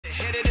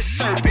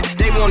serpent.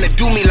 They wanna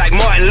do me like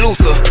Martin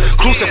Luther,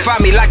 crucify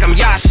me like I'm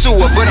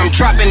Yahshua, but I'm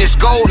dropping this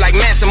gold like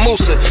Mansa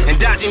Musa and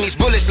dodging these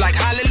bullets like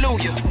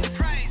hallelujah.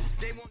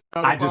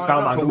 I just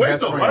found my new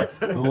best friend.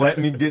 Right? Let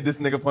me get this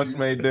nigga Punch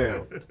made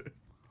down.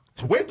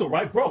 Wait though,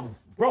 right, bro.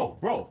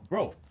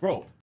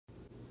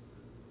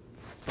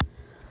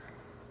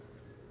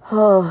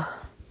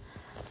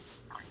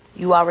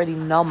 You already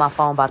know my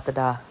phone about to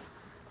die.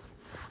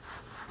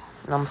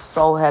 And I'm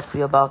so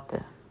happy about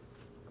that.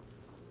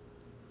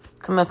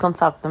 Come here, come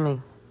talk to me.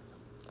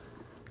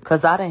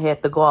 Because I done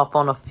had to go off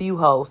on a few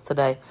hoes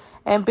today.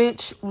 And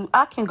bitch,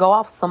 I can go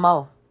off some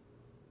more.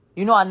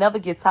 You know I never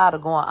get tired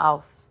of going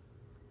off.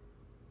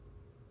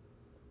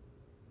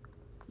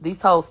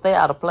 These hoes stay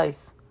out of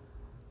place.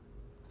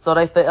 So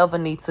they forever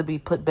need to be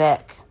put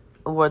back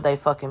where they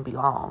fucking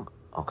belong.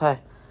 Okay?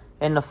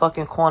 In the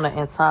fucking corner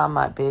in time,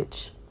 my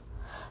bitch.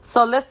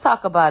 So let's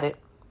talk about it.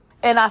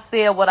 And I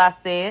said what I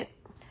said.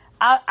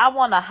 I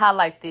want to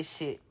highlight this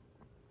shit.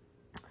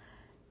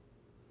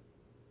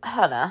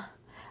 Hold on.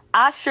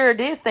 I sure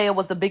did say it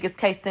was the biggest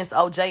case since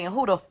OJ. And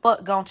who the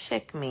fuck gonna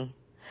check me?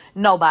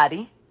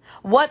 Nobody.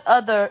 What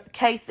other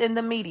case in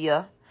the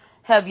media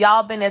have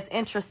y'all been as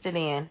interested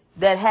in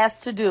that has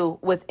to do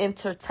with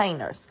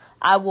entertainers?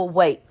 I will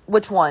wait.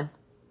 Which one?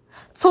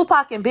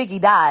 Tupac and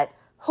Biggie died.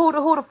 Who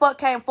the fuck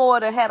came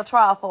forward and had a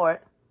trial for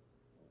it?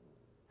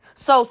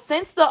 So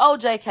since the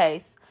OJ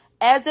case,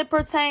 as it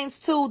pertains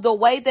to the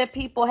way that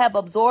people have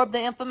absorbed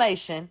the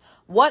information,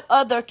 what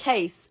other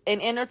case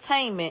in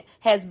entertainment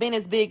has been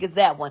as big as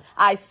that one?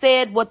 I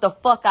said what the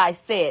fuck I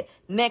said.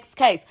 Next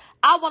case.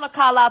 I want to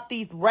call out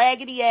these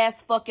raggedy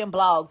ass fucking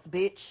blogs,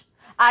 bitch.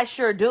 I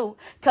sure do.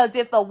 Because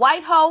if a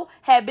white hoe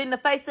had been the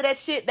face of that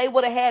shit, they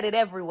would have had it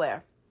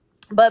everywhere.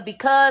 But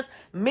because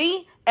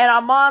me and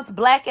Armand's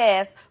black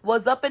ass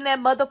was up in that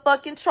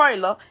motherfucking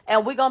trailer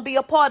and we're going to be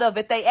a part of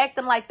it, they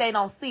acting like they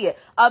don't see it.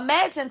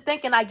 Imagine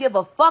thinking I give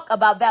a fuck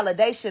about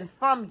validation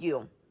from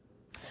you.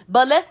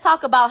 But let's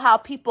talk about how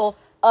people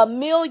a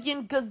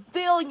million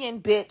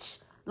gazillion, bitch,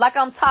 like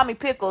I'm Tommy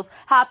Pickles,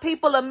 how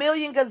people a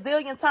million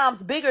gazillion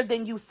times bigger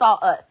than you saw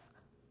us.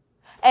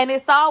 And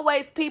it's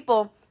always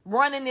people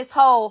running this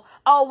whole,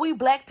 oh, we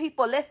black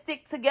people, let's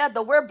stick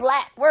together. We're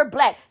black.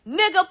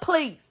 Nigga,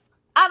 please.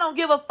 I don't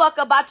give a fuck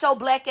about your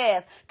black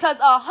ass. Cause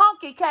a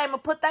honky came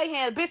and put their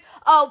hand, bitch.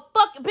 A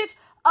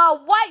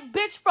white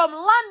bitch from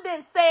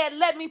London said,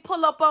 let me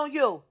pull up on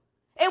you.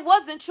 It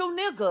wasn't you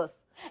niggas.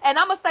 And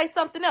I'm gonna say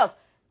something else.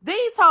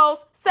 These hoes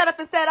set up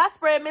and said I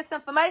spread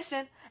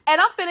misinformation.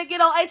 And I'm finna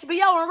get on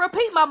HBO and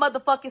repeat my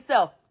motherfucking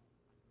self.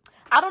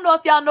 I don't know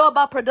if y'all know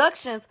about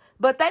productions,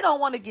 but they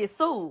don't want to get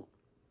sued.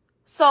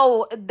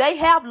 So they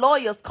have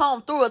lawyers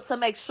comb through it to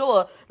make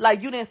sure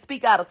like you didn't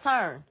speak out of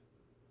turn.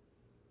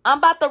 I'm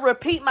about to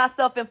repeat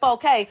myself in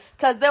 4K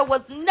because there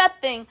was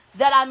nothing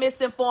that I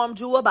misinformed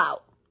you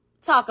about.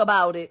 Talk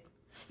about it.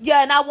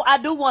 Yeah, and I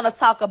do want to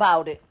talk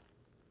about it.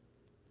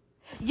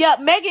 Yeah,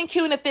 Megan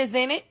Cuniff is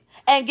in it.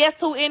 And guess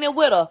who in it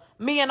with her?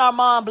 Me and our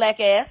mom,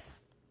 black ass.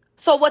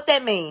 So what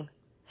that mean?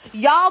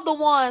 Y'all the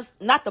ones,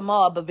 not the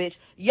mob, but bitch.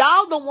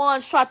 Y'all the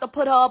ones tried to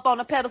put her up on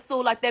a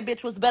pedestal like that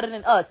bitch was better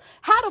than us.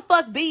 How the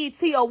fuck BET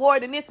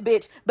awarding this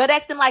bitch, but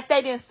acting like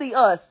they didn't see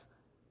us?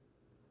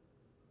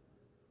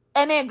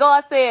 And then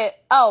God said,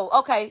 oh,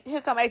 okay, here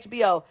come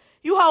HBO.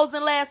 You hoes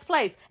in last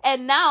place.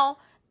 And now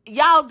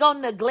y'all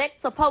gonna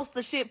neglect to post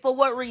the shit for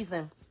what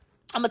reason?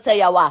 I'm gonna tell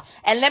y'all why.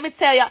 And let me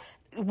tell y'all,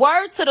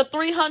 word to the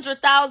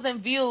 300,000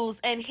 views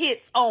and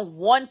hits on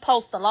one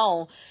post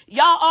alone.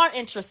 Y'all are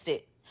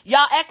interested.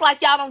 Y'all act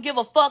like y'all don't give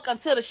a fuck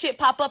until the shit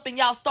pop up and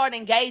y'all start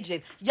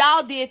engaging.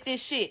 Y'all did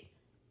this shit.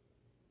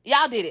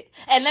 Y'all did it.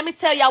 And let me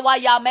tell y'all why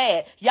y'all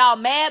mad. Y'all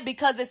mad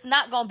because it's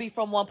not going to be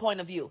from one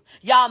point of view.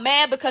 Y'all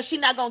mad because she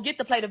not going to get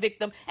to play the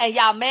victim. And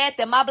y'all mad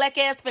that my black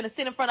ass finna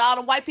sit in front of all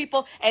them white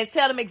people and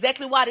tell them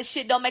exactly why this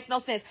shit don't make no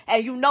sense.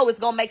 And you know it's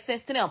going to make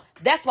sense to them.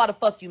 That's why the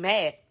fuck you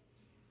mad.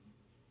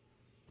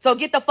 So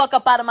get the fuck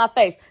up out of my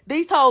face.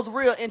 These hoes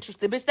real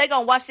interested. Bitch, they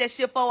going to watch that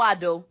shit before I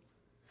do.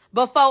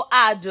 Before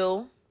I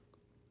do.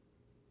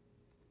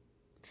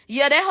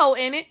 Yeah, that hoe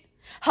in it.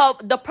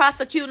 The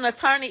prosecuting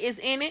attorney is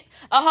in it.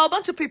 A whole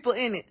bunch of people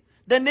in it.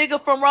 The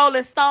nigga from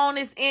Rolling Stone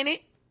is in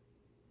it.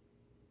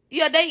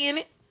 Yeah, they in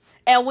it.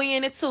 And we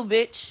in it too,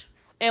 bitch.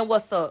 And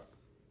what's up?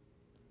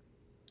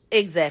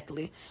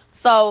 Exactly.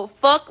 So,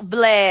 fuck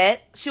Vlad.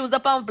 She was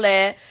up on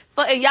Vlad.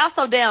 And y'all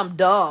so damn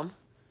dumb.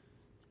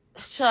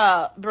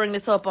 Child, bring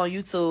this up on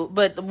YouTube.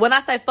 But when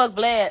I say fuck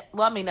Vlad,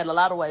 well, I mean that a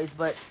lot of ways,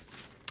 but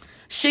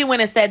she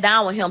went and sat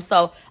down with him.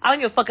 So, I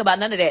don't give a fuck about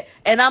none of that.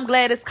 And I'm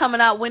glad it's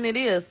coming out when it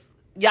is.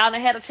 Y'all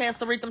done had a chance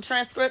to read them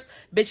transcripts.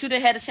 Bitch, you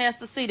done had a chance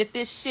to see that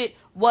this shit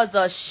was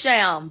a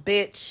sham,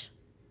 bitch.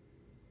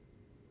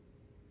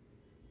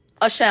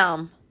 A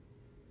sham.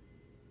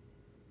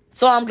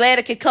 So I'm glad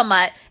it could come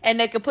out and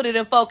they could put it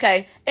in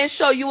 4K and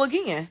show you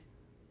again.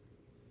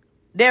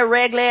 That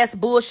regular ass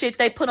bullshit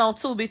they put on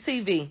Tubi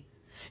TV.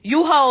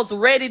 You hoes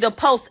ready to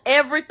post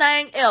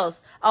everything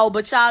else. Oh,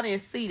 but y'all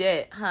didn't see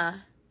that, huh?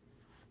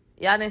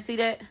 Y'all didn't see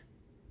that?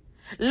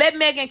 Let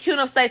Megan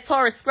Cuno say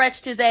Taurus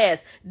scratched his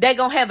ass. They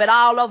gonna have it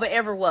all over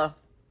everywhere.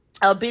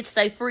 A bitch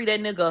say free that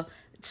nigga.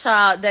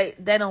 Child, they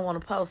don't want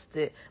to post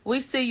it.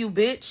 We see you,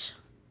 bitch.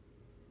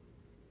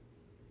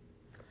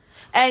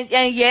 And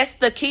yes,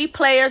 the key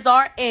players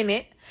are in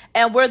it.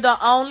 And we're the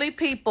only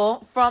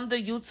people from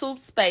the YouTube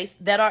space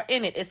that are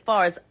in it, as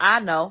far as I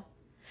know.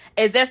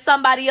 Is there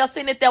somebody else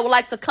in it that would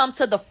like to come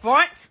to the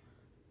front?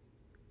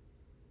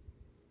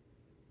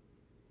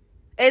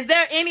 Is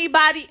there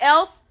anybody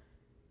else?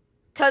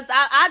 Because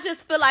I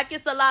just feel like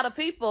it's a lot of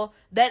people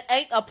that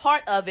ain't a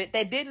part of it,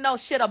 that didn't know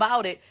shit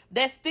about it,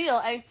 that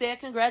still ain't said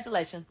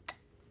congratulations.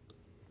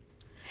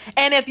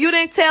 And if you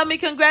didn't tell me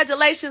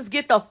congratulations,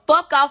 get the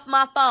fuck off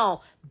my phone.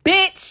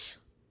 Bitch.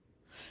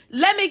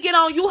 Let me get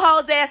on you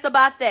hoes ass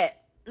about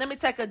that. Let me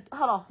take a,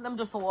 hold on, let me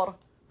drink some water.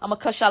 I'm going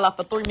to cut y'all off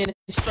for 3 minutes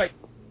straight.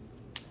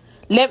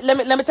 Let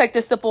me take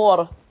this sip of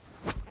water.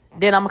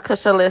 Then I'm going to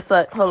cut y'all ass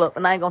up. Hold up,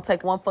 and I ain't going to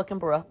take one fucking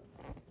breath.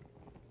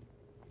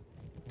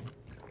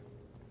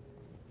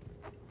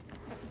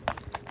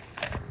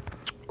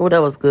 Oh, that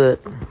was good.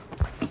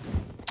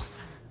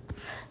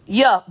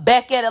 Yeah,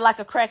 back at it like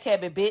a crack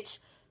habit, bitch.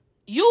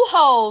 You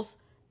hoes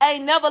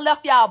ain't never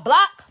left y'all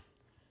block.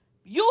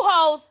 You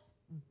hoes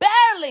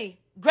barely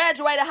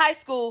graduated high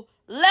school,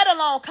 let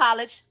alone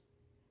college.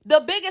 The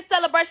biggest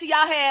celebration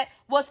y'all had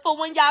was for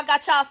when y'all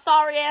got y'all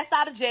sorry ass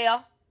out of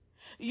jail.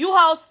 You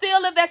hoes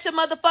still live at your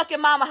motherfucking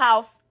mama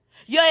house.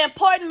 Your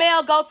important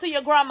mail go to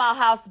your grandma's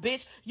house,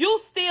 bitch. You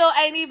still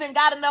ain't even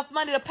got enough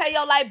money to pay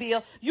your light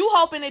bill. You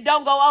hoping it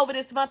don't go over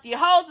this month. Your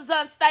hoes is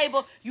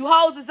unstable. You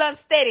hoes is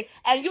unsteady.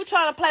 And you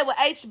trying to play with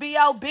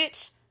HBO,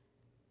 bitch.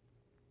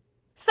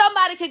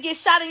 Somebody could get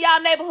shot in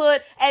y'all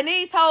neighborhood and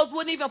these hoes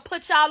wouldn't even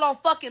put y'all on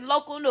fucking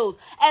local news.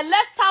 And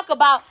let's talk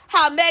about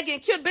how Megan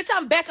cute. Bitch,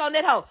 I'm back on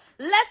that hoe.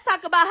 Let's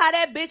talk about how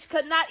that bitch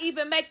could not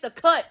even make the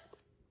cut.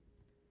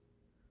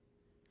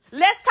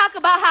 Let's talk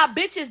about how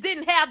bitches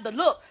didn't have the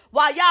look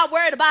while y'all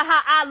worried about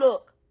how I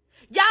look.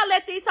 Y'all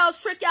let these hoes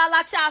trick y'all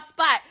out y'all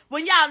spot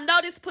when y'all know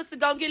this pussy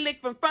gonna get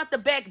licked from front to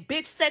back.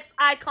 Bitch, sex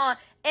icon,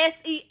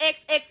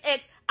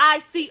 SEXXXICON,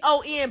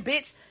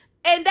 bitch.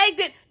 And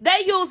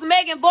they used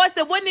Megan's voice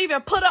and wouldn't even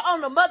put her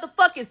on the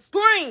motherfucking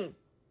screen.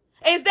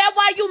 Is that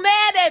why you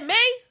mad at me?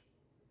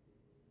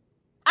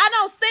 I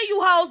don't see you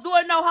hoes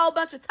doing no whole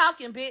bunch of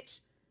talking,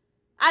 bitch.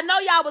 I know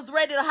y'all was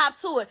ready to hop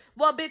to it.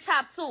 Well, bitch,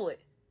 hop to it.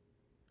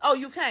 Oh,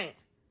 you can't.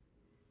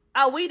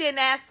 Oh, we didn't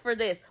ask for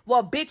this.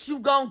 Well, bitch, you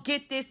gonna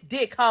get this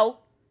dick, hoe.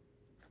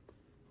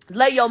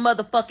 Lay your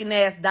motherfucking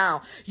ass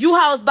down. You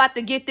hoes about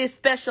to get this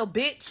special,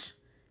 bitch.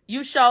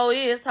 You sure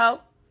is,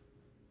 hoe.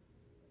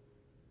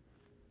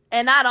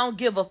 And I don't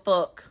give a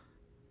fuck.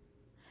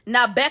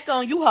 Now back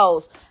on you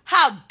hoes.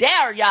 How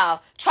dare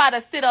y'all try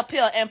to sit up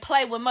here and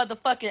play with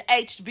motherfucking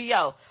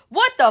HBO?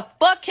 What the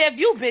fuck have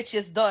you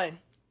bitches done?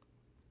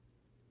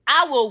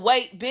 I will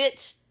wait,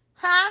 bitch.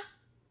 Huh?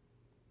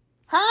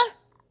 Huh?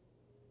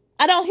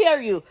 I don't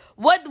hear you.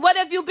 What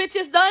have you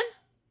bitches done?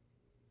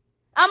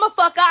 I'ma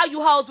fuck all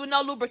you hoes with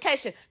no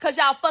lubrication because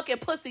y'all fucking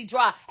pussy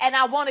dry and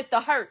I want it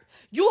to hurt.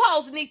 You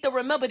hoes need to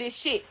remember this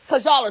shit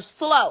because y'all are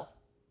slow.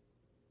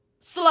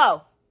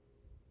 Slow.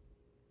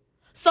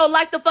 So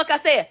like the fuck I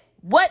said,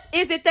 what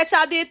is it that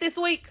y'all did this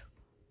week?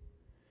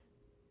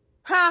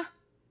 Huh?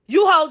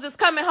 You hoes is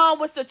coming home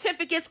with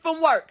certificates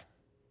from work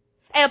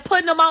and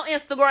putting them on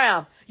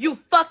Instagram. You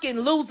fucking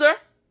loser.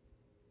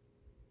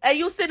 And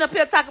you sitting up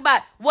here talking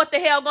about what the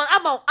hell going on.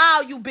 I'm on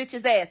all you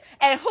bitches' ass.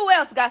 And who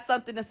else got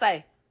something to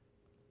say?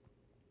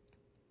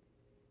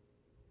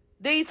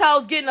 These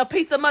hoes getting a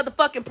piece of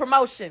motherfucking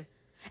promotion.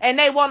 And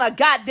they want a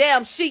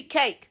goddamn sheet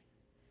cake.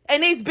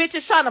 And these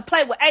bitches trying to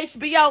play with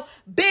HBO.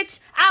 Bitch,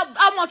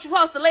 I want you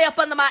hoes to lay up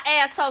under my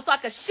asshole so I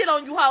can shit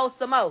on you hoes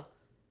some more.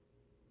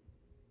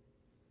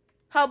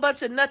 Whole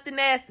bunch of nothing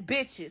ass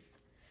bitches.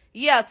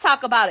 Yeah,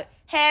 talk about it.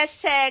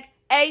 Hashtag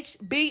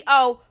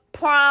HBO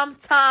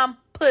primetime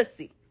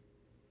pussy.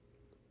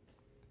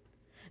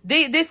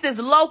 This is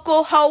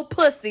local hoe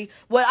pussy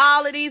with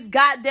all of these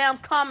goddamn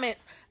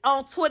comments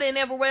on Twitter and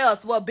everywhere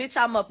else. Well, bitch,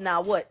 I'm up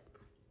now. What?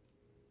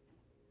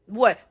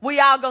 What? We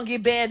all gonna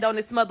get banned on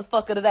this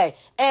motherfucker today.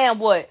 And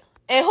what?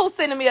 And who's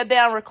sending me a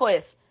down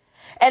request?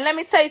 And let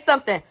me tell you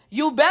something.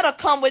 You better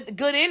come with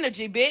good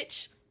energy,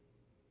 bitch.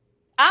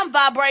 I'm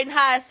vibrating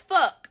high as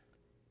fuck.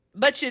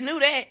 But you knew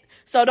that.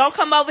 So don't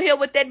come over here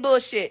with that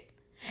bullshit.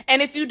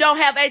 And if you don't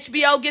have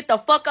HBO, get the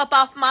fuck up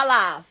off my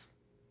live.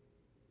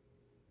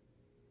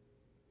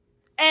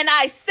 And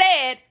I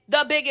said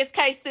the biggest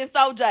case since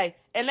OJ.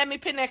 And let me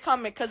pin that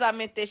comment because I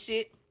meant that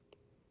shit.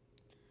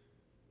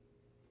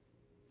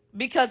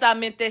 Because I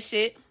meant that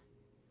shit.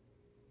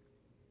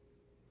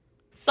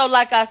 So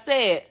like I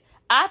said,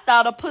 I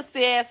thought a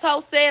pussy ass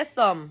hoe said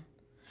something.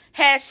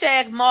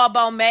 Hashtag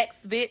Marbo Max,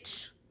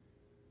 bitch.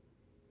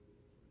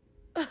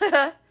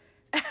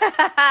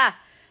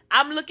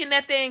 I'm looking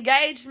at the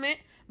engagement.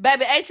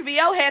 Baby,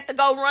 HBO had to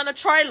go run a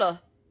trailer.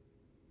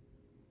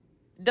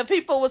 The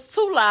people was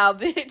too loud,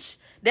 bitch.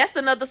 That's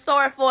another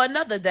story for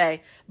another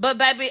day. But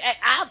baby,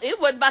 it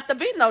wasn't about to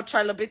be no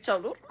trailer, bitch.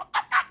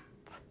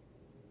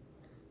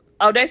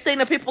 Oh, they seen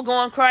the people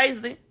going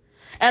crazy.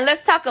 And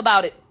let's talk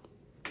about it.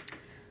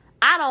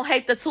 I don't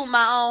hate to toot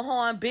my own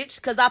horn, bitch,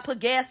 because I put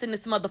gas in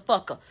this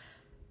motherfucker.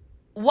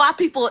 Why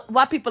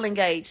people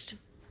engaged?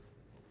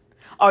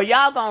 Are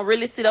y'all gonna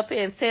really sit up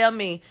here and tell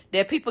me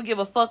that people give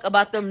a fuck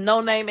about them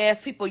no-name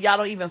ass people y'all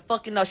don't even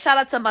fucking know? Shout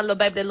out to my little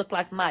baby that look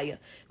like Maya.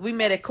 We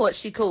met at court,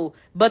 she cool.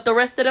 But the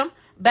rest of them,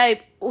 babe,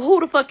 who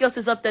the fuck else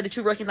is up there that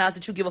you recognize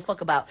that you give a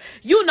fuck about?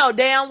 You know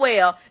damn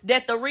well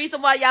that the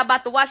reason why y'all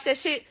about to watch that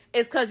shit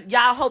is because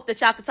y'all hope that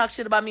y'all can talk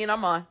shit about me and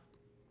Armand.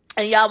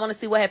 And y'all want to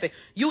see what happened.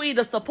 You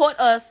either support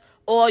us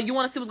or you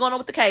want to see what's going on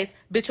with the case,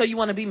 bitch, or you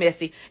want to be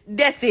messy.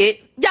 That's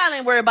it. Y'all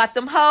ain't worried about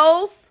them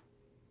hoes.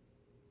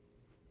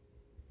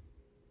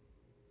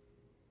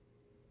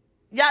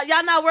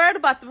 Y'all not worried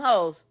about them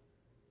hoes.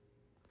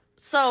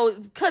 So,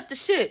 cut the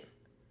shit.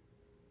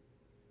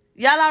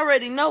 Y'all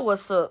already know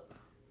what's up.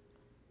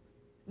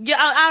 Yeah,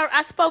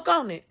 I spoke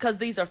on it, because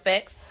these are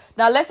facts.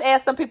 Now, let's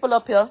add some people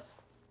up here,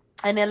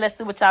 and then let's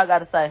see what y'all got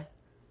to say.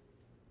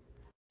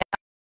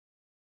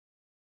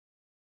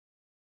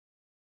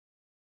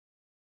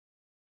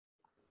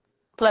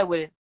 Play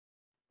with it.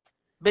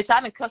 Bitch, I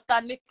done cussed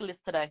out Nicholas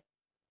today.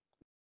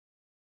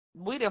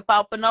 We didn't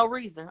fought for no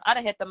reason. I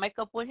done had to make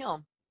up with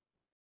him.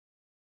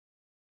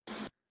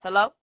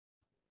 Hello?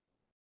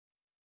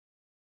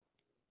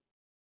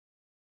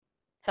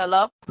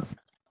 Hello?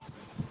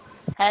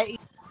 Hey,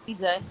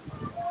 EJ.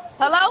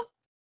 Hello?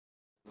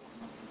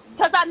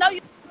 Because I know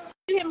you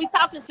hear me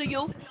talking to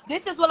you.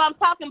 This is what I'm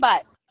talking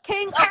about.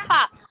 King of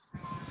Pop.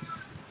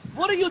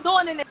 What are you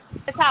doing in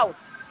this house?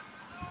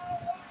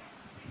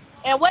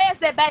 And where's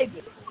that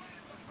baby?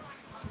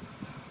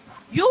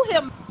 You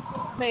hear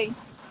me?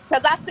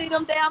 Because I see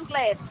them damn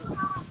glasses.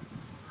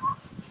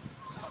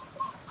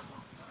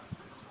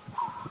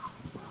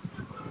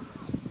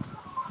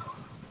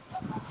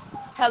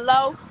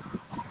 Hello?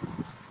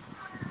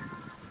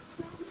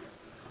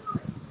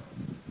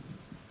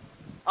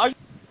 Are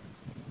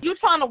you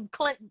trying to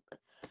clean?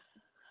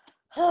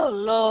 Oh,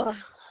 Lord.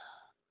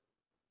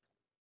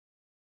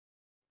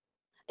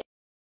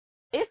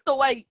 It's the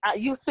way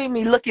you see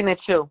me looking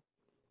at you.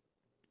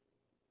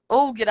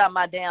 Oh, get out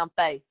my damn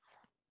face.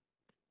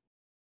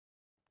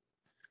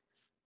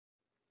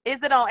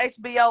 Is it on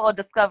HBO or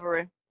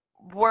Discovery?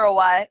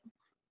 Worldwide.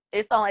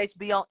 It's on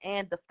HBO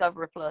and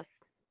Discovery Plus.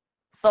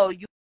 So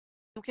you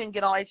can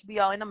get on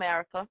HBO in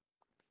America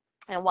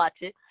and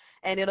watch it.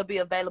 And it'll be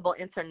available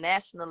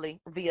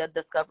internationally via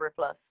Discovery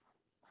Plus.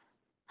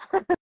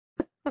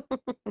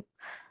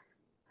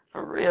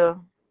 For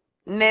real.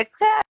 Next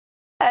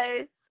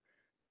case.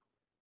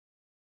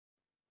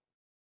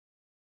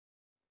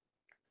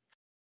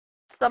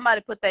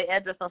 Somebody put their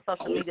address on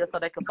social media so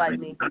they can fight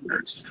me.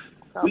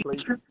 Oh,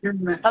 please.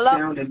 Hello?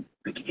 Sound, and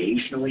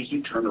occasionally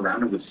he'd turn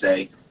around and would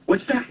say,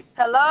 "What's that?"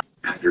 Hello?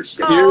 After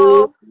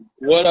Oh.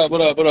 What up?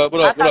 What up? What up?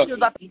 What I up? What thought up? you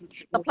was about to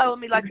play with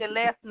me like that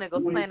last nigga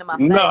was playing in my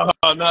face. No,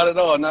 not at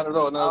all. Not at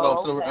all. Not at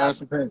all. Oh, okay.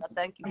 Anderson Pants.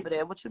 Thank you for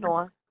that. What you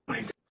doing?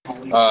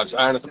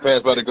 Anderson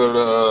Pants about to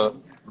go to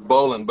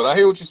bowling, but I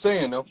hear what you're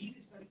saying though.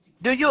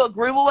 Do you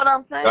agree with what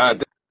I'm saying? I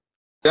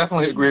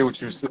definitely agree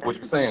with what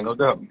you're saying, no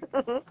doubt.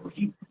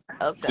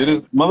 Okay. It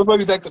is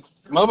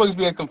motherfuckers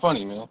be acting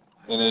funny, man,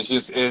 and it's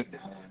just they're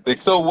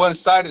so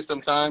one-sided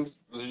sometimes.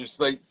 It's just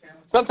like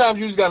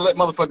sometimes you just gotta let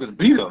motherfuckers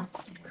be them.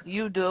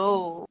 You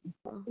do.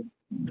 You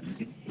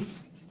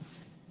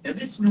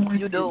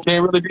do.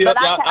 Can't really be. But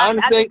I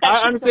understand.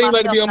 I understand you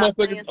like to be on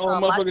motherfuckers'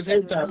 motherfuckers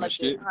head top and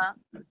shit.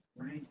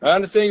 I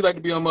understand you like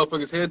to be on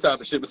motherfuckers head top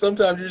and shit, but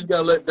sometimes you just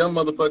gotta let them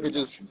motherfuckers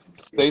just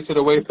stay to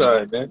the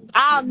wayside, man.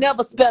 I'll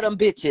never spare them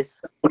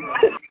bitches.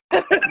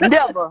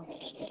 Never.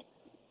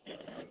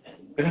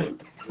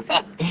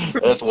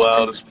 That's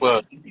wild as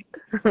fuck.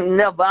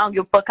 Never. I don't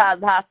give a fuck how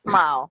I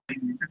smile.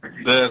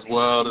 That's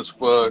wild as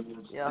fuck.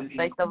 Yeah,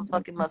 faith of a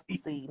fucking mustard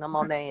seed. I'm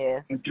on their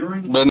ass.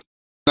 But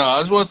no,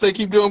 I just want to say,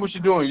 keep doing what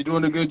you're doing. You're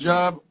doing a good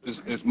job.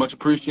 It's much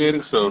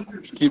appreciated. So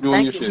just keep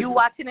doing your shit. You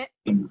watching it?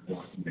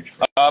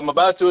 I'm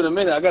about to in a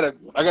minute. I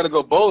gotta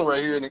go bowling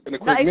right here in a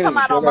quick minute. It come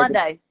out on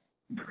Monday.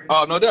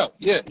 Oh, no doubt.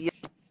 Yeah. Yeah.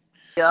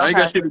 I ain't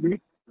got shit to do.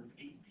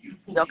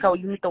 Okay, well,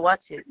 you need to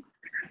watch it.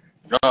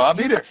 I'll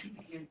be there.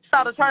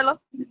 Saw the trailer?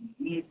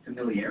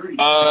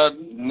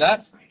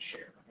 Not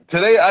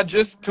today. I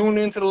just tuned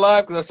into the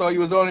live because I saw you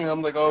was on here.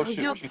 I'm like, oh shit,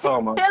 what she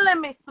talking about? Killing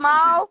me,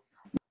 Smalls.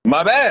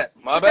 My bad.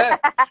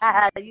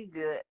 You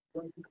good?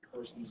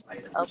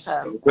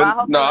 Okay.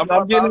 Well, no,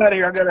 I'm getting out of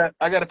here.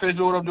 I gotta finish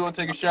what I'm doing,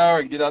 take a shower,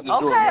 and get out this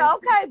door.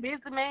 Okay,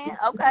 busy man.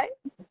 Okay.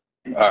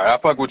 All right, I'll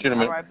fuck with you in a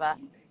minute. All right, bye.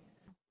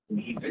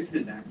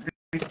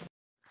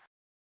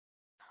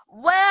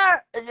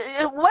 Where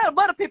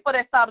the people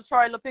that saw the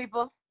trailer,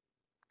 people?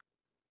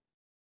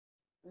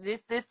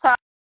 This time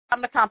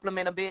to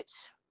compliment a bitch.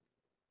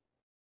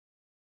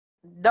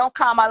 Don't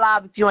call my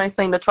live if you ain't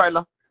seen the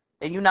trailer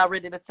and you're not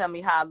ready to tell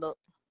me how I look.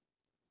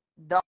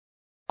 Don't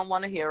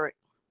want to hear it.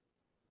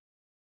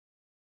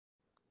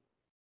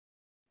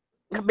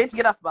 Bitch,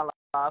 get off my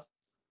live.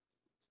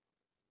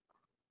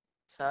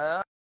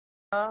 Shut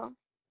up.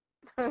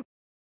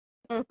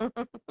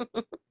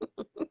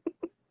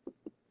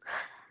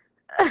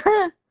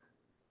 I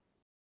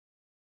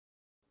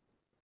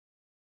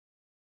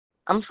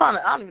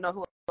don't even know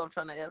who I'm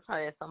trying to ask. I'm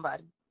trying to ask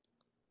somebody.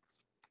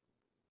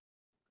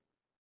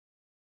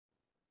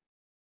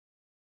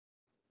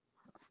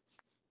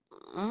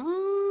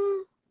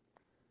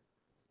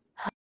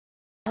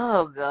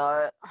 Oh,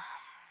 God.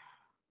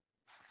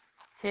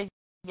 Here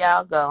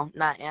y'all go.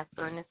 Not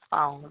answering this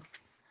phone.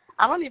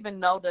 I don't even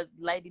know the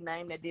lady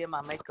name that did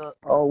my makeup.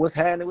 Oh, what's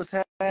happening? What's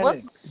happening?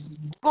 What's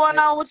going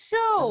on with I just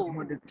you?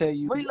 wanted to tell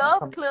you. We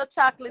love clear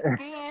chocolate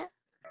skin.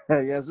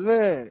 Yes,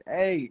 man.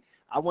 Hey,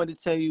 I wanted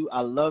to tell you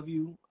I love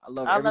you. I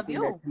love I love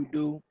everything that you. you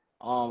do.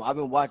 I've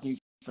been watching you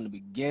from the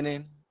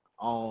beginning.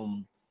 I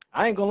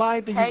ain't gonna lie, I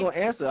didn't think you Hey, was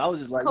gonna answer. I was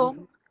just like,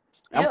 cool.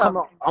 I'm Yeah.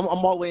 coming. I'm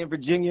all the way in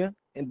Virginia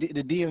in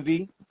the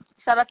DMV.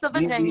 Shout out to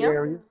DMV Virginia.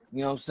 area.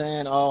 You know what I'm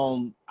saying?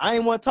 I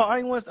ain't want to talk. I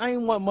ain't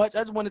want much.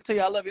 I just want to tell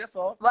you I love you. That's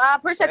all. Well, I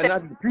appreciate And that. I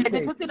just appreciate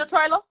Did you it. see the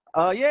trailer?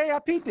 Yeah, I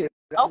peeped it.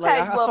 Like Okay,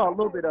 I well, saw a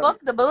little bit of fuck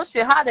it. the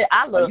bullshit. How did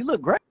I look? You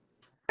look great.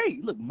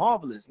 You look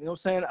marvelous. You know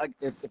what I'm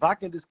saying? If I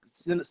can just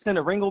send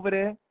a ring over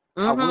there,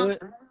 I would.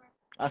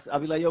 I'll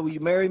be like, yo, will you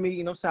marry me?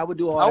 You know what I'm saying? I would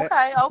do all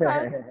that.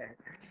 Okay.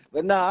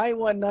 But nah, I ain't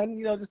want nothing.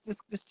 You know, just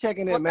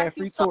checking in, Well, man. thank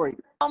you Free Tory.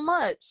 so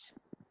much.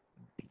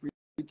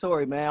 Free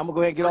Tory, man. I'm going to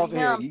go ahead and get Free off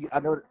of him. here. I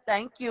know.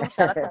 Thank you.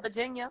 Shout out to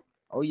Virginia.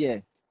 Oh, yeah.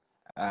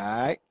 All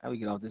right. How we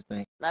get off this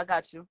thing? I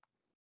got you.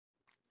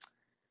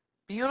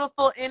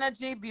 Beautiful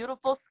energy,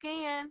 beautiful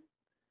skin.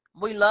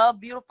 We love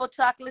beautiful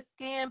chocolate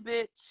skin,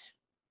 bitch.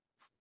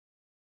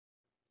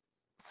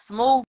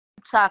 Smooth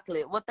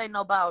chocolate. What they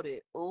know about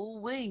it? Ooh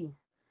wee.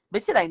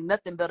 Bitch, it ain't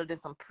nothing better than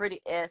some pretty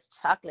ass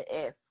chocolate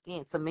ass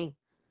skin to me.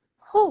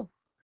 Whew.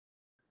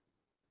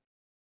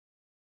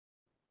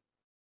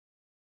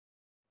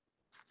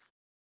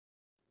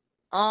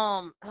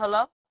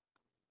 Hello?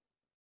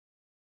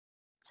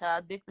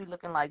 Child dick be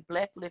looking like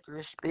black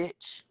licorice,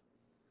 bitch.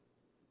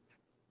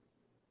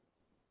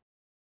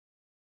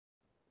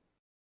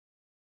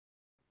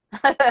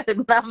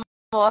 Not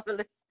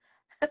marvelous.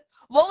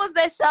 What was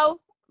that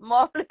show?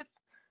 Marvelous.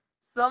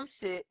 Some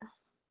shit.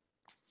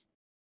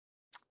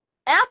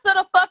 Answer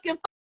the fucking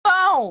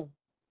phone.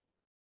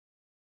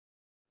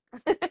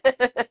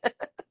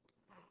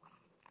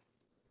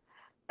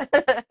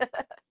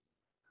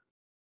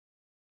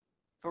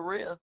 For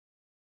real.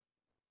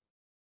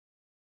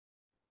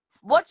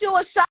 What you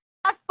was shocked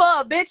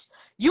for, bitch?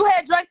 You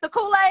had drank the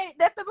Kool-Aid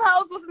that them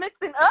hoes was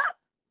mixing up?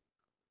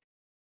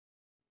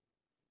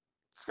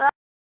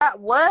 Shot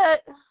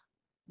what?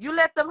 You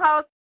let them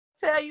hoes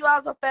tell you I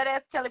was a fat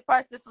ass Kelly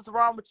Price. This was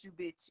wrong with you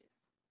bitches.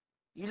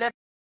 You let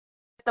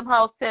them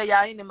hoes tell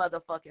y'all any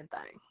motherfucking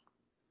thing.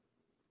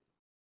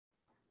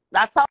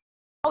 I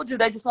told you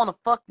they just want to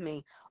fuck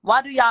me.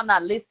 Why do y'all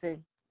not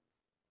listen?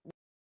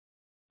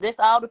 That's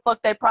all the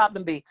fuck they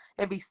problem be.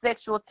 It be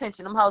sexual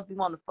tension. Them hoes be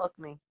wanting to fuck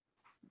me.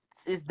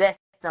 It's that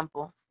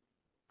simple.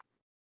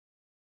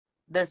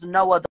 There's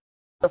no other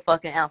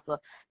fucking answer.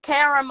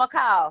 Karen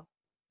McCall,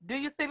 do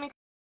you see me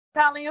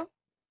calling you?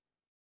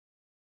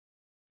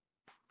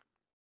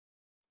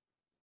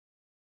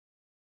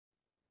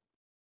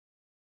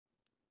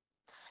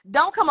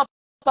 Don't come up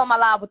on my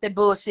live with that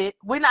bullshit.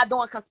 We're not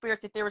doing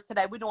conspiracy theories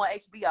today. We're doing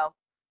HBO.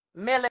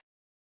 Melanin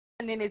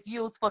is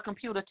used for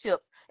computer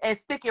chips. And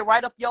stick it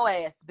right up your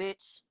ass,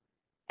 bitch.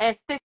 And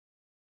stick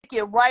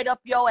it right up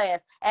your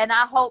ass. And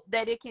I hope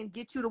that it can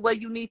get you to where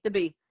you need to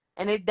be.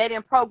 And they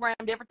didn't program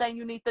everything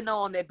you need to know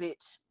on that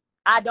bitch.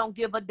 I don't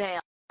give a damn.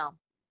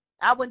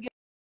 I wouldn't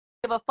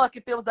give a fuck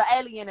if it was an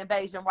alien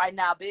invasion right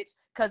now, bitch.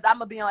 Because I'm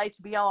going to be on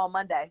HBO on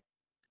Monday.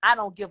 I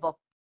don't give a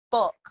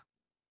fuck.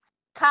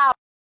 Call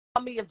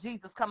me if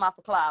Jesus come off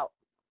the cloud.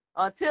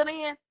 Until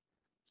then,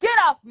 get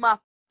off my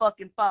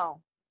fucking phone.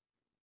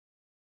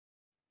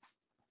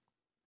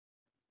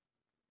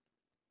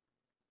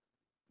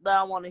 I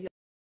don't want to hear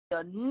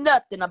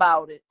nothing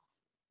about it.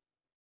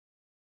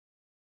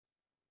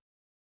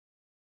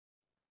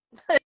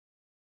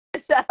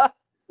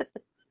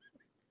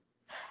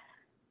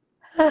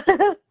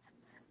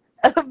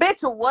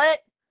 Bitch, what?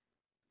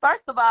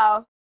 First of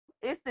all,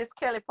 it's this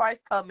Kelly Price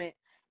comment.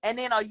 And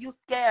then are you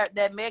scared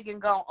that Megan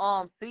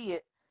gonna see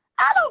it?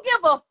 I don't give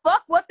a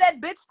fuck what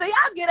that bitch see.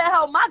 I'll get at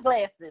her my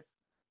glasses.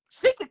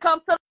 She could come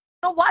to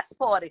the watch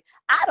party.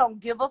 I don't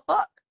give a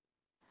fuck.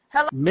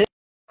 Hello?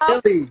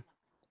 Millie.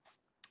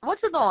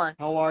 What you doing?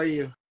 How are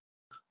you?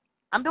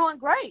 I'm doing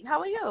great. How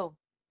are you?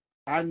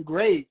 I'm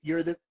great.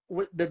 You're the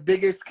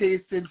biggest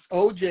case since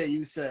OJ,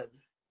 you said.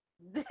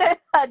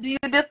 Do you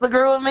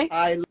disagree with me?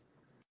 I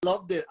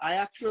loved it. I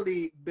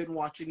actually been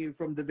watching you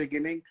from the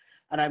beginning,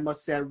 and I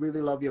must say I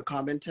really love your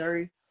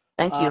commentary.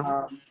 Thank you.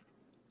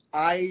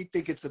 I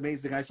think it's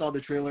amazing. I saw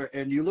the trailer,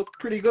 and you look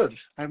pretty good,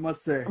 I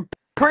must say.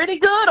 Pretty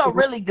good or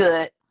really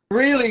good?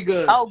 Really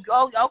good. Oh,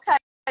 okay.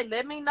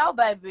 Let me know,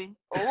 baby.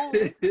 Ooh.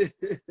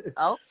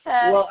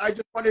 Okay. Well, I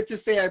just wanted to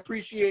say I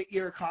appreciate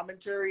your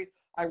commentary.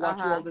 I watch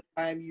you all the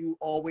time. You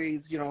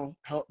always,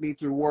 help me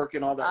through work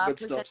and all that good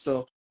stuff.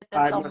 So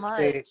I must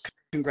say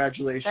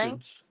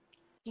congratulations.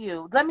 Thank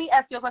you. Let me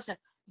ask you a question.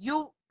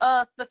 You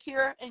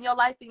secure in your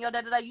life, in your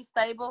day-to-day? You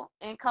stable,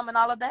 income, and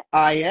all of that?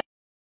 I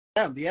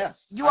am,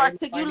 yes. You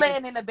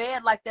articulating in the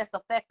bed like that's a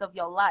fact of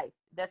your life.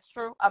 That's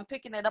true. I'm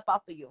picking it up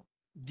off of you.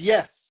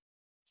 Yes.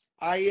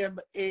 I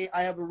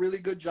have a really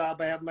good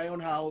job. I have my own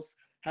house,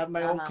 have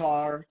my own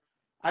car.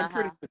 I'm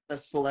pretty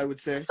successful, I would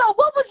say. So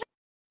what would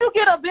you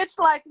get a bitch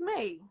like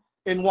me?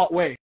 In what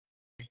way?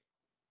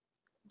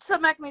 To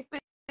make me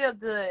feel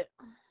good.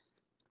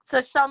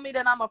 To show me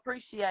that I'm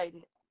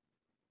appreciated.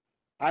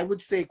 I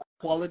would say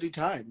quality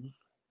time.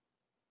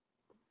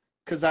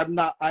 Because I'm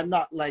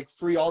not like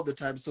free all the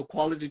time. So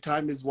quality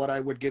time is what I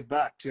would give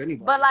back to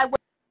anybody. But like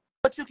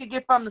what you could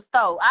get from the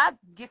store. I'd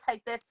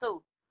take that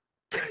too.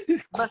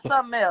 But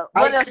something else.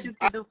 What else you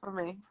can do for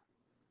me?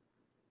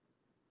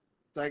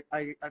 Like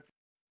I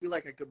feel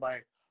like I could buy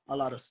a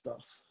lot of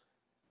stuff.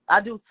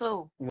 I do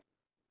too.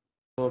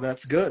 Well,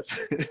 that's good.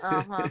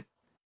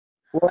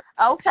 Well,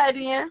 okay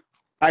then.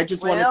 I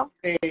just want to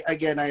say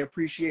again, I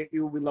appreciate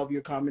you. We love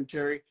your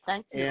commentary.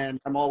 Thank you.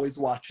 And I'm always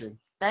watching.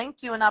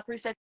 Thank you, and I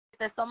appreciate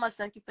that so much.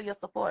 Thank you for your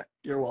support.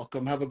 You're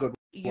welcome. Have a good one.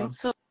 You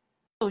too.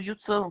 You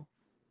too.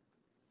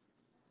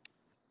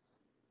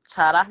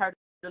 Child, I heard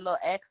the little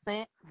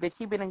accent. Bitch,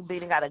 he been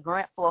got a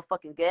grant for a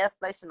fucking gas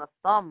station or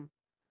something.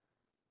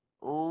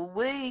 Ooh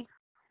wee.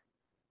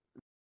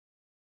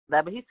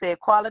 But he said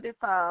quality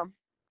time.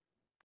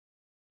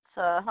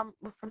 Child,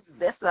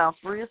 that sounds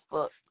free as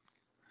fuck.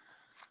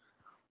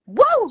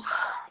 Woo!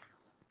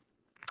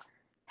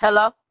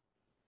 Hello?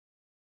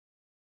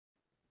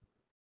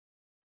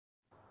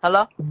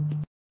 Hello?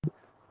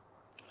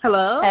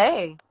 Hello?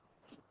 Hey.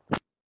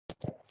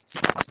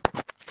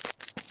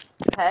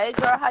 Hey,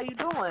 girl, how you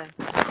doing?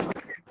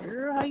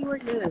 Girl, how you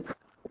work this?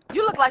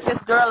 You look like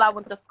this girl I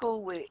went to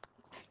school with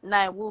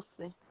named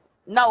Woosie.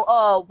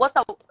 No, what's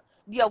up?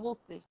 Yeah,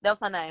 Woosie. That was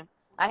her name.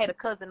 I had a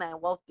cousin named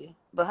Woosie,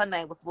 but her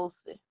name was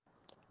Woosie.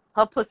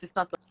 Her pussy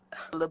stunk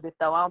a little bit,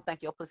 though. I don't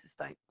think your pussy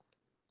stink.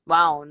 Well,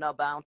 I don't know,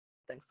 but I don't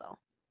think so.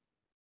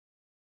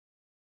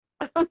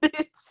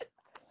 Bitch.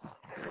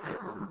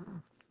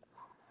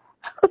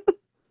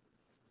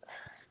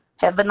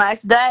 Have a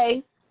nice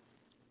day.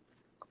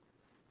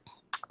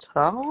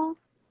 Ciao.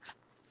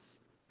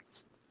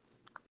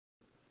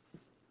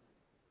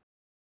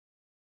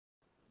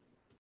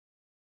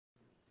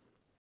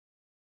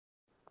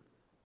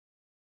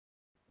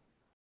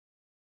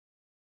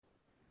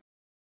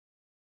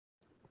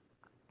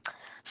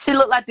 She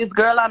looked like this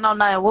girl I know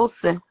named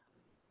Wilson.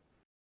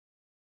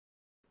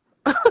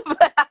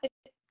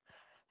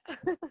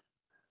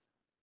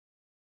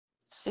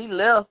 She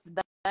left.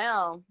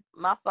 Damn,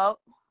 my fault.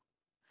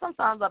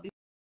 Sometimes I'll be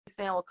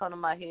saying what come to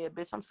my head,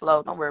 bitch. I'm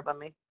slow. Don't worry about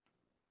me.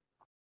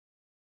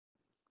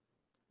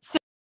 She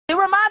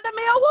reminded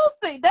me of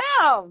Woosie.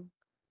 Damn.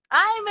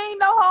 I ain't mean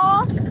no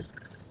harm.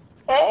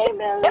 Hey,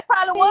 Millie. It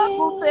probably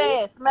was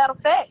Woosie ass. Matter of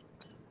fact.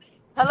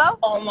 Hello?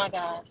 Oh, my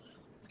God.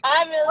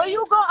 Hi, Millie. Where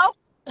you going?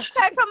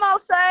 Okay, come on,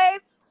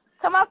 Shades.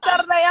 Come on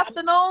Saturday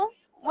afternoon.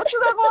 What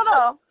you got going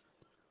on?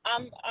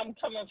 I'm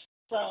coming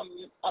from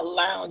a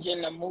lounge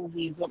in the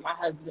movies with my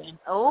husband.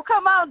 Oh,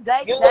 come on,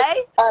 date You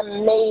day. look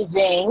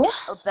amazing.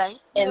 Oh, thank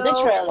you. In the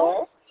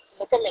trailer.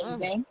 Look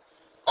amazing.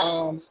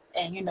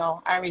 And you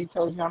know, I already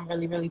told you I'm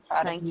really, really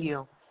proud of you. Thank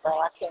you. So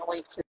I can't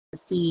wait to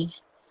see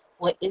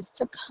what is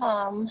to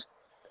come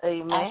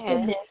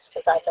after this,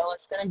 because I know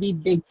it's gonna be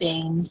big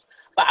things.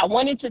 But I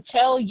wanted to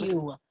tell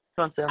you,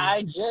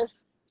 I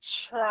just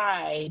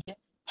tried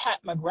Pat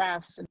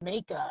McGrath's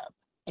makeup,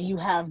 and you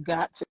have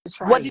got to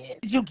try it. What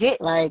did you get?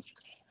 Like,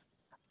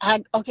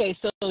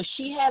 so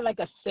she had like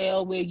a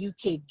sale where you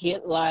could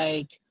get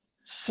like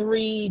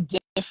 3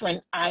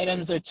 different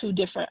items or 2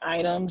 different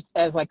items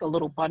as like a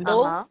little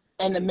bundle.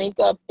 And the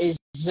makeup is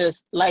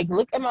just like,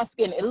 look at my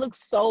skin. It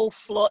looks so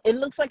flawless. It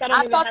looks like I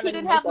don't even have any makeup on. I thought you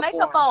didn't have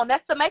makeup on.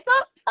 That's the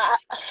makeup?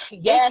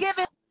 Yes.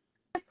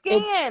 It's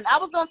giving skin. I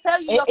was going to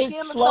tell you your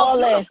skin looks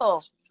flawless. So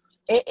beautiful.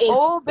 It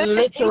is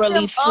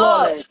literally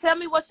flawless. Tell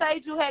me what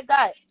shade you had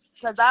got,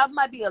 because I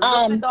might be a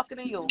little bit darker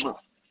than you.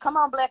 Come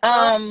on, black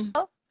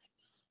girl.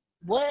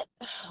 What?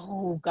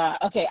 Oh God.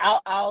 Okay,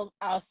 I'll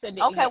send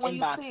it in your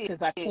inbox,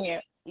 because I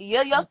can't.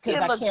 Yeah, your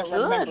skin looks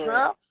good,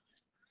 girl.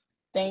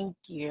 Thank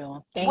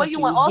you. Thank you. You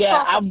went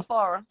also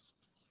for?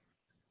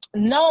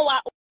 No, I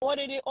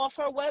ordered it off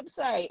her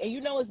website, and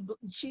you know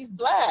she's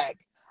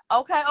black.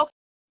 Okay.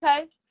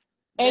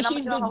 And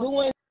she's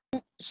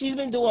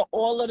been doing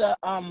all of the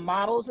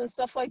models and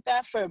stuff like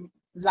that for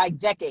like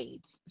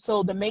decades.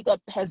 So the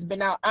makeup has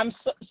been out. I'm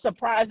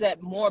surprised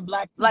that more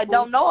black people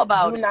don't know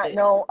about do not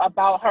know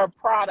about her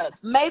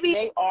products. Maybe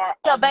they are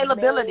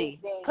availability,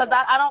 because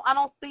I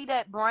don't see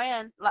that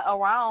brand like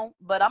around.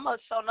 But I'm gonna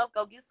show enough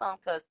go get some,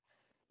 because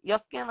your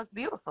skin looks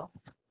beautiful.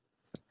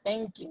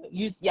 Thank you.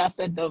 Y'all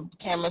said the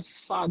camera's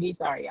foggy.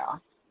 Sorry, y'all.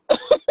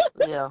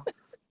 Yeah,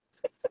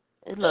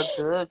 it looks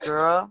good,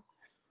 girl.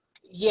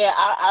 Yeah,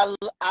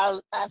 I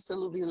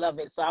absolutely love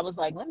it. So I was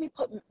like, let me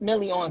put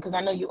Millie on, because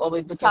I know you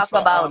always looking talk for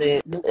about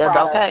it. New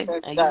Okay,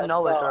 and you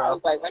know it, girl. I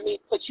was like, let me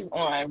put you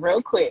on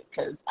real quick,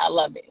 because I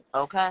love it.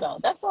 Okay. So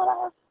that's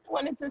all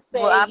wanted to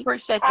say, well, I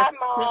appreciate the hi, tip,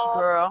 Mom.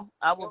 girl.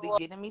 I will You're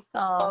be getting me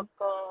some. welcome.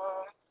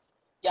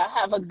 Y'all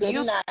have a good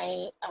You night.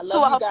 I too.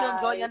 love I you hope you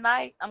enjoy your guys.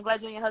 night. I'm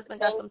glad you and your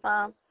husband got Thank some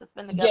time to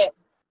spend together. Yeah,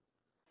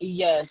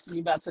 yes, we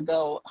about to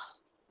go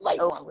light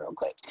Oh, one real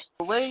quick.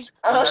 wait.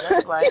 I know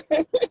that's right.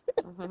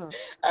 All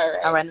All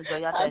right. right, enjoy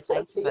your I'll day. talk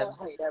Thank to you, you baby.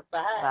 later.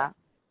 Bye. Bye.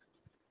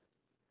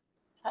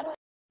 How do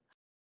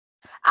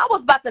I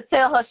was about to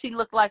tell her she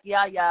looked like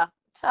Yaya.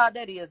 Child,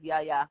 that is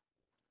Yaya.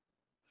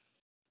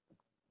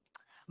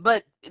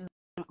 But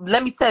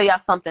let me tell y'all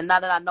something.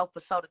 Now that I know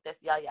for sure that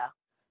that's Yaya.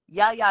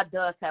 Yaya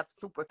does have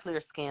super clear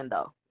skin,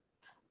 though.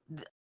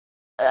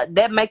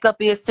 That makeup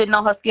is sitting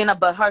on her skin,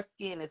 but her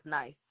skin is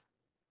nice.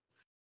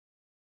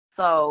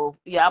 So,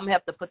 yeah, I'm going to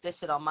have to put that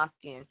shit on my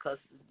skin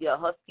because, yeah,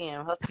 her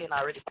skin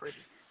already pretty.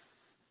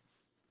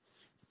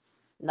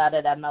 Now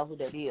that I know who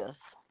that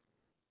is.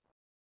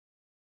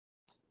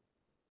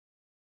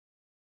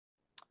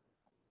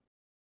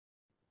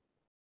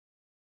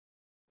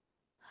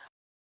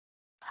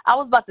 I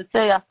was about to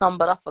tell y'all something,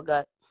 but I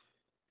forgot.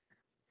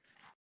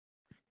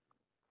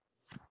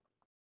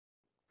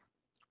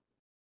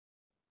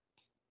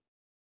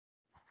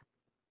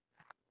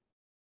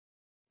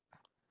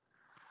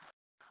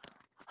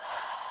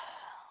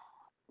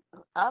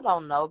 I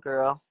don't know,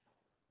 girl.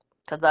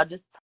 Because I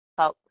just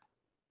talk.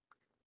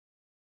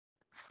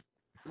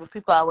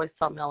 People always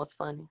told me I was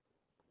funny.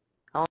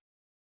 I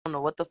don't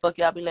know what the fuck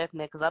y'all be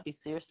laughing at because I be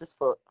serious as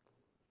fuck.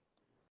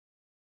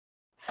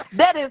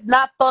 That is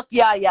not fuck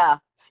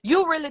Yaya.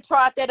 You really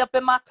tried that up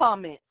in my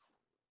comments.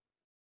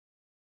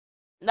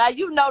 Now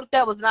you know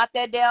that was not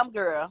that damn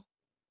girl.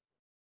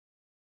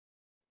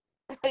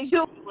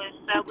 You What's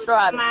up with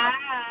tried it. my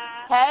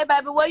Hey,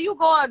 baby, where you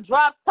going?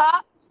 Drop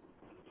top?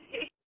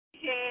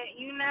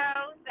 you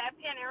know, that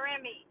Penny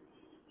Remy.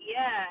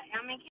 Yeah,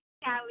 I'm in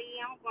Cali.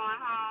 I'm going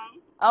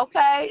home.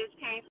 Okay. Just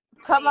came to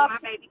Come see up. my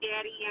baby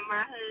daddy and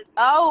my husband.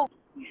 Oh,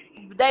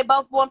 they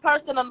both one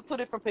person or two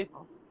different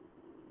people?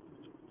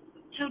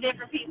 Two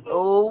different people.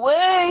 Oh,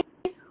 wait.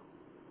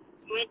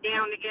 Went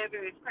down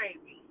together. It's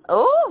crazy.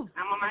 Ooh.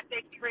 I'm on my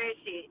sexy red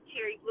shit,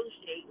 cherry blue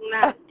shit. You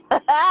know.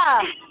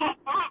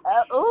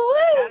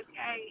 Ooh.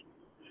 Okay.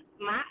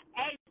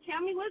 Hey,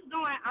 tell me what's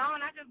going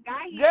on. I just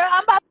got here. Girl,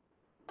 I'm about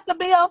to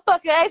be on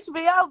fucking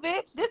HBO,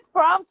 bitch. This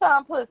prom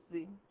time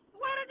pussy.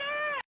 Swear to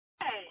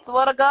God.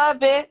 Swear to God,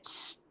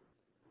 bitch.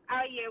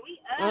 Oh, yeah, we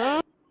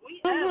up.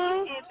 We up.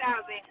 We 10,000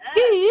 up.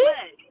 Yeah.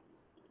 Plus.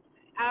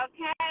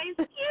 Okay.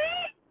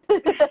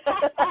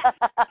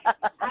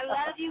 I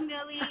love you,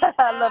 Millie.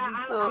 I love you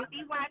too. I'm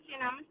be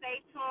watching. I'm gonna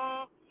stay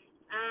tuned.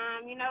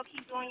 You know,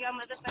 keep doing your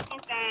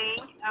motherfucking thing,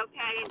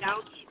 okay? And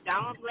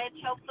don't let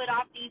your foot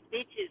off these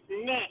bitches'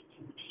 necks.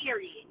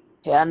 Period.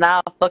 Yeah,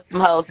 now fuck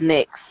them hoes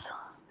next.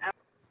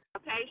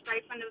 Okay,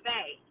 straight from the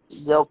bay.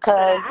 Okay.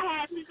 But I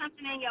had put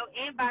something in your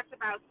inbox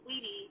about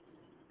Sweetie.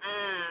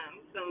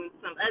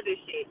 Some other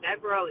shit.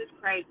 That girl is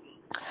crazy.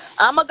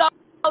 I'ma go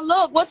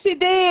look what she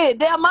did.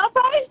 Damn, Monte?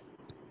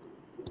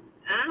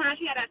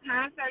 She had a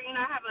concert. You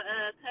know, I have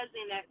a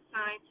cousin that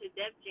signed to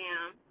Def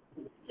Jam,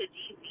 to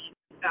GZ.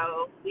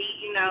 So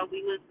we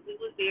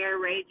was there.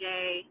 Ray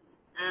J,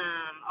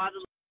 all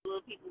the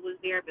little people was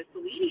there, but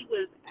Sweetie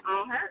was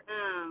on her.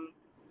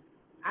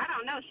 I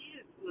don't know. She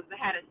just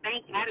had a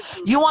stank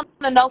attitude. You want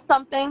to know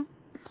something?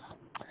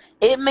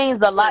 It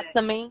means a lot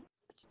to me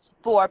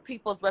for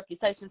people's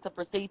reputation to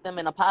perceive them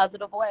in a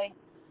positive way.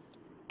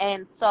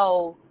 And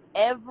so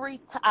every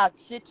time, I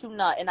shit you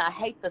not, and I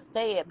hate to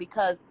say it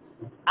because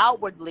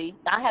outwardly,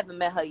 I haven't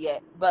met her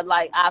yet, but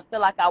like I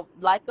feel like I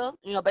like her,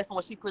 you know, based on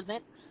what she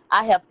presents.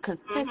 I have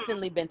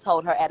consistently been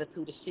told her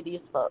attitude is shitty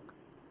as fuck.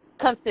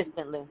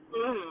 Consistently.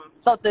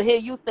 So to hear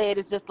you say it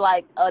is just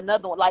like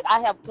another one. Like I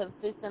have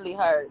consistently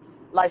heard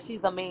like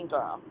she's a mean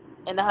girl.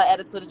 And her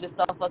attitude is just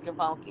so fucking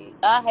funky.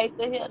 I hate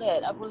to hear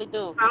that. I really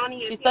do.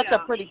 She's such a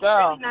pretty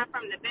girl. She's really not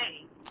from the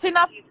Bay.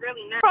 She's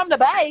really not from the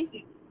Bay.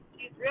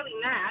 She's really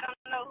not. I don't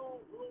know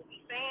who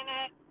be saying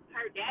that.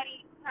 Her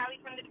daddy probably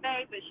from the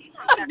Bay, but she's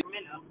from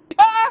Sacramento.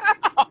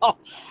 Girl,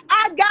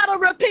 I gotta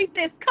repeat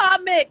this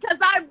comment because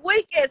I'm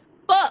weak as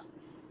fuck.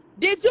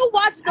 Did you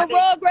watch the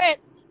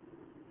Rugrats?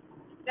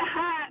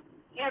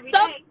 Every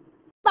day.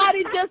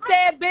 Somebody just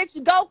said,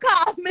 bitch, go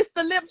call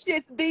Mr.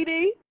 Lipshits,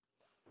 DD.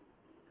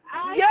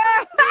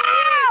 Yeah.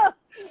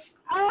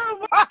 Oh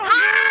my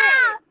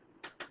god.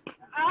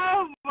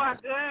 Oh my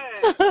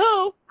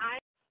god.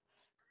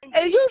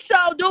 And you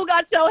sure do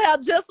got your hair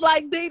just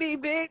like DD,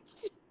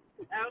 bitch.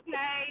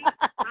 Okay.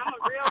 I'm a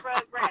real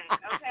Rugrat.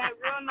 Okay.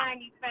 Real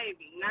 90s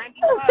baby.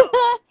 94.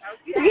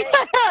 Okay.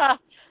 Yeah.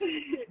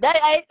 They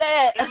ain't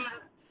that.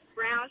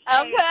 Brown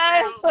shades,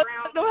 okay. Brown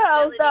Fuck them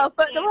hoes, though.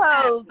 Fuck them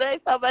hoes. They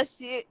ain't talking about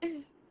shit.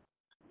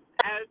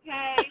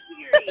 Okay,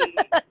 period.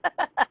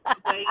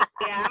 But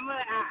yeah,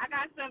 I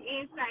got some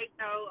insight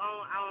though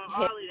on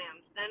all of them.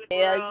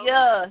 Hell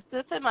yeah.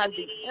 Since in my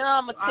DM,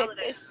 I'ma check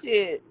that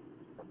shit.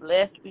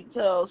 Bless these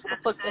hoes. Who the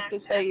fuck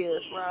they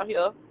is around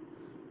here?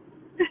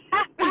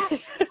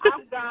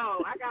 I'm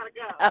gone. I gotta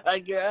go. All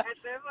right, girl.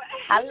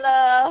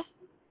 Hello.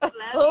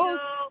 Love you.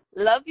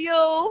 Love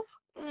you.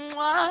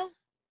 Mwah.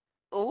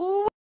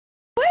 Ooh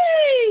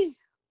wee!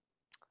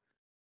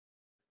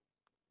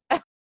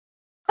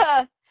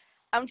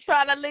 I'm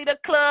trying to lead a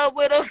club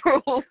with a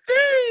groove.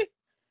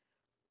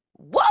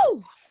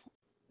 Whoa!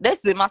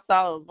 That's been my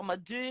song. I'm a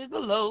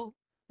gigolo.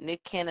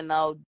 Nick Cannon,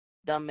 all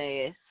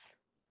dumbass.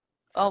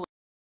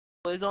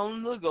 Always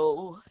on the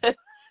go. That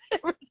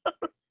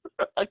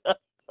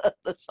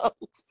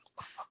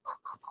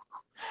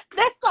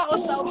song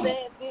was so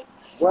bad, bitch.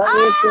 What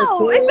is the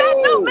Is that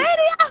new tea?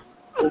 media?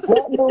 Is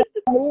that new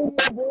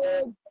media,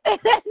 dude? Is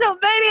that new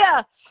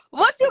media?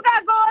 What you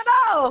got going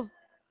on?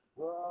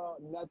 Girl,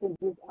 nothing,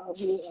 just out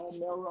here on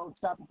Melrose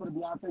shopping for the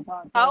Beyonce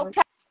concert.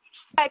 Okay.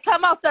 Hey,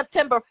 come on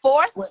September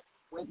 4th.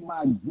 With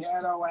my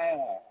ghetto ass.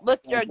 With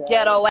your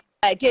ghetto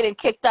ass getting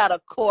kicked out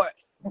of court.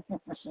 What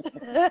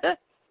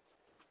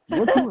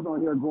you was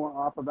on here going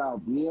off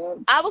about,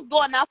 bitch? I was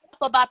going off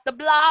about the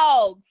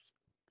blogs.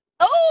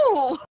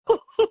 Ooh.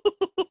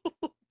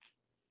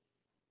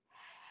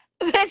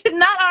 Bitch,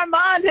 not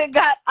Armand that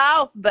got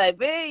off,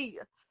 baby.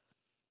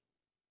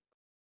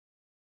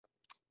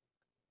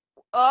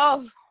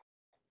 Oh.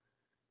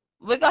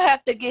 We're going to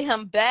have to get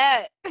him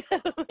back.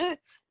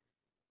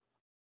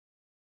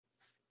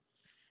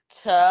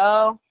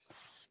 So.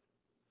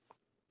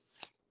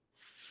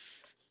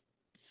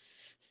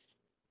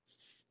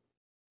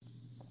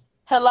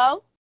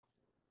 Hello?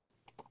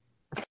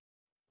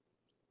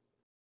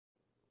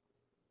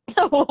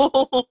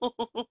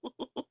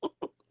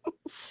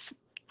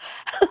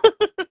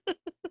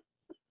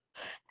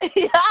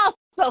 Y'all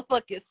so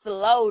fucking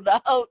slow,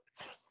 dog.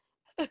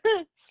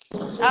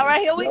 All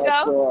right, here we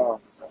go.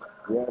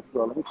 Yes,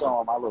 girl. Let me throw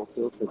on my little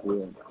filter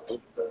here. Okay,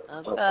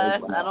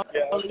 I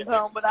don't leave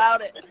home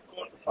without it.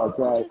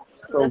 Okay,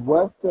 so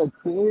what's the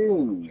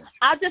tea?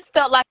 I just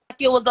felt like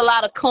it was a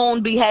lot of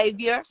coon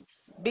behavior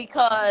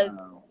because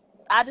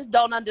I just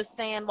don't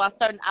understand why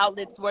certain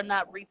outlets were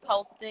not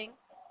reposting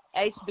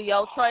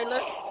HBO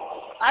trailers.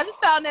 I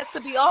just found that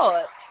to be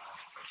odd.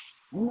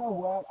 You know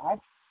what? I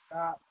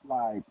stopped,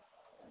 like,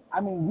 I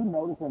mean, you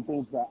notice some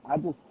things, but I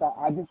just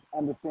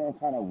understand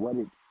kind of what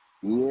it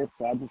is,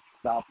 so I just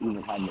stopped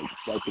even kind of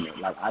expecting it.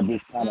 Like, I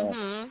just kind of,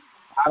 I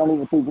don't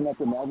even think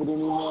nothing of it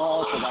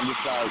anymore, because I'm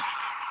just like,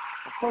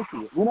 of course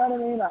you know what I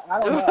mean? Like, I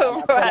don't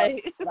know.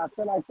 Right. I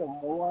feel like the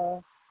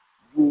more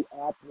you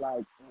act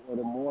like, or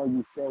the more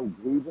you show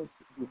grievance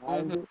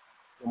behind it,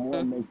 the more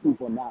it makes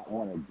people not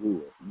want to do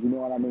it. You know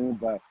what I mean?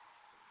 But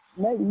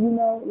maybe,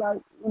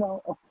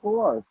 of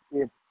course,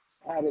 if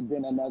had it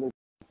been another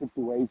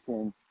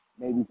situation,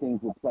 maybe things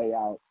would play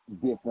out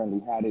differently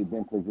had it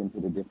been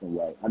presented a different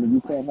way. I mean, you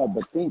can't help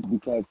but think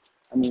because,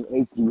 I mean,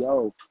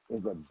 HBO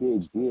is a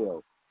big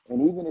deal.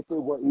 And even if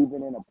it were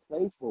even in a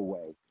playful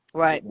way,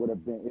 right,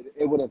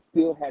 it would have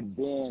still had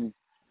been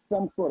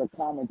some sort of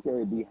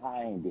commentary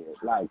behind it.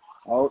 Like,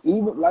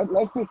 even, like,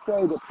 let's just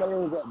say the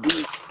players that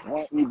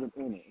weren't even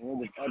in it, and it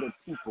was other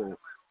people.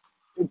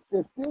 It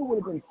still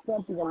would have been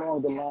something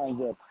along the lines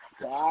of,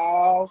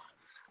 wow.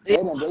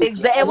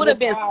 It would have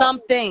been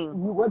something.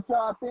 What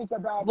y'all think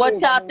about what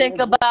this? y'all think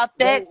about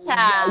that,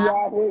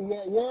 child?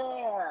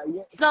 Yeah.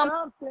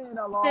 Something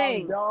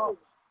along, dog.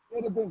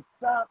 It'd have been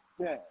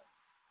something.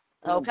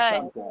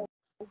 Okay.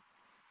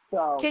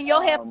 So, can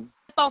your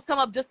headphones come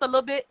up just a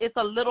little bit? It's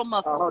a little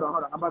muffled. Hold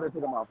on. I'm about to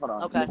take them off. Hold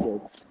on. Okay.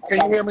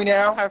 Can you hear me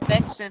now?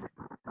 Perfection.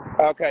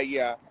 Okay,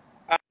 yeah.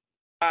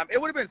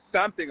 It would have been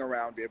something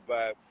around it,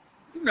 but,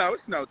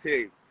 it's no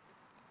tea.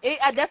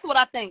 That's what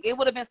I think. It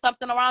would have been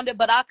something around it,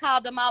 but I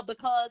called them out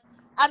because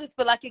I just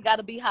feel like it got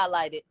to be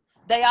highlighted.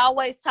 They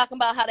always talking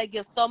about how they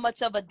give so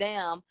much of a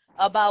damn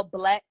about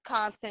black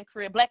content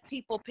creators, black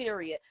people,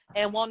 period,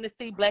 and wanting to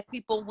see black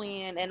people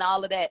win and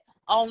all of that,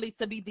 only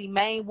to be the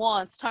main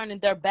ones turning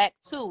their back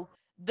to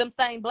them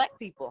same black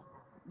people.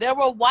 There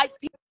were white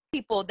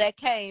people that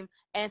came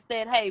and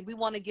said, hey, we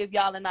want to give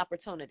y'all an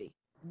opportunity.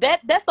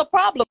 That's a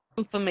problem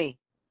for me.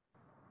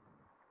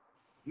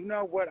 You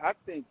know what? I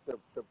think the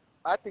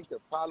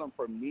problem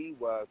for me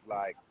was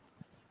like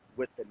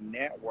with the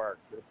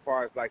networks, as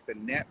far as like the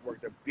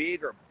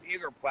bigger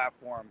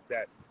platforms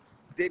that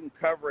didn't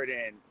cover it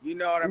in. You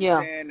know what I'm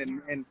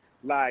saying? And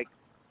like,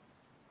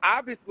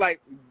 obviously,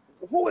 like,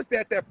 who is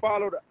that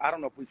followed? I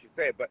don't know if we should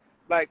say it, but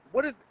like,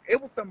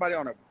 it was somebody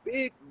on a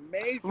big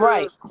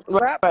major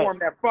platform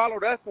that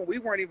followed us when we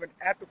weren't even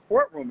at the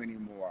courtroom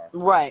anymore.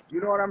 Right. You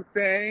know what I'm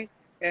saying?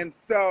 And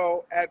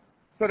so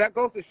that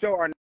goes to show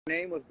our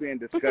name was being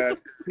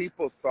discussed.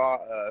 People saw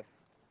us,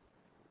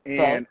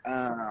 and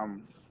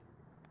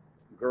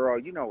girl,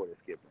 you know what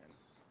it's giving.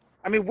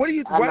 I mean, why do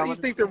you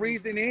think the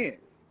reason is?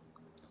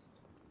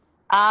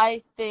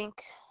 I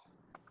think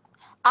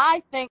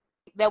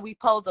that we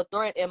pose a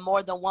threat in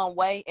more than one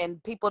way,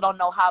 and people don't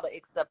know how to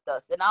accept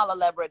us. And I'll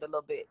elaborate a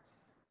little bit.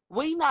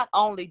 We not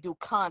only do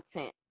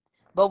content,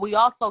 but we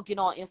also get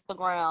on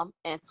Instagram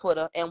and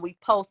Twitter, and we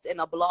post in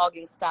a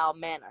blogging style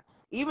manner.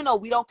 Even though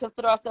we don't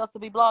consider ourselves to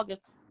be bloggers,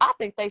 I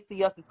think they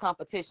see us as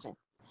competition.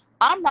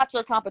 I'm not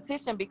your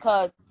competition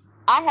because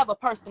I have a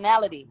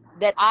personality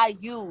that I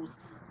use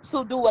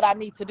to do what I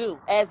need to do,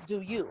 as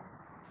do you.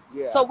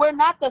 Yeah. So we're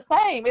not the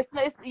same. It's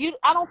you.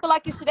 I don't feel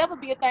like it should ever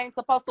be a thing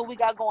supposed to we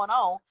got going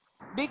on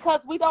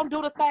because we don't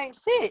do the same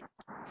shit.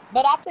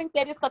 But I think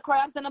that it's a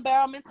crabs in a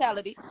barrel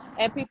mentality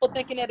and people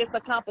thinking that it's a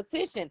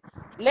competition.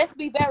 Let's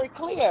be very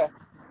clear.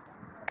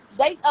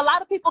 A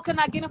lot of people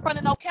cannot get in front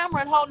of no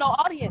camera and hold no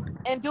audience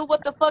and do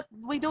what the fuck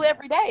we do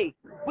every day.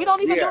 We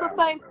don't even do the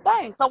same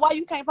thing. So why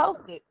you can't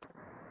post it?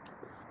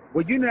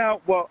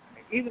 Well,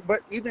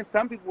 even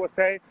some people will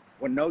say,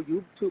 well, no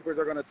YouTubers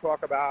are going to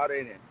talk about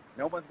it and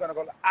no one's going to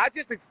go. I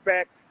just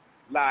expect,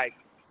 like,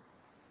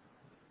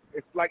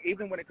 it's like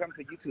even when it comes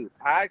to YouTube,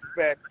 I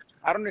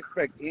don't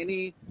expect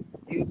any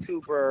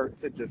YouTuber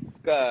to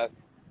discuss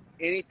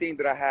anything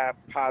that I have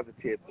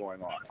positive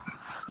going on,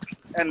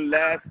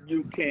 unless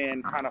you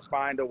can kind of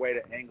find a way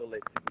to angle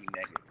it to be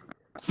negative.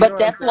 But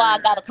that's why I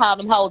gotta call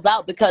them hoes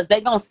out, because they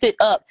gonna sit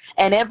up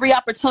and every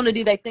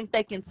opportunity they think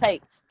they can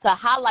take to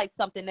highlight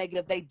something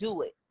negative, they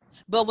do it.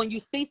 But when you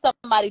see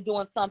somebody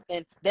doing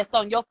something that's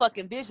on your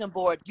fucking vision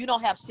board, you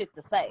don't have shit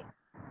to say.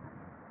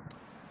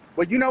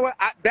 Well, you know what?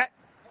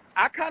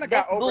 I kind of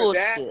got over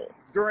bullshit. that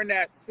during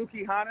that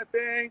Sukihana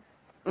thing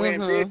when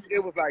bitch,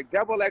 it was like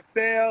double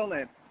XL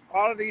and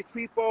all of these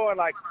people and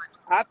like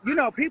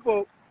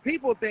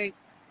people think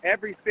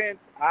ever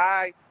since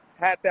I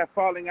had that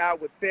falling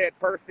out with said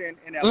person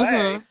in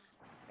LA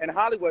and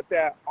Hollywood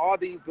that all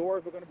these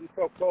doors were going to be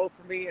so closed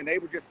for me and they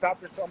were just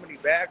stopping so many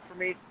bags for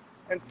me.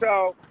 And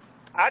so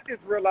I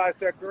just realized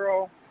that,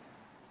 girl,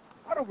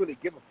 I don't really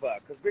give a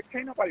fuck because bitch,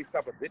 can't nobody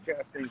stop a bitch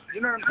ass thing.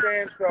 You know what I'm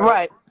saying? So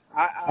right.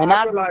 I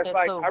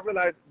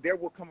realized there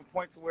will come a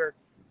point to where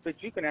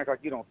but you can act like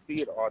you don't see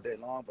it all day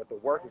long, but the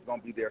work is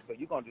gonna be there. So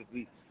you're gonna just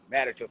be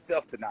mad at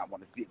yourself to not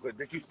want to see it, but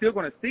you're still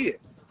gonna see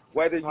it,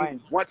 whether you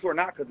want to or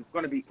not, because it's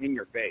gonna be in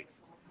your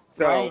face.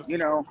 So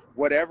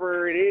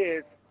whatever it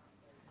is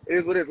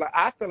what it is. Like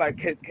I feel like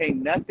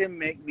can nothing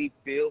make me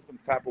feel some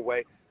type of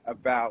way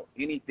about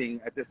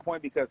anything at this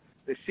point, because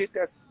the shit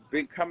that's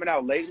been coming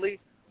out lately,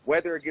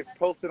 whether it gets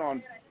posted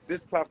on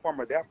this platform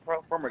or that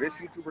platform or this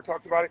YouTuber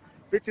talks about it,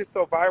 bitch is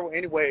so viral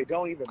anyway, it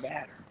don't even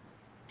matter.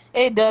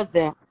 It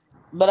doesn't,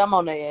 but I'm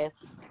on their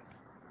ass.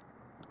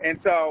 And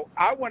so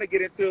I want to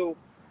get into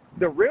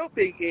the real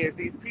thing is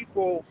these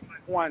people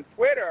on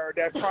Twitter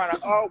that's trying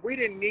to, we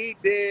didn't need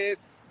this,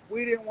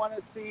 we didn't want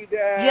to see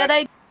that. Yeah,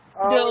 they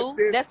do.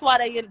 That's why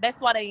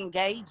they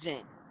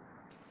engaging.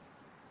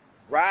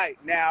 Right.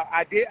 Now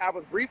I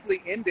was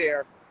briefly in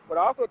there, but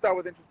I also thought it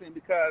was interesting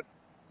because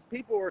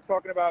people were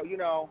talking about,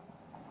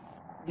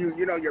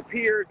 your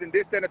peers and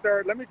this, that, and the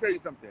third. Let me tell you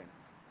something.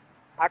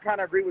 I kind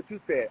of agree with what you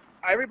said.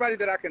 Everybody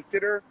that I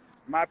consider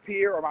my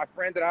peer or my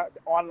friend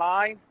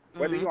online,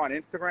 whether you're on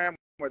Instagram,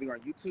 whether you're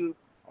on YouTube,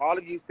 all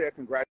of you said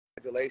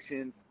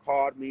congratulations,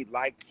 called me,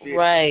 liked shit.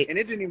 Right. And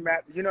it didn't even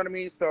matter. You know what I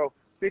mean? So,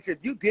 bitch, if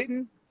you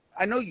didn't,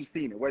 I know you've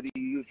seen it, whether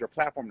you use your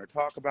platform to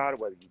talk about it,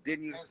 whether you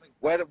didn't use it,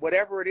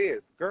 whatever it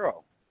is,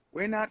 girl,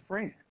 we're not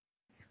friends.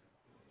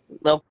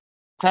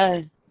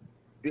 Okay.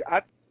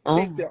 I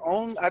think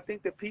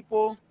the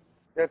people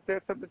that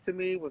said something to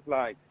me was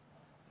like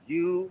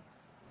you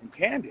and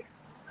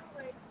Candace.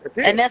 That's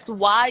it. And that's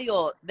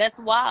wild. That's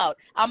wild.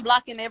 I'm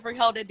blocking every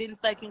hoe that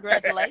didn't say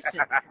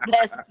congratulations.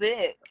 That's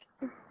sick.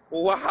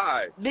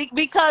 Why?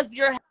 Because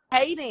you're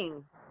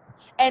hating.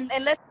 And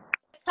let's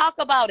talk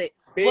about it.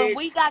 Bitch, when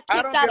we got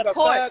kicked out of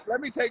court. Fuck.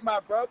 Let me take my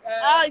broke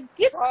ass.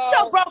 Get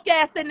your broke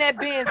ass in that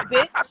Benz,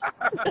 bitch.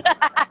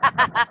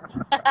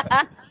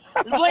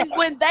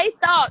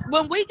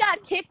 when we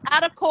got kicked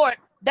out of court,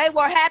 they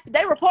were happy.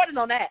 They reported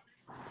on that.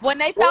 When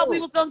they thought we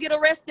was gonna get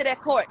arrested at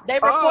court, they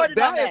reported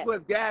on that. That is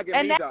what's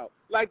gagging me though.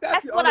 Like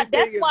that's why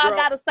I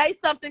gotta say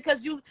something,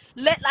 because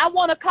I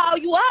want to call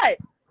you out.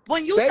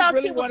 When you thought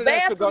really shit was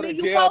bad for me,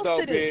 you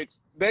posted it.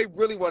 They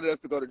really wanted us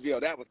to go to jail.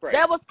 That was crazy.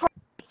 That was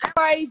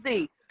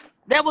crazy.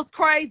 That was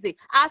crazy.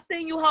 I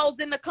seen you hoes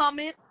in the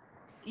comments.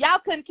 Y'all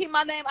couldn't keep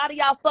my name out of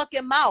y'all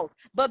fucking mouth.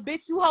 But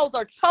bitch, you hoes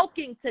are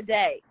choking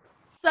today.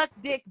 Suck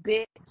dick,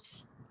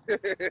 bitch.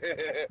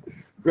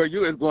 Girl,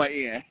 you is going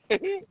in.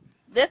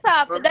 That's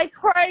how they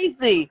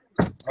crazy.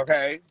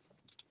 Okay.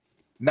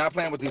 Not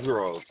playing with these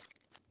girls.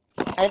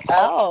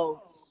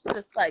 Shit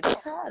is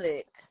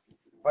psychotic.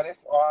 But it's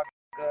all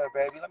good,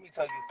 baby. Let me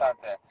tell you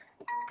something.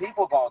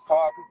 People gonna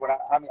talk.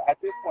 I mean, at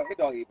this point, it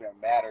don't even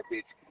matter,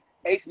 bitch.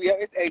 It's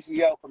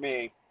HBO for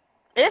me.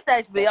 It's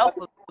HBO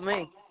for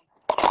me.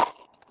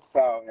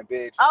 So, and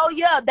bitch. Oh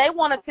yeah, they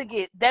want us to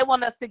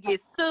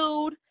get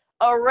sued,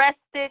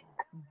 arrested,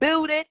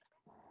 booted.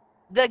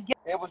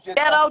 It was just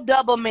ghetto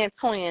Doublemint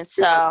twins,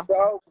 child.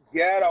 So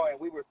ghetto, and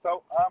we were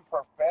so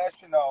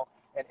unprofessional.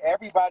 And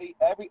every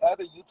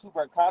other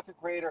YouTuber and content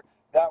creator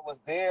that was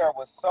there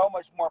was so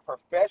much more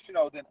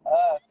professional than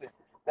us. And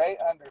they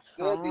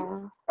understood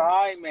the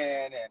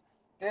assignment and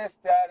this,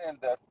 that,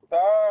 and the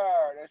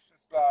third. It's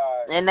just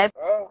like, and they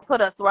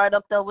put us right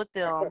up there with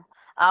them.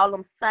 All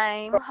them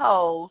same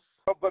hoes.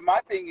 But my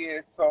thing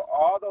is, so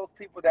all those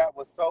people that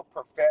was so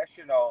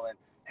professional and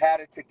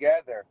had it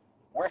together,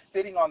 we're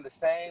sitting on the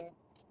same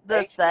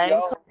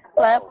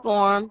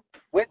platform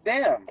with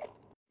them.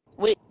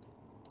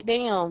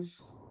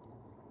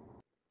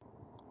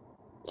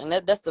 And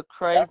that's the That's the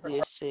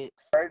craziest shit.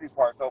 crazy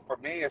part. So for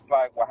me, it's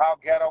like, well, how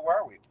ghetto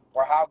were we?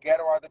 Or how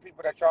ghetto are the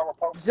people that y'all were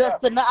posting Just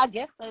up? to know, I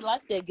guess they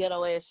like that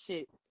ghetto ass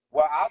shit.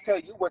 Well, I'll tell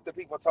you what the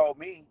people told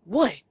me.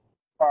 What?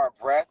 Our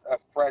breath of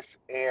fresh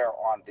air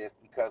on this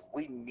because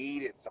we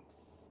needed some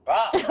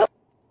stuff.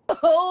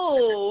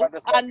 Oh,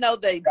 I know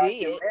they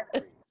did.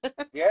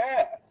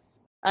 Yes.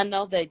 I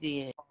know they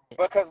did.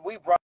 Because we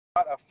brought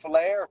a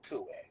flair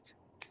to it.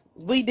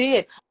 We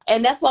did.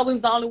 And that's why we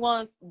was the only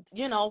ones,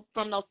 you know,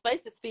 from those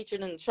spaces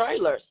featured in the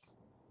trailers.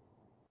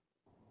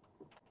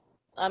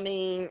 I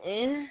mean,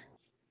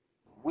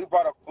 We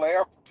brought a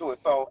flair to it.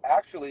 So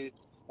actually,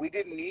 we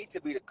didn't need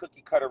to be the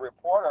cookie cutter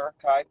reporter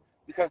type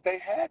because they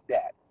had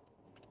that.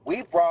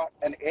 We brought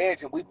an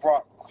edge and we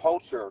brought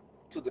culture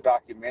to the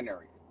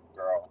documentary,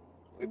 girl.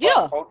 We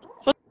brought culture.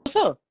 For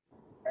sure.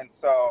 And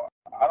so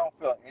I don't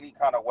feel any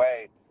kind of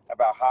way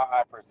about how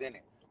I present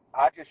it.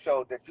 I just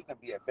showed that you can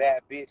be a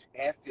bad bitch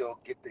and still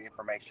get the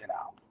information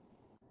out.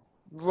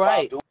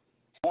 Right. While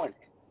doing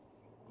it.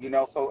 You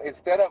know, so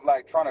instead of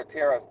like trying to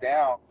tear us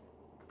down,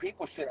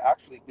 people should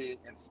actually be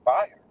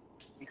inspired.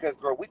 Because,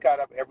 girl, we got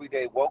up every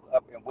day, woke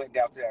up and went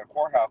down to that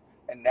courthouse,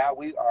 and now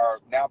we are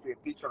now being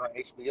featured on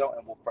HBO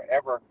and will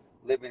forever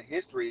live in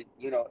history,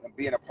 you know, and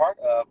being a part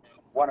of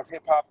one of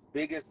hip-hop's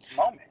biggest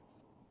moments.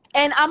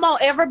 And I'm on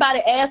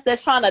everybody's ass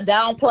that's trying to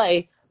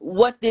downplay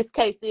what this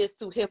case is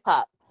to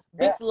hip-hop.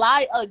 Yeah. Bitch,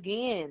 lie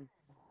again.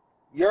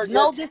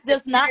 This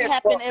does not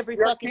happen every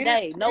fucking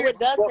day. No, it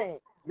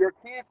doesn't. Your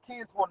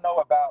kids will know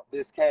about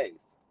this case.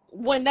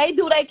 When they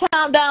do they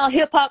countdown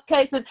hip-hop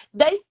cases,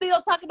 they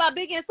still talk about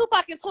Biggie and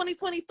Tupac in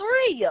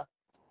 2023.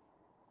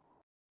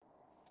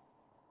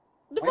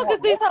 The fuck is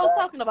these hoes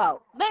talking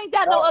about? They ain't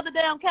got no other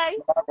damn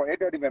case. It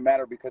doesn't even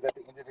matter because at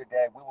the end of the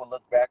day, we will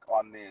look back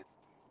on this.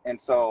 And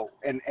so,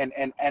 and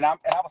I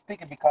was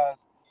thinking because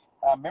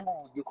I remember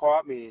when you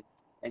called me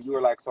and you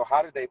were like, so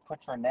how did they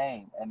put your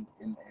name? And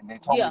they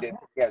told me they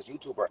put you as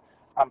YouTuber.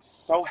 I'm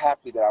so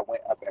happy that I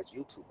went up as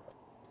YouTuber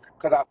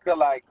because I feel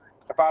like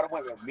if I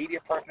went with media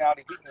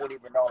personality, people wouldn't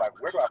even know,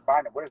 like, where do I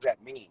find it? What does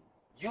that mean?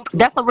 YouTube.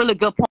 That's a really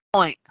good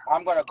point.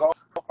 I'm going to go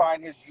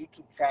find his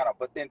YouTube channel.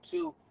 But then,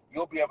 too,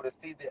 you'll be able to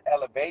see the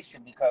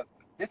elevation because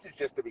this is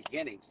just the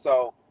beginning.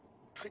 So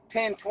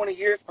 10, 20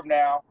 years from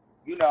now,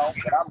 you know,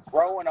 that I'm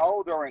growing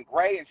older and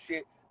gray and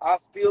shit,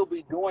 I'll still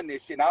be doing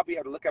this shit. And I'll be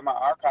able to look at my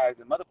archives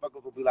and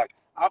motherfuckers will be like,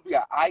 I'll be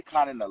an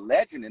icon and a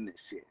legend in this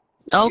shit.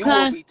 Okay. You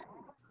will be, you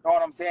know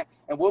what I'm saying?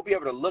 And we'll be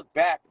able to look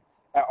back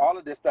at all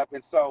of this stuff.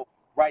 And so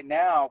right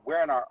now,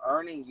 we're in our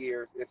earning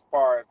years as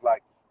far as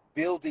like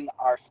building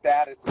our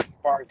status as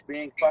far as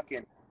being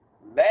fucking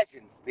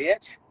legends,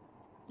 bitch.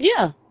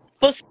 Yeah,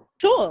 for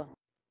sure.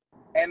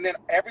 And then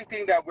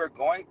everything that we're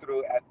going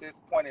through at this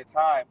point in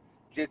time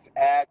just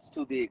adds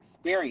to the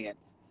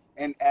experience.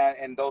 And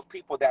those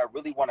people that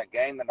really want to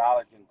gain the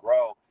knowledge and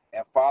grow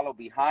and follow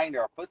behind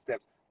our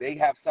footsteps, they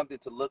have something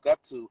to look up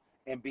to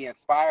and be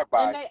inspired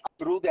by. And they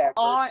through that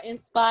are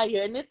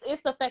inspired. And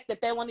it's the fact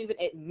that they won't even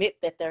admit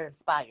that they're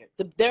inspired.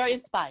 They're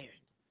inspired.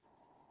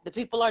 The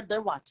people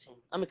they're watching.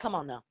 I mean, come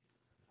on now.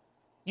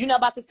 You're not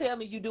about to tell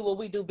me you do what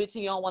we do, bitch,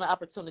 and you don't want an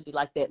opportunity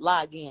like that.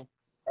 Lie again.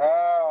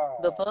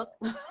 The fuck?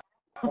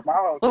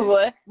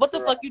 What the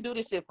fuck you do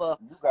this shit for?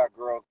 You got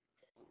girls.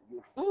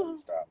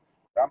 Stop.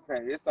 I'm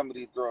saying there's some of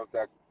these girls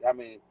that, I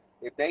mean,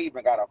 if they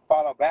even got a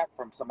follow back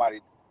from somebody,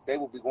 they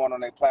will be going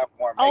on their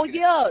platform. Oh,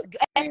 yeah.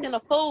 Acting a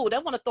fool. They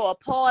want to throw a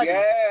party.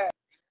 Yeah.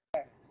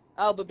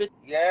 Oh, but bitch,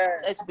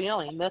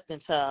 HBO ain't nothing,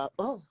 child.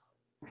 Oh.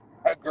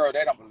 Girl,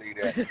 they don't believe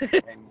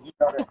that. And you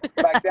know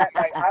that, like that,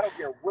 like, I don't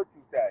care what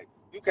you say.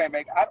 You can't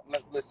make,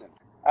 listen,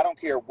 I don't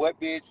care what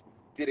bitch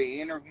did an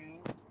interview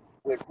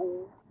with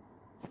who.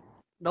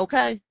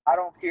 Okay. I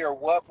don't care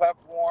what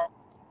platform.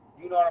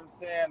 You know what I'm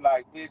saying?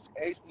 Like, bitch,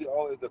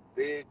 HBO is a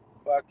big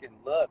fucking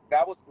look.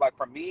 That was, like,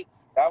 for me,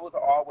 that was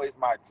always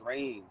my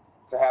dream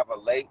to have a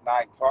late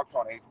night talk show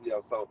on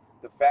HBO. So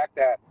the fact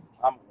that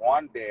I'm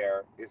on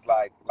there is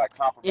like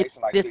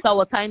confirmation. It's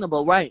so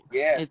attainable, right?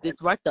 Yeah.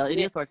 It's right there. It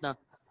is right now.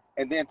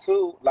 And then,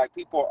 too, like,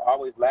 people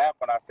always laugh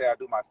when I say I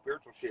do my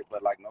spiritual shit,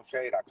 but, like, no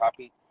shade. I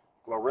copy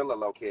Glorilla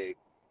low-key.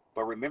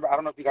 But remember, I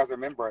don't know if you guys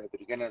remember at the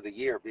beginning of the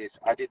year, bitch,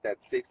 I did that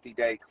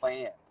 60-day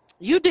cleanse.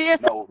 You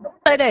did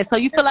say that. So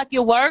you feel like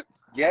you worked?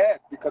 Yes,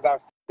 because I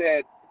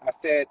said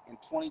in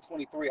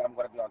 2023 I'm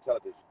going to be on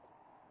television.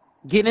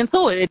 Get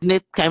into it, and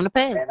it came to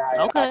pass. And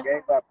I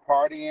gave up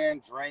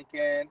partying,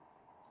 drinking,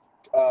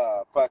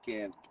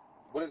 fucking,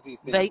 what is these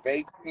things?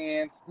 Vape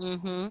pens,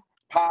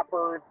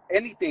 poppers,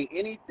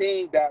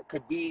 anything that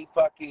could be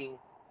fucking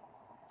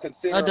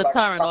considered a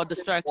deterrent like or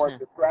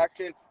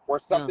distraction. Or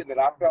something that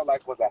I felt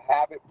like was a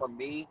habit for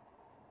me,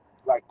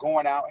 like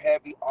going out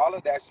heavy, all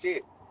of that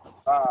shit.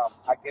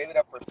 I gave it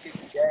up for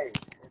 60 days.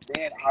 And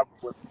then I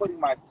was putting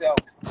myself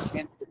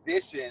in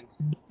positions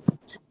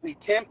to be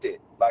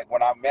tempted. Like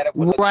when I met up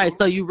with right,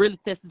 so you really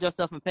tested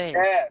yourself in pain.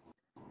 Yes.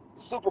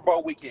 Super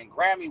Bowl weekend,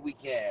 Grammy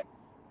weekend,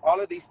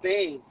 all of these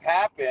things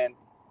happened.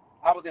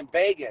 I was in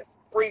Vegas,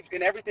 free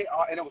and everything,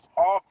 and it was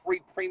all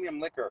free premium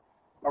liquor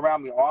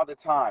around me all the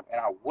time, and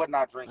I would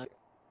not drink it.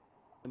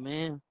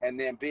 Man. And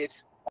then, bitch,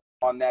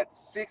 on that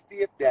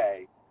 60th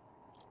day,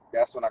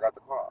 that's when I got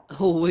the call.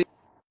 Oh,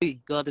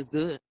 God is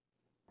good.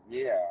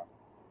 Yeah.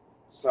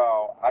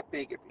 So I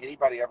think if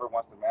anybody ever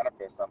wants to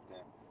manifest something,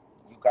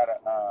 you gotta,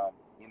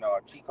 you know,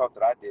 a cheat code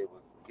that I did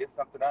was give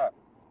something up.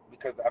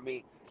 Because I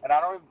mean, and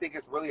I don't even think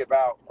it's really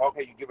about,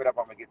 okay, you give it up,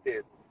 I'm gonna get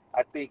this.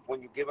 I think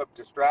when you give up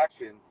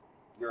distractions,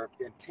 your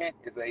intent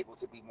is able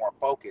to be more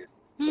focused.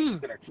 So you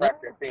can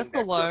attract that thing that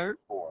you're looking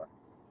for.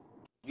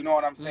 You know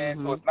what I'm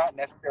saying? So it's not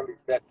necessarily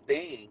that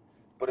thing,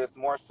 but it's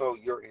more so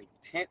your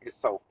intent is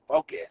so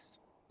focused.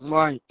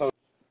 Right. So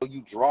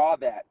you draw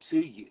that to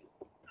you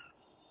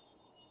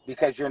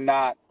because you're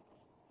not,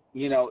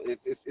 you know,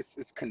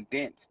 it's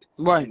condensed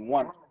in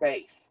one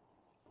space.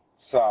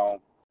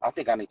 So I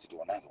think I need to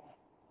do another one.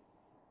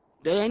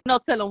 There ain't no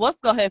telling what's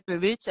gonna happen,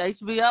 bitch.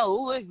 HBO,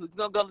 ooh, it's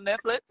gonna go to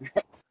Netflix.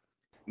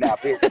 Now,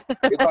 bitch,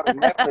 it go to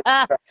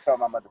Netflix to show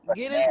my motherfucking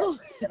Get ass, into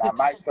and I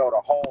might show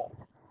the whole.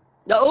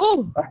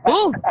 Ooh.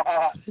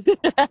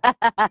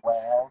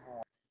 Well,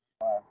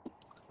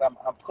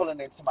 I'm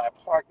pulling into my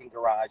parking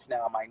garage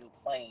now. My new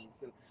planes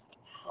in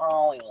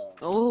Hollywood.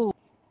 Oh.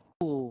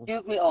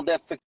 Excuse me. Oh,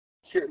 that's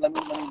secure. Let me.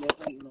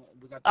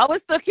 We got Oh,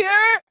 it's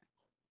secure.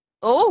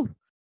 Oh,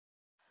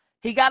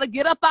 he got to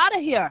get up out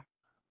of here.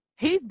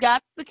 He's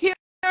got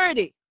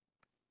security.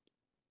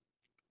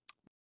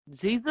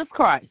 Jesus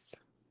Christ.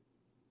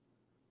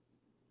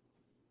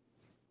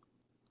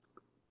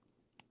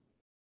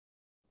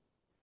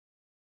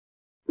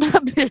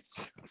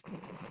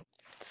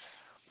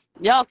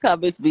 Y'all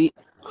comments be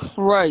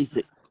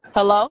crazy.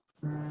 Hello?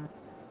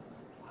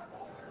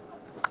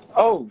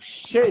 Oh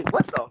shit,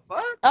 what the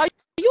fuck? Are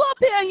you up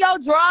here in your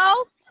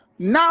drawers?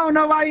 No,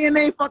 nobody in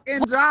they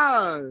fucking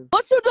drawers.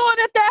 What you doing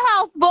at that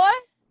house, boy?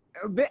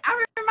 I'm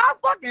in my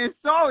fucking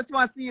shorts. You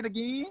want to see it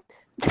again?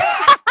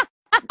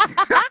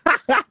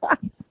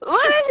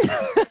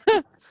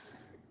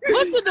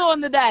 What you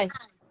doing today?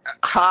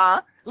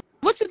 Huh?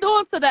 What you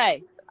doing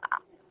today?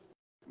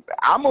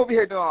 I'm over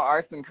here doing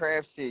arts and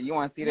crafts shit. You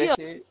want to see that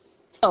shit?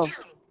 Oh.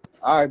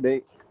 All right,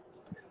 babe.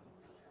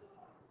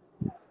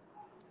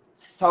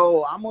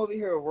 So I'm over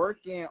here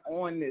working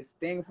on this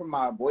thing for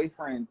my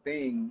boyfriend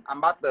thing. I'm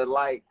about to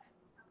like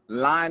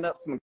line up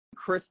some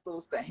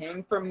crystals to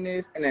hang from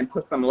this and then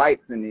put some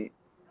lights in it.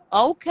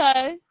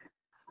 Okay.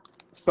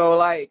 So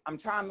like I'm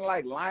trying to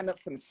like line up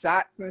some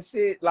shots and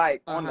shit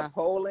like on the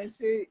pole and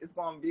shit. It's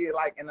gonna be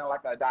like in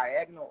like a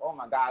diagonal. Oh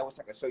my god, I wish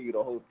I could show you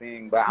the whole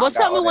thing, but I don't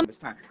got all that much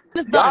time.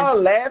 Y'all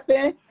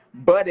laughing,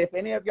 but if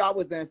any of y'all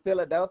was in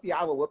Philadelphia,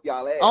 I would whoop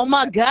y'all ass. Oh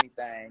my god.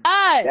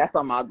 That's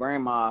on my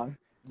grandma.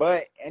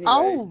 But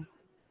anyway,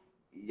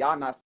 y'all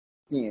not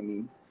seeing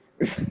me.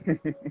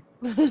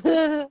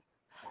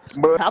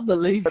 But I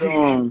believe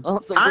you.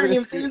 I ain't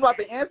even think about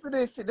to answer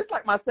this shit. This is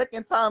like my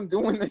second time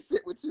doing this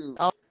shit with you.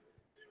 Oh,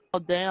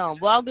 damn.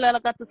 Well, I'm glad I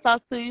got to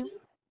talk to you.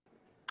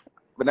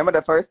 Remember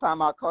the first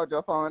time I called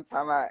your phone,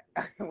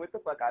 what the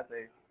fuck I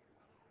say?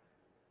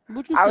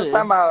 What you I was say?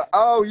 talking about,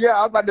 oh yeah,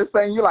 I was about to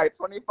send you like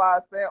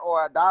 25 cents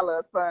or $1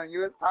 or something.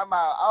 You was talking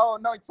about, oh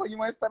no, so you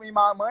want to send me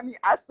my money?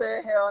 I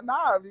said, hell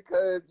nah,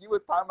 because you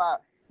was talking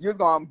about you was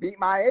gonna beat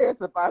my ass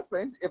if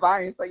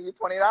I ain't send you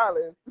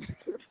 $20.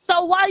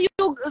 So why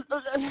you,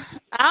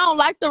 I don't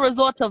like to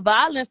resort to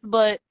violence,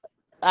 but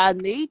I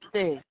need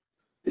that.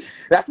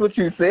 That's what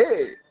you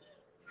said.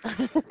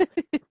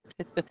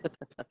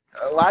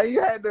 Why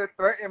you had to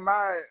threaten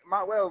my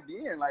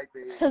well-being like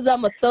that? Because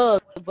I'm a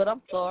thug, but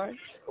I'm sorry.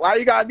 Why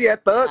you gotta be a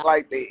thug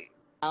like that?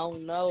 I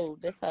don't know.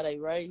 That's how they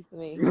raised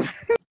me.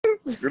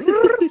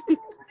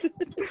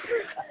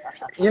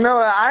 You know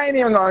what? I ain't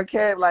even gonna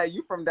care. Like,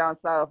 you from down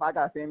south. I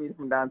got family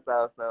from down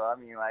south, so I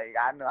mean, like,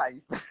 I know how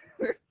you.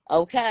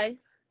 Okay.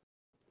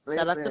 Listen.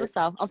 Shout out to the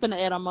south. I'm finna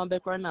add Armand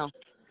back right now.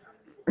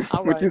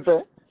 All right. What you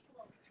say?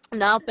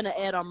 Now I'm finna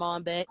add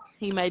Armand back.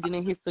 He made it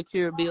in his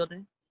secure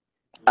building.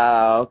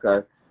 Oh,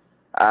 okay.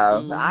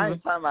 I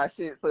ain't talking about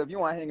shit, so if you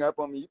want to hang up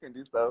on me, you can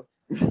do so.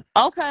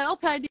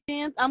 Okay,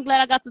 then. I'm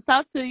glad I got to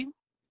talk to you.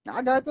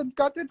 I got to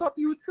talk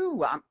to you,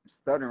 too. I'm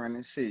stuttering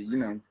and shit, you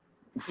know.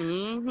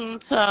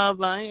 Ciao,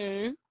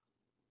 bye.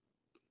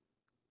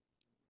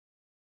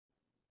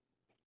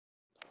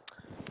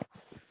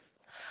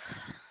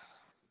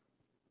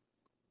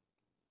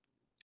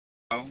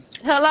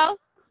 Hello?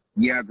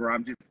 Yeah, girl,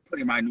 I'm just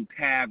putting my new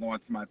tag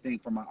onto my thing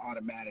for my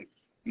automatic,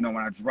 you know,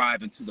 when I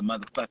drive into the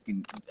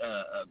motherfucking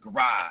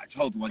garage.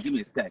 Hold on, give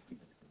me a second.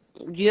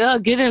 Yeah,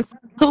 get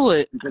into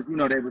it. Because, you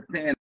know, they were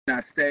saying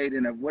I stayed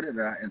in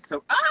and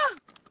so,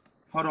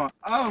 hold on.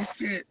 Oh,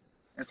 shit.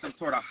 And some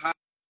sort of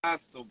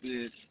hostel,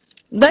 bitch.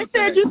 They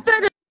said you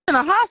stayed in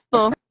a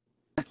hostel.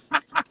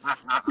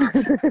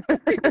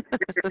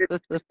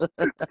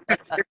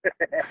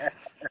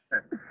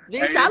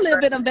 Bitch, I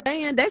live in a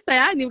van. They say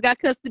I ain't even got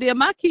custody of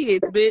my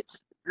kids, bitch.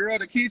 Girl,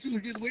 the kids you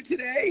just with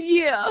today?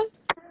 Yeah.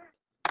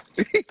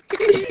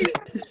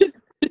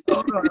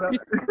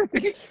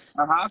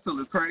 A hostel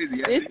is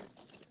crazy. It's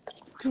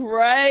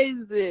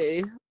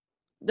crazy.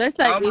 They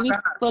say any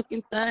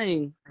fucking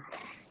thing.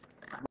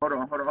 Hold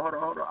on.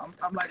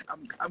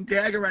 I'm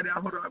gagging right now.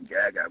 Hold on, I'm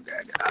gagging.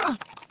 Ah,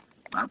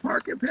 my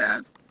parking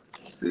pass.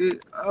 See,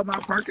 my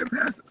parking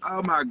pass.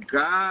 Oh my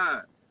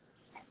God.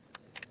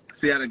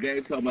 See, I done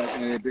gave so much,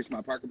 and bitch,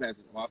 my parking pass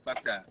is all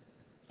fucked up.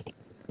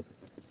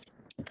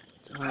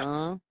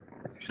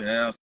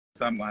 Yeah,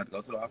 so I'm gonna have to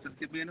go to the office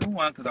get me a new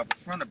one because I was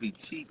trying to be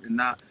cheap and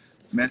not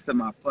mess up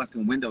my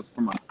fucking windows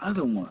for my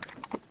other one.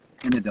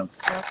 And it done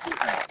fucked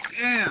it up.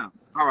 Damn.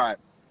 All right,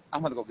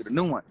 I'm gonna go get a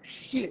new one.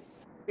 Shit,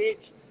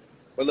 bitch.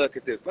 But look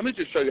at this. Let me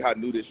just show you how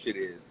new this shit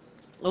is.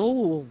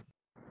 Oh.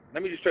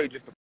 Let me just show you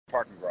just the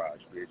parking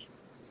garage, bitch.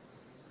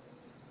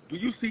 Do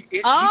you see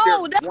it?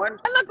 Oh, that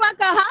look like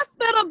a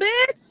hospital,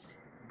 bitch.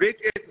 Bitch,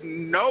 it's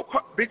no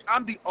car. Bitch,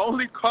 I'm the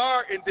only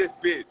car in this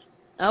bitch.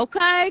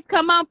 Okay,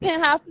 come on,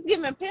 penthouse is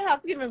giving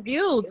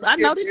views. I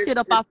know this shit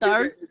up off the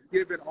earth. It's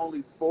given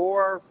only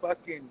 4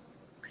 fucking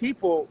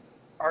people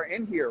are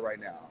in here right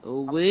now.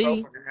 Oh,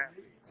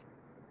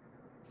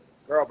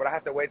 girl, but I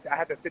have to wait. I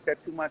had to sit there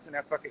 2 months in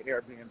that fucking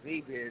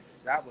Airbnb, bitch.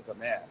 That was a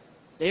mess.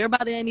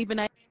 Everybody ain't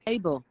even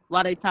able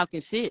while they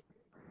talking shit.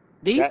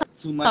 These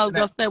hoes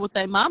go stay with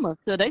their mama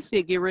till they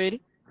shit get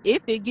ready.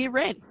 If it get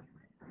ready.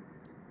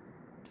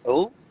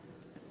 Oh.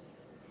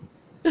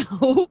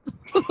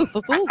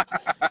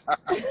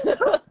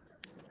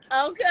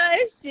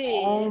 Okay,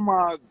 shit. Oh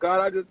my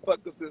God, I just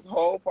fucked up this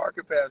whole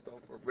parking pass though.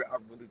 I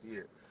really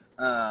did.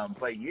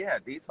 But yeah,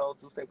 these hoes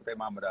do stay with their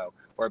mama though.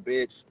 Or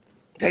bitch,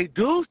 they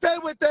do stay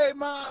with their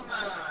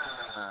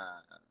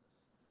mama.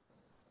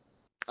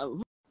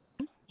 Oh.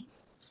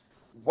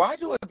 Why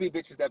do it be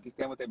bitches that be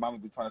staying with their mama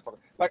be trying to talk?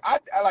 Like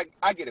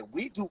I get it.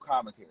 We do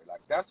commentary.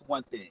 Like that's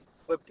one thing.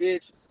 But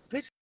bitches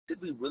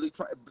be really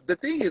trying. The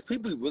thing is,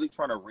 people be really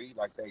trying to read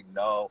like they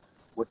know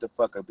what the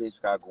fuck a bitch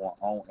got going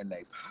on in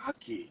their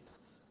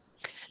pockets.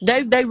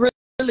 They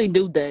really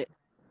do that.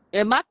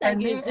 And my thing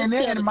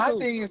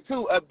thing is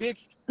too, a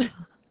bitch,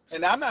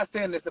 and I'm not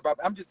saying this about,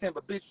 I'm just saying,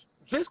 but bitch,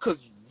 just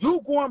because you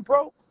going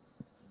broke,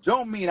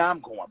 don't mean I'm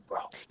going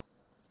broke.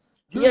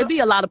 It'd be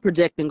a lot of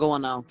projecting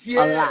going on.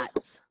 Yeah, a lot.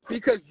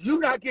 Because you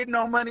not getting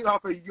no money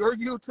off of your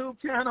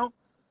YouTube channel,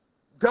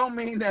 don't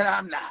mean that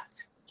I'm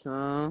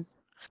not.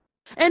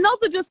 And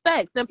those are just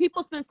facts. And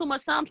people spend so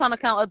much time trying to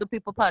count other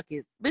people's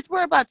pockets. Bitch,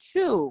 worry about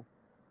you.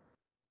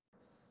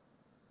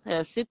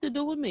 Has shit to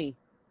do with me.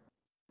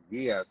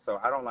 Yeah, so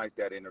I don't like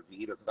that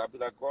energy either. Because I'd be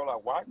like, girl,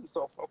 like, why are you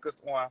so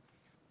focused on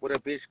what a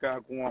bitch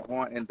got going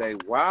on in their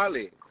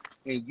wallet?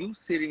 And you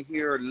sitting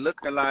here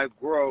looking like,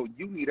 girl,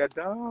 you need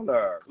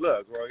 $1.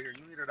 Look, girl, here,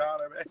 you need $1,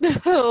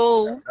 man.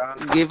 Oh,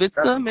 give it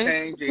to me.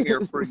 Change in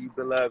here for you,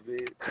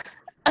 beloved.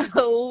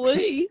 Oh,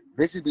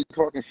 bitches be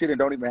talking shit and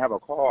don't even have a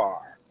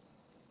car.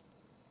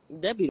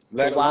 That be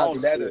let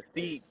alone leather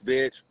seats,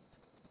 bitch.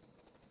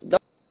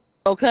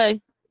 Okay.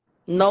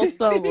 No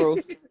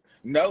sunroof.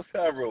 No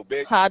sunroof,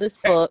 bitch. Hot as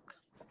fuck.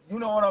 You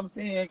know what I'm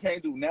saying?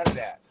 Can't do none of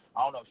that.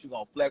 I don't know if she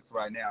gonna flex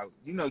right now.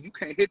 You know, you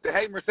can't hit the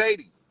hey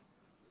Mercedes.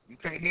 You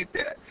can't hit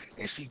that.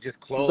 And she just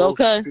closed.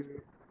 Okay.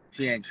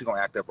 She gonna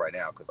act up right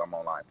now because I'm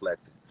online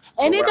flexing.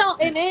 And it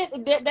don't. And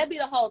that be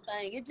the whole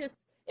thing. It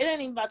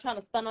ain't even about trying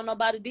to stun on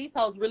nobody. These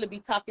hoes really be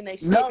talking their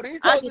shit. No, these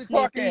hoes be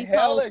talking these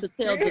hoes to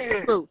tell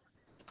the truth.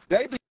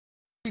 They be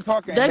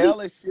talking they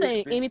hellish be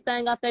saying shit,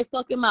 anything out their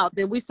fucking mouth,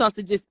 then we supposed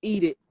to just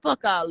eat it.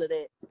 Fuck all of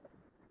that.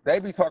 They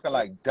be talking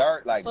like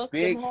dirt, like fuck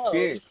big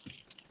shit.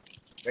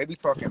 They be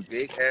talking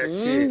big ass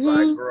shit.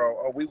 Like,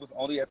 girl, we was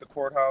only at the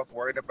courthouse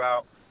worried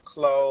about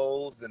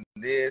clothes and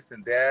this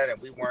and that, and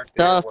we weren't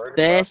there worried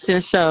fashion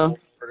about show.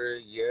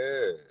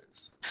 Yes.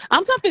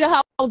 I'm trying to figure out how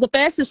it was a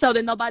fashion show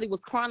that nobody was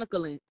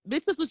chronicling.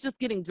 Bitches was just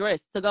getting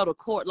dressed to go to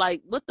court.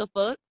 Like, what the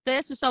fuck?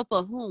 Fashion show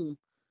for whom?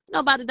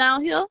 Nobody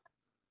down here.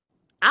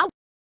 I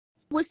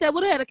wish they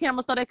would have had a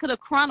camera so they could have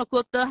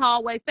chronicled the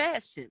hallway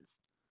fashions.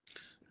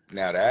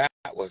 Now that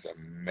was a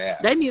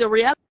mess. They need a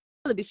reality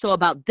show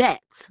about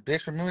that.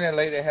 Bitch, remember that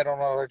lady that had on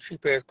all her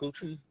cheap ass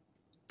Gucci?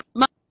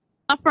 My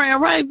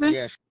friend Raven?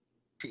 Yeah,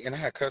 and I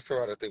had cussed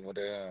her out, I think, with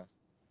that.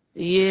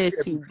 Yes,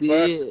 you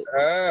did.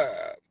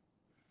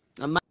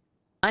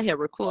 I had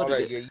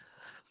recorded it. Yeah,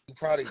 you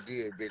probably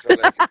did, bitch. All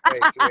that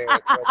fake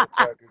ass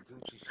motherfucking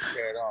Gucci she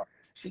had on.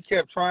 She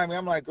kept trying me.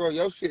 I'm like, girl,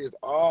 your shit is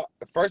all,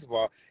 first of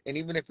all, and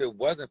even if it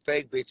wasn't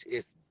fake, bitch,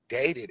 it's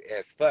dated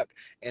as fuck.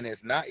 And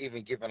it's not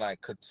even giving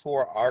like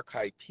couture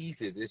archive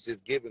pieces. It's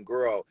just giving,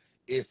 girl,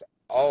 it's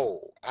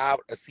old,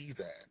 out of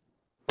season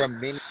from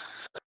many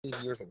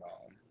years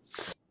ago.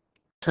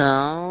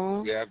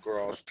 So yeah,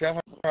 girl. Tell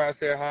her I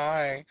said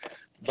hi,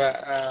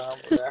 but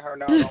let her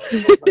know.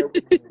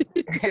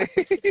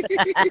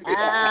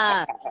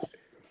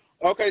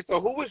 Okay,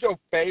 so who was your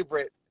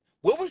favorite?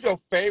 What was your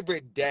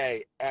favorite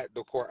day at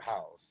the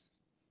courthouse?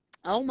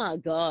 Oh my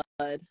God.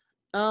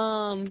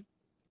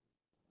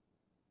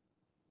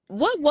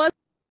 What was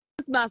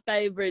my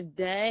favorite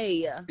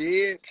day?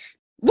 Bitch.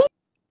 What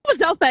was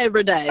your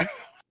favorite day?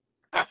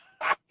 I'm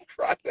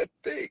trying to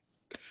think.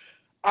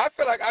 I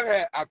feel like I've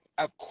had,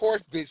 of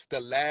course, bitch,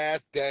 the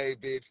last day,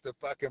 bitch, the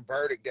fucking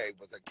verdict day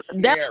was a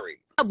scary.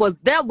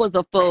 That was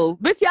a fool.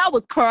 Bitch, y'all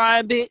was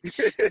crying, bitch.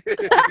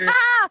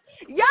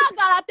 Y'all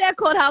got out that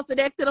courthouse and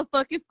acted a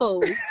fucking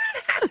fool.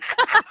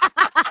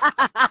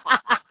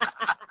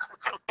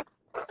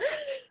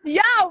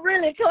 Y'all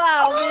really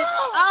clown, bitch.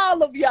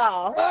 All of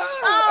y'all.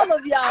 All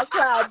of y'all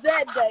clown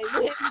that day,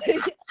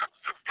 bitch.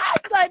 I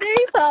say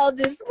these hoes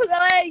just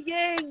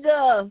playing.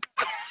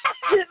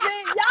 Man,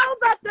 y'all was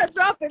out there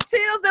dropping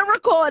tears and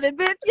recording,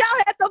 bitch.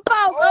 Y'all had the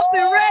phone up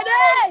and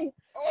ready.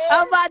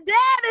 Oh, my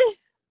daddy.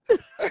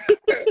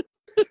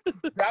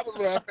 That was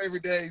one of my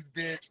favorite days,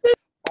 bitch.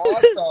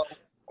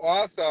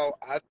 Also,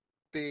 I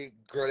think,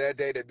 girl, that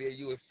day that me and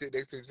you was sitting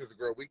next to each other,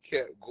 girl, we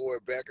kept going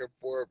back and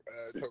forth.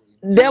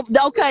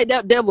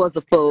 That was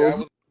a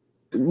fool.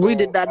 We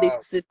did not need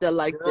to sit there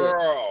like that.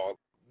 Girl,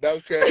 no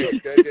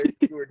shade. That day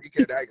you and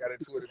DK and I got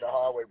into it in the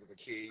hallway was a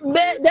key.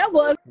 That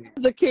was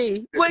a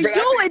key. When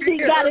you and D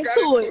got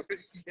into it,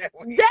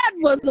 that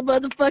was a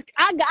motherfucker.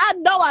 I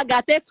know I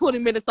got that 20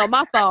 minutes on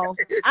my phone.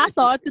 I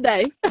saw it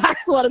today. I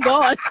swear to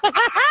God.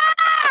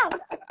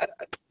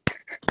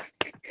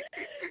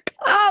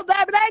 Oh,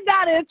 baby, they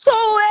got into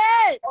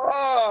it.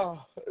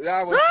 Oh,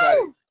 that was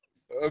funny.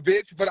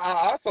 Bitch, but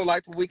I also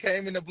liked when we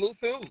came in the blue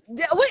suits.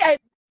 Yeah, we ate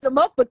them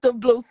up with the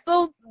blue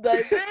suits,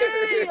 baby.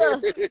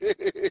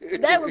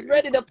 They was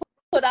ready to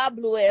put our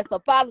blue ass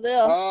up out of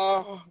there.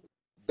 Oh,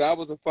 that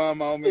was a fun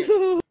moment.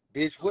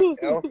 Bitch,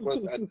 what else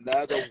was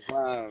another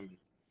one?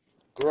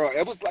 Girl,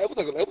 it was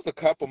a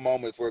couple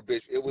moments where,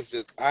 bitch, it was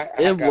just I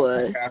got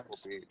my cackle,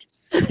 bitch.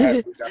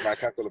 I got my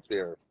cackle up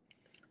there.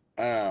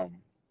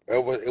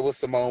 It was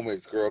some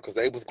moments, girl, because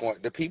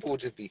the people would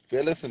just be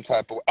feeling some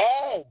type of,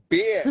 oh,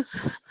 bitch.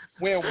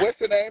 When what's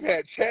her name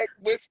had checked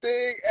this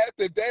thing at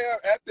the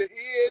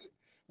end,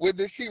 when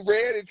she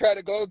ran and tried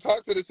to go and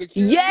talk to the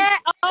security. Yeah,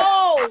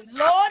 oh,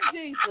 Lord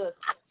Jesus.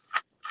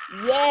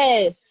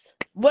 Yes.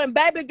 When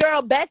baby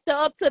girl backed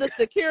her up to the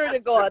security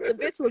guard, the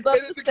bitch was up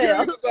the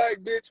stairs. Was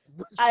like, bitch,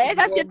 I ain't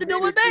got shit to do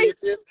with me.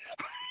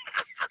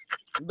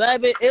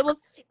 Baby, it was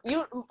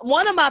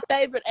one of my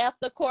favorite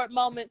after court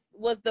moments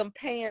was them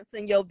pants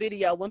in your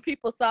video when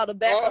people saw the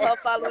back of her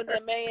following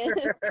that man.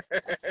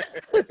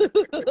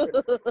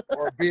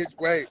 Or bitch,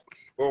 wait.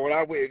 Or when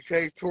I went and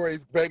chased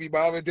Tori's baby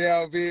mama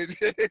down, bitch.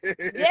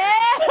 Yeah.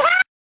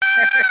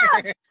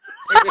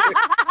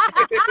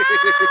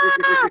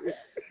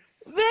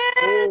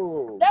 Bitch,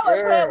 ooh, that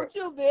was playing with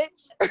you,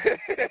 bitch.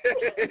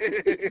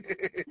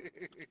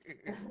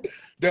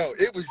 No,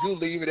 it was you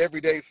leaving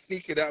every day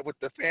sneaking out with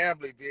the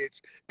family,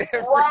 bitch.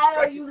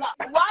 Why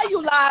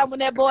you lying when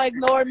that boy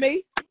ignored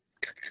me?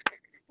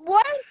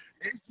 What?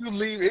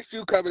 It's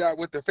you coming out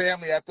with the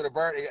family after the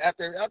birthday.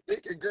 I'm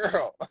thinking,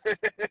 girl.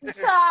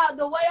 Child,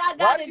 the way I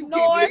got ignored.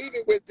 Why do you keep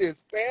leaving with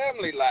this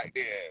family like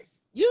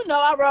this? You know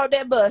I rode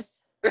that bus.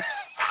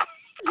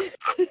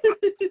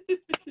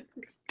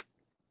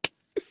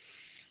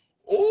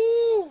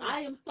 Ooh, I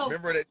am so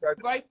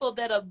grateful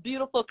that a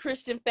beautiful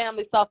Christian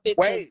family saw fit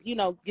to,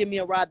 give me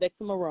a ride back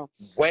to my room.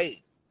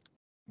 Wait,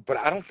 but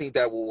I don't think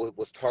that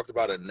was talked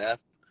about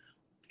enough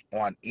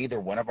on either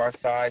one of our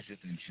sides,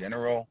 just in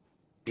general.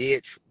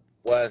 Bitch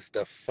was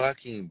the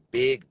fucking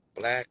big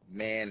black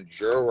man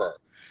juror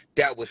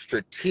that was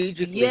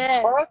strategically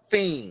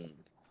puffing.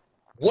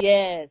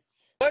 Yes.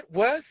 What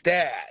was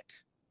that?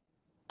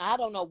 I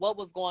don't know what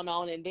was going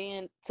on, and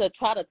then to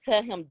try to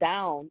tear him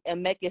down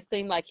and make it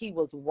seem like he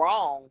was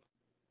wrong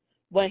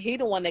when he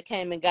the one that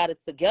came and got it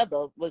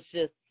together was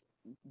just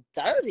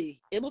dirty.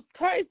 It was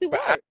crazy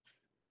work.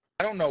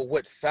 I don't know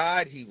what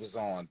side he was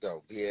on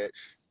though, bitch.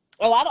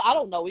 Oh, I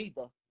don't know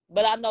either.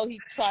 But I know he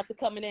tried to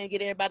come in there and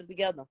get everybody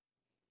together.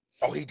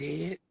 Oh, he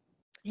did?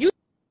 You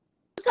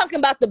talking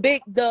about the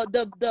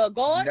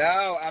guard?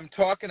 No, I'm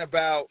talking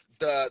about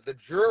the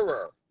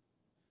juror.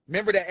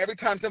 Remember that every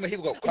time somebody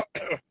he would go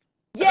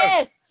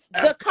yes,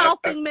 the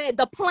coughing man,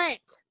 the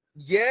plant.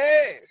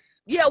 Yes.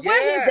 Yeah,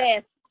 where his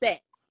ass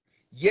at?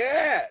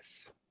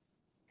 Yes.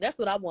 That's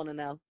what I want to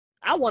know.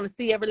 I want to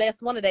see every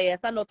last one of their ass.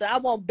 I know that I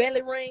want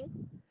Belly Ring,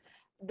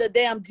 the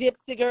damn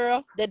gypsy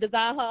girl that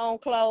designed her own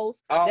clothes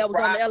that was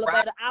on the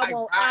elevator. I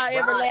want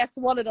every last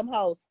one of them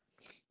hoes.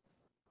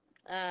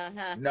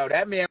 No,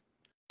 that man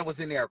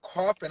was in there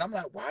coughing. I'm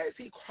like, why is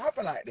he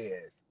coughing like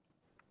this?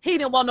 He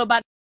didn't want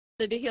nobody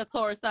to hear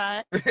Tori's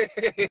side.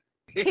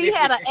 He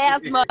had an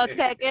asthma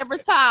attack every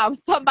time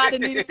somebody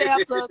needed to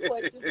answer a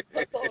question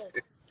for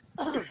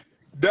Tori.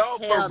 No,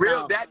 for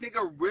real, that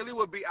nigga really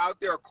would be out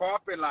there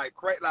coughing like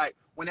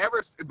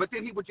whenever, but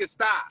then he would just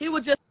stop. He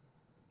would just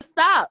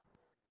stop.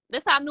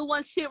 That's how I knew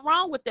one shit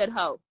wrong with that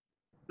hoe.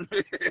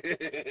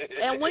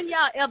 And when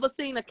y'all ever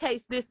seen a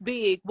case this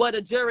big where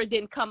the jury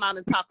didn't come out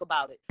and talk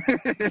about it?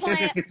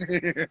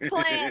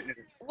 Plants,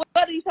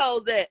 what these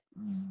hoes at?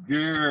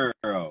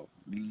 Girl,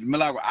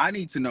 Milagro, I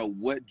need to know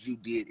what you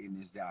did in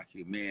this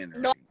documentary.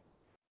 No,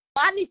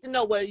 I need to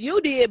know what you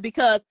did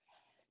because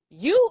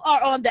you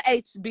are on the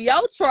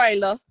HBO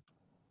trailer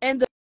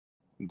and the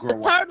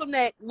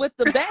turtleneck with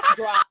the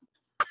backdrop.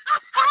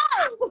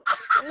 Oh!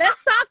 Let's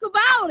talk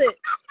about it.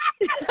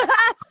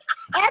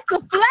 At the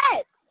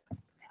flat.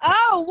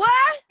 Oh,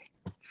 what?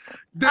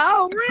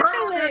 Turtleneck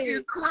Really?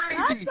 is crazy.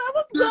 I said,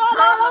 what's The going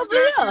on over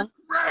turtleneck here? is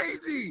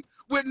crazy.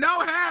 With no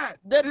hat.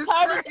 The It's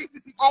turtle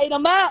crazy. ate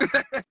him up.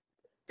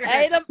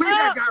 Ate him We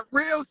up. got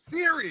real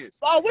serious.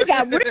 Oh, we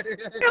got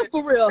real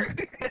for real.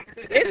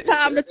 It's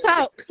time to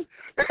talk.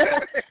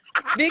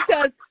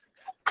 Because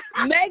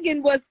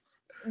Megan was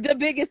the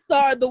biggest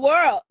star in the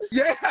world.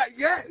 Yes.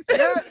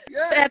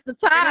 At the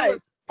time. And it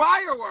was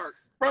fireworks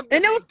from the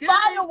beginning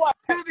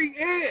to the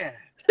end.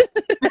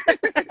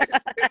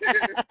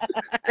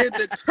 And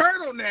the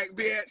turtleneck,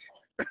 bitch.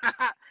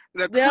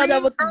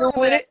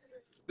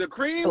 The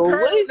cream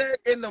turtleneck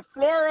and the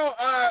floral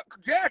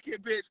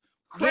jacket, bitch.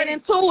 Get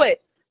into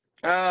it.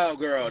 Oh,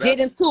 girl. Get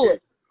into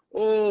it.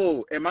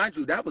 Oh, and mind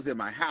you, that was in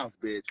my house,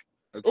 bitch.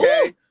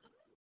 Okay? Ooh.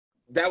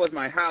 That was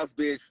my house,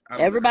 bitch.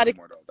 Everybody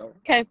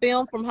can't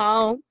film from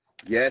home.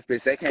 Yes,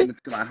 bitch. They came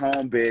into my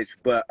home, bitch.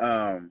 But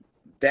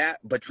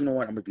but you know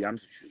what? I'm gonna be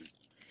honest with you.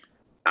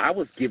 I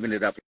was giving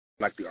it up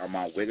like the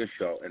Armand Wiggins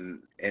show,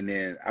 and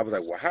then I was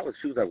like, well, how was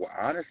she was like, well,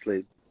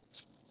 honestly,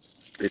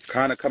 it's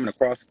kind of coming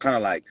across kind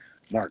of like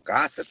more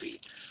gossipy.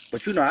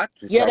 But you know, I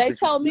just they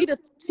told me to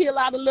chill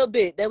out a little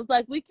bit. They was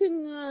like, we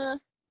can,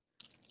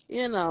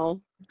 you know.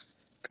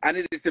 I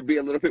needed to be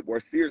a little bit more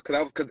serious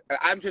because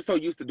I'm just so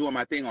used to doing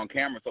my thing on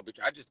camera. So, bitch,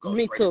 I just go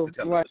straight into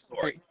telling the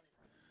story.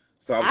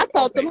 So I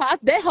told them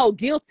that whole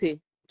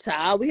guilty,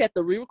 child. We had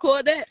to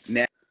re-record that.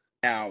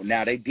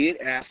 Now they did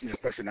ask me a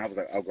question. I was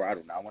like, oh, girl, I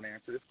do not want to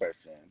answer this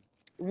question.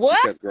 What?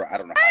 Because, girl, I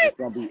don't know how it's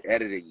going to be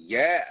edited.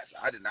 Yes,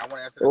 I did not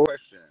want to answer the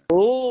question.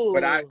 Ooh.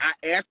 But I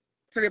answered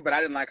it, but I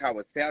didn't like how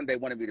it sounded. They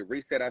wanted me to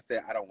reset. I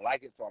said, I don't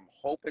like it, so I'm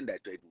hoping that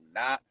they do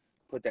not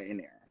put that in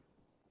there.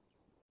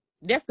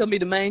 That's going to be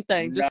the main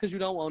thing, just because you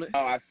don't want it. No,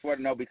 I swear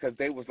no, because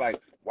they was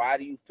like, why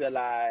do you feel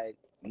like,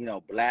 you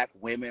know, black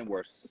women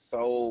were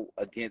so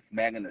against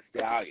Megan Thee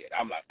Stallion?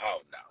 I'm like,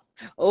 oh, no.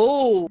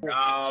 Oh.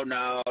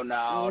 No.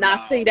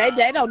 Now, see,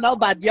 they don't know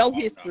about your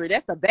history.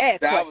 That's a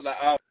bad question. I was like,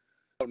 oh,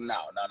 no.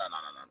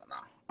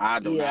 I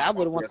do not. I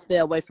would want to stay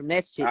away from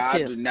that shit, I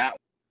too. do not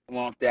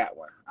want that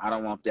one. I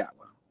don't want that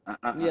one.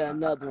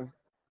 Another one.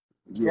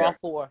 Draw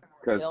 4.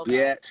 Because,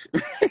 bitch.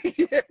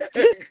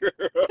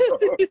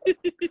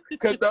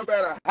 Because no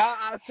matter how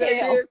I say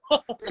this,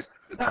 it's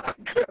not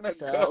going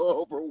to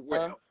go over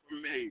well for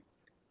me.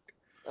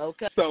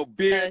 Okay. So,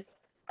 bitch,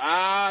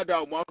 I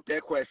don't want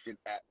that question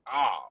at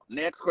all.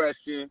 Next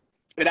question.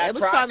 And I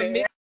tried to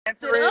mix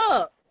answer it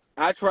up.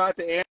 I tried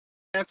to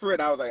answer it.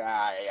 I was like,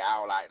 I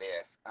don't like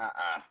this.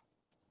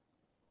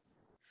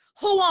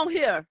 Who on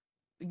here?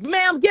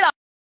 Ma'am, get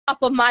off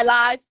of my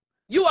live.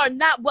 You are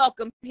not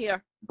welcome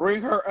here.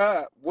 Bring her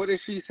up. What did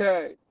she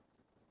say?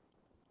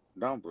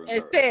 Don't bring her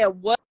up. And said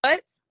what?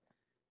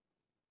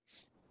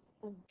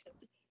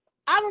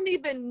 I don't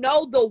even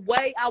know the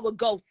way I would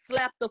go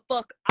slap the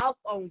fuck out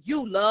on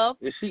you, love.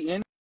 Is she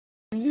in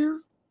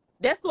here?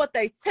 That's what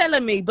they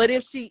telling me. But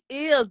if she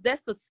is,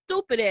 that's a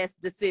stupid ass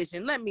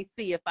decision. Let me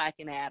see if I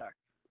can add her.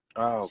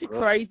 Oh, she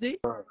crazy.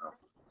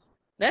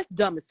 That's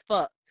dumb as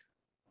fuck.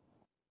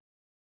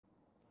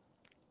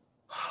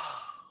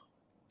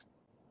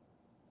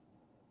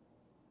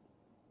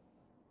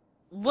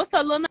 What's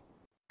her little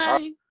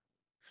name?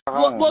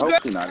 Well, girl,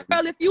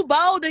 if you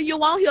bold and you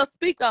want, he'll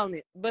speak on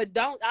it. But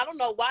I don't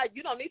know why.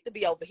 You don't need to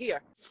be over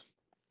here.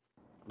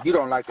 You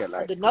don't like that,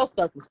 like under no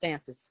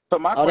circumstances. So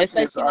my question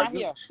they say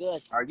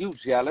is, are you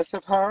jealous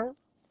of her?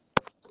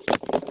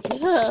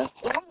 Yeah.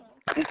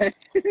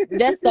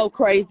 That's so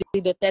crazy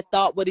that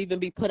thought would even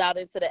be put out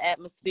into the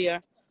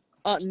atmosphere.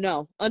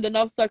 No, under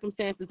no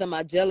circumstances am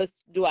I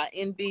jealous. Do I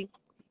envy?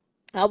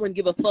 I wouldn't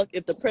give a fuck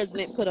if the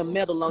president put a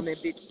medal on that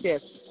bitch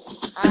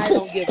chest. I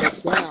don't give a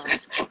damn.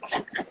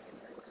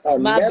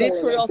 My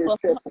vitriol for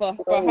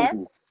her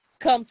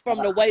comes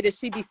from the way that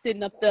she be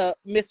sitting up the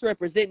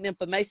misrepresenting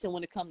information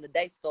when it comes to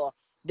Daystar.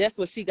 That's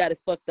what she got it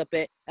fucked up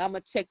at. I'm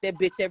going to check that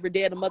bitch every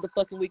day of the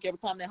motherfucking week every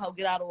time that hoe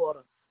get out of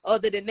order.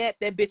 Other than that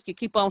bitch can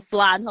keep on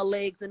sliding her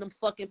legs in them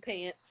fucking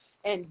pants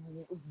and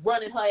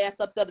running her ass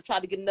up there to try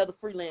to get another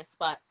freelance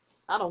spot.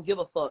 I don't give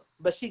a fuck.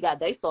 But she got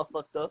Daystar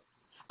fucked up.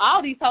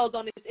 All these hoes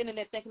on this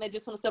internet thinking they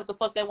just want to say what the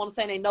fuck they want to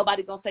say and ain't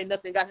nobody going to say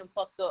nothing got him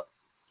fucked up.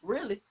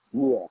 Really?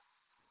 Yeah.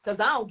 Because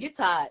I don't get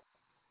tired.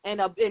 And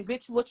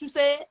bitch, what you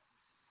said?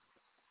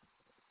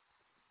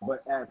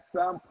 But at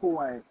some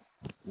point,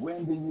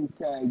 when do you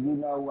say, you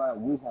know what,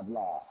 we have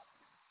lost?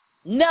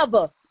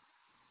 Never.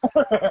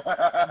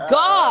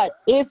 God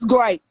is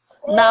great.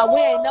 Now, we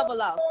ain't never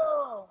lost.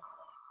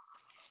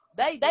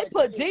 They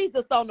put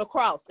Jesus on the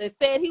cross and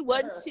said he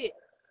wasn't shit.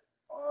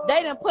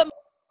 They done put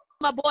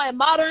my boy in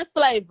modern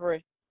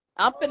slavery.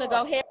 I'm finna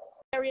go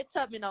Harriet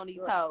Tubman on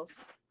these hoes.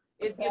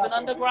 It's giving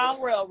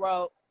Underground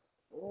Railroad.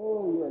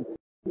 Oh,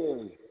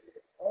 yeah.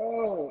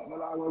 Oh,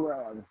 Milagro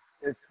Grams.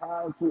 It's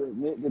time to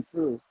admit the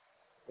truth.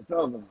 It's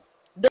over.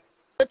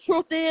 The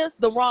truth is,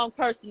 the wrong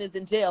person is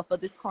in jail for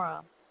this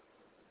crime.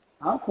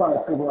 I'm trying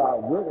to figure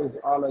out what is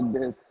all of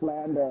this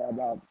slander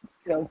about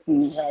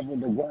Chelsea having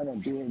the gun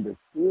and being the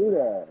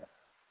shooter.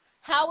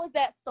 How is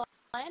that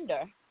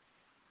slander?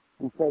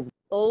 Because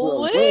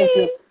Oh,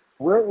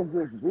 where is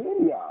this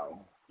video?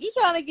 You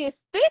trying to get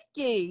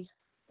sticky?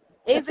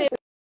 Is it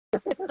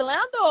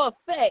slander or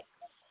facts?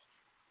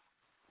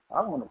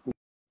 I want to see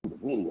the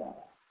video.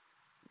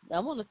 I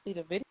want to see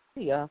the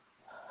video.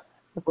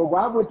 But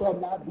why would that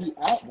not be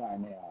out by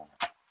now?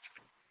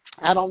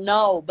 I don't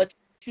know, but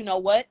you know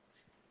what?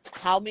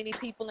 How many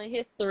people in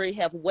history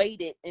have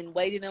waited and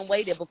waited and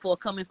waited before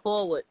coming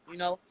forward, you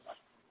know,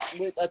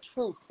 with a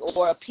truth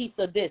or a piece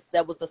of this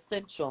that was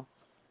essential?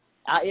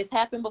 It's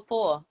happened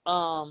before.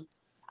 I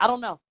don't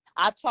know.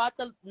 I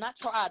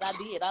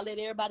did. I let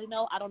everybody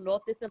know. I don't know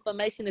if this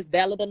information is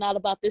valid or not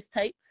about this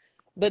tape,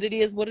 but it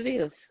is what it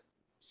is.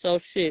 So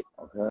shit.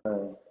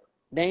 Okay.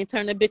 They ain't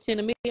turned that bitch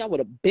into me. I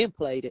would have been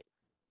played it.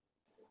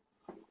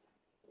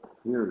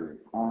 Period.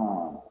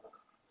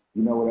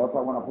 You know what else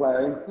I want to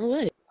play?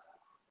 What?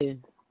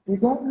 They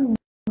got me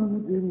on the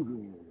goody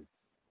goods.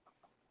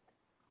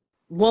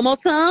 One more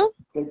time?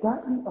 They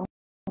got me on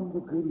the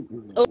goody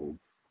goods.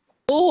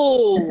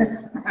 Oh,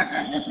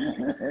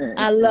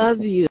 I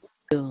love you.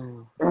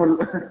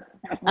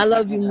 I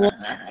love you more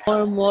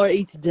and more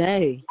each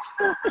day.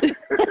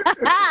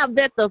 I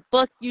bet the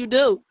fuck you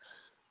do.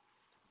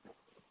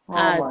 Oh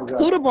my God.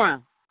 Scooter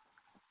Brown.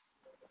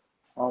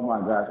 Oh my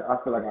gosh, I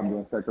feel like I'm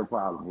doing such a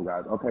problem, you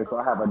guys. Okay, so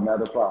I have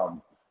another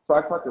problem. So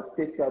I tried to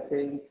stick that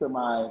thing to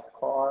my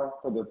car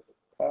for the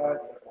pass,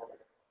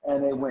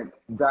 and it went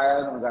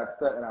diagonal and got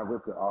stuck, and I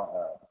ripped it all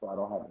up. So I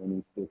don't have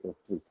any stickers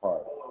to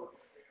part.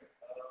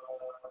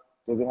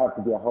 Does it have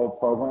to be a whole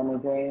programming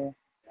thing?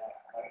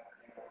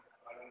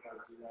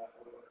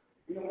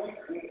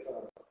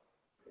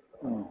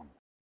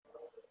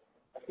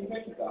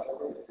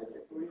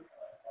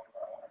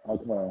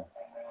 Okay.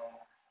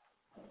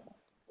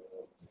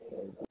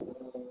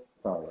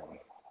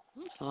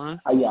 Sorry.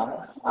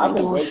 Yeah, I've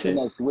been waiting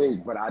next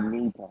week, but I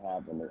need to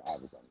have an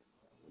advertisement.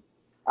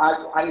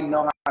 I didn't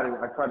know how to.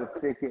 I tried to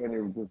stick it and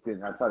it just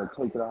didn't. I tried to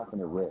take it off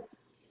and it ripped.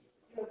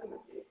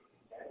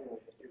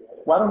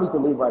 Well, I don't need to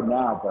leave right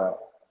now, but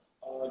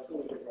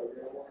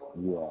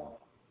yeah.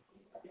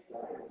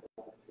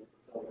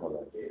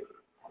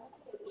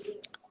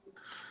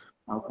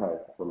 Okay,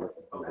 so let's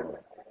do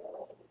that.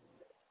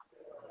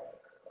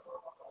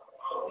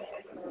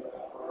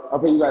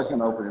 Okay, you guys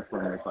can open it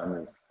for me if I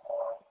need.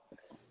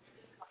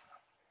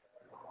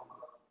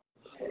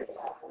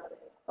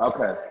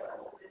 Okay,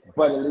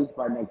 but at least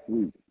by next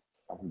week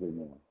I can do it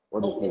now. Or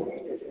this week.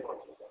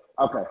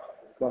 Okay,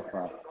 that's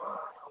fine.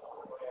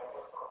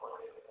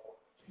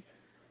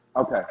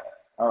 Okay,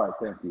 all right,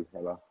 thank you.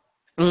 Hello.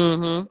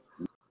 Mm-hmm.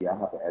 Yeah, I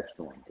have an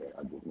extra one there.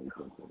 I just need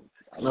something.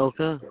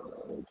 Okay.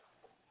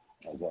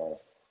 I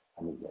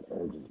need that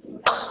urgency.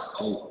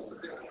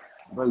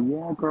 But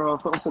yeah, girl,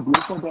 so it's a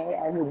beautiful day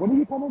out here. When are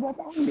you coming back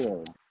out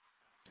here?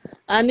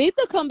 I need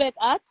to come back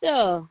out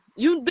there.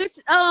 You bitch,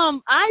 I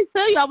ain't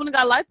tell you I would've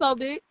got lipo,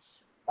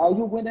 bitch. Oh,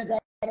 you went and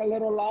got a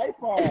little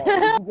lipo.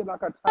 Did you get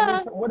like a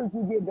tummy? What did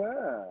you get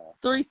done?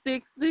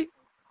 360.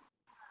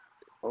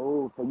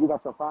 Oh, so you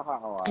got your faja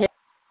on.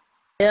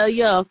 Hell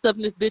yeah, I'm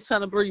stuffing this bitch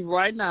trying to breathe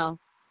right now.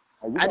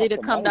 I need to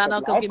come down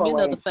and come get me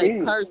another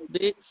fake purse,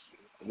 bitch.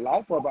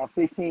 Lipo about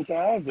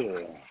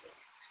 15,000.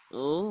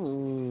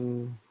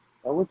 Oh.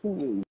 Oh, what you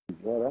need?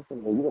 Yeah, that's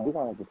we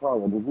gonna have to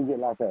call it. Did you get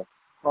like a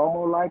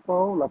promo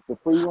lipo, like the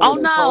free one? Oh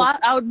no,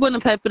 I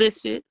wouldn't pay for this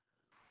shit.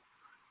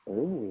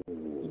 Ooh.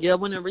 Yeah, I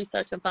went and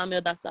researched and found me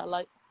a doctor I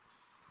like.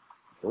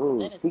 Ooh,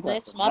 then it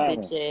snatched my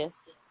bitch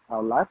ass.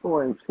 Oh,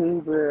 lipo ain't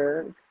cheap,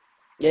 bitch.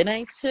 It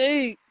ain't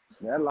cheap.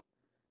 That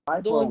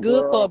lipo, doing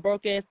good girl, for a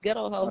broke ass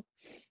ghetto hoe.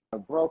 A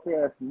broke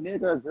ass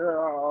nigga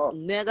girl.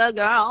 Nigga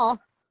girl.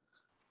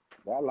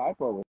 That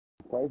lipo was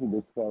crazy,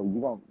 bitch. So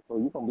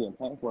you gonna be in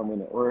pain for a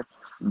minute. Or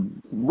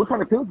what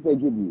kind of pills did they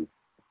give you?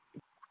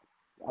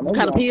 What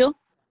kind of pill?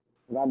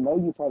 I know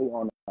you probably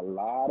on a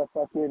lot of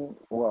fucking,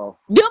 well.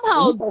 Them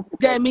hoes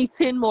gave me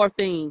 10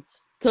 morphines.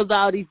 Because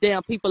all these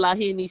damn people out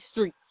here in these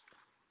streets.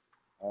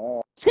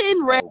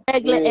 10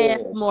 regular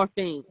ass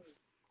morphines.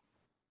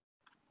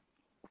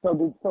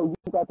 So you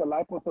got the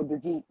lipo, so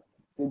did you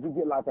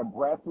get like a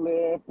breast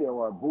lift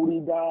or a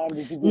booty dime?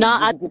 Did you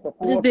get the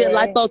full just did thing?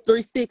 lipo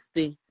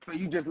 360. So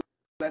you just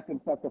let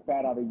them suck the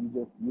fat out of you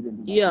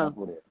didn't do nothing else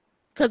with it.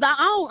 Cause I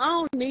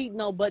don't need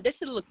no butt. That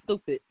shit look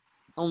stupid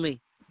on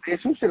me.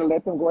 Bitch, you should have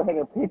let them go ahead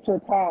and hit your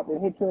top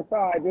and hit your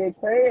side, bitch.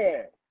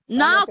 Hey.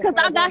 No, cause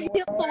I got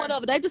hips or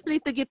whatever. They just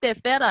need to get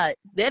that fat out.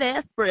 That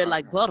ass spread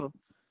like butter.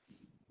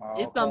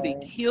 Okay. It's gonna be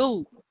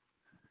cute.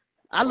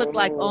 I look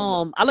like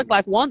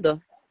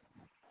Wanda.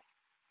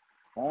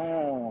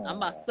 Oh, I'm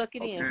about to suck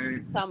it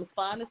in. Thomas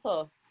fine as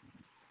her.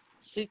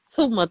 She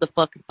too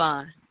motherfucking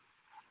fine.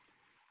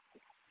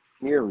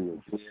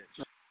 Period,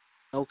 bitch.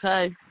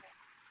 Okay.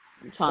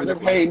 I'm trying to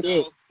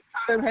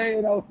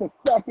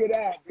suck it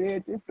out,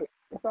 bitch.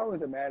 It's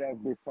always a mad ass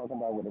bitch talking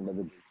about what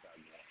another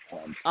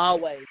bitch.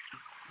 Always.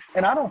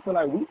 And I don't feel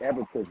like we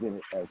ever present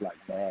it as like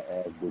mad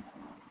ass bitches.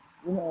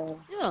 You know?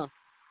 Yeah.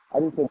 I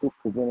just think we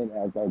present it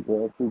as like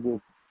girls who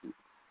just,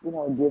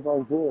 give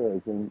our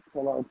goods and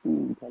tell our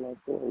tea, tell our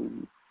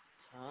stories.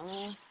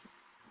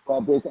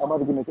 But bitch, I'm about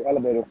to get into the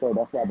elevator, so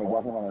that's why I've been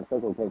walking around in a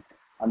circle, because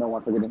I know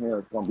once I get in here,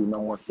 it's gonna be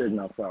no more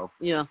signal. So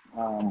Yeah.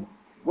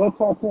 We'll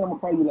talk to him. I'll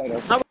call you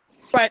later. All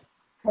right.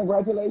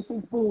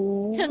 Congratulations,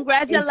 boo.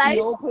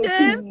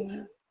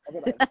 Congratulations.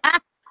 Okay, bye.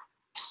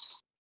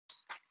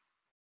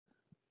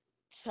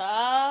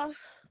 Child.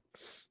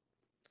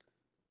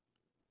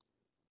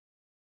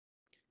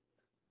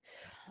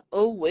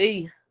 Oh,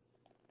 wait.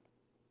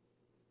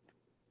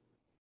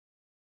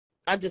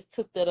 I just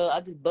took that up.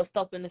 I just bust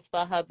open this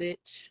Faja,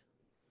 bitch.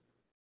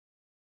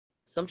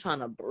 So I'm trying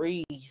to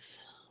breathe.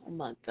 Oh,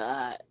 my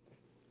God.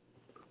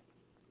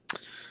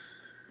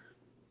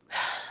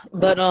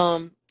 But,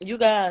 you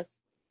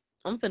guys,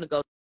 I'm finna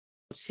go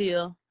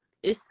chill.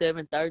 It's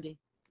 7:30.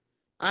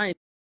 I ain't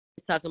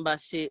talking about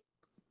shit.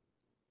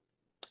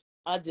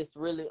 I just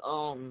really,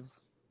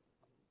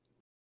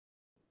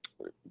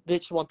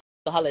 bitch want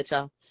to holler at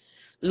y'all.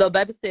 Lil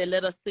baby said,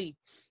 let us see.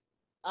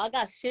 I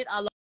got shit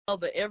all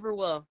over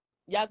everywhere.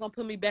 Y'all gonna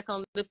put me back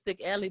on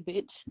Lipstick Alley,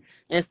 bitch,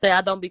 and say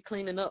I don't be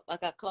cleaning up. I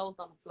got clothes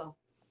on the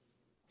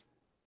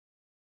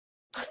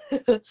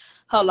floor.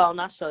 Hold on,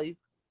 I'll show you.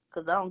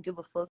 Because I don't give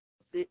a fuck,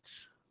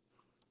 bitch.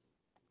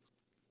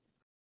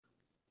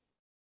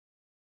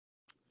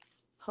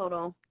 Hold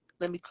on.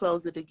 Let me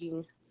close it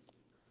again.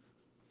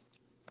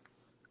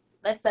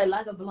 Let's say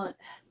light a blunt.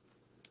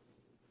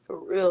 For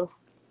real.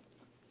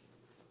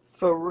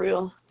 For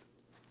real.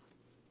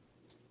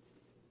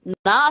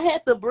 Now I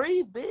had to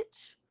breathe,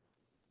 bitch.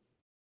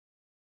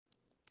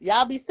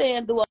 Y'all be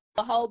saying do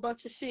a whole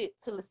bunch of shit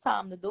till it's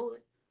time to do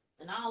it.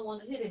 And I don't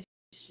want to hear that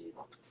shit.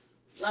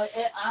 Like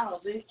at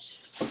all,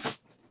 bitch.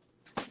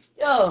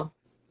 Yo.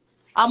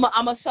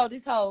 I'ma show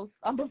these hoes.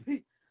 I'm gonna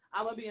be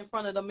in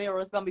front of the mirror.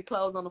 It's gonna be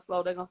clothes on the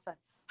floor. They're gonna say,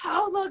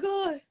 "How am I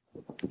good?"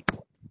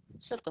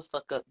 Shut the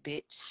fuck up,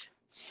 bitch.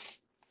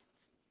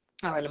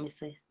 All right, let me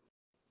see.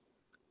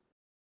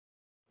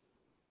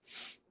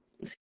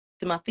 See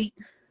my feet.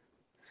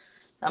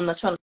 I'm not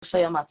trying to show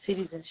you my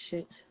titties and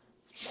shit.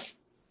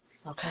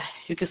 Okay,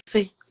 you can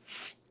see,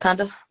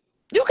 kinda.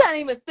 You can't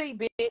even see,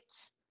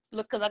 bitch.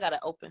 Look, cause I got it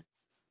open.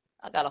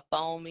 I got a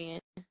foam in.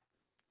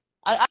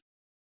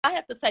 I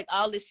have to take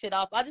all this shit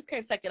off. I just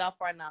can't take it off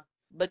right now.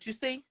 But you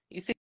see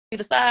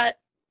the side.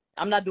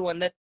 I'm not doing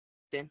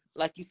nothing.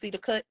 Like you see the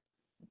cut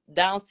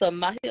down to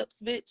my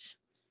hips, bitch.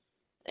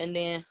 And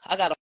then I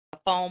got a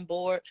foam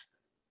board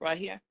right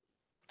here,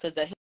 cause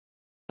that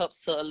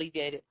helps to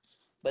alleviate it.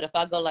 But if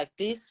I go like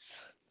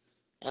this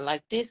and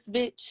like this,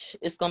 bitch,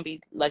 it's gonna be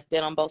like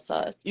that on both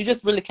sides. You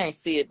just really can't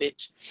see it,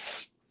 bitch.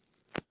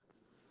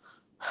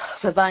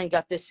 Cause I ain't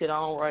got this shit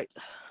on right.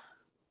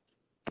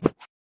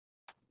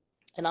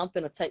 And I'm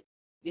finna take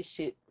this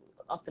shit.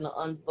 I'm finna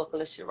unbuckle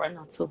this shit right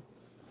now too.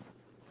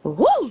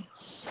 Woo!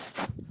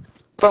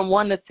 From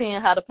 1 to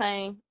 10, how to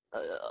pain?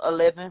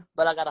 11.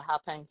 But I got a high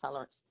pain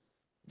tolerance.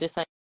 This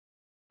ain't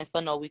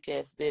for no weak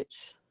ass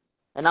bitch.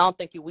 And I don't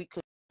think you weak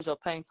because your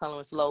pain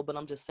tolerance low. But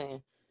I'm just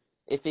saying,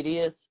 if it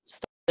is,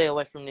 stay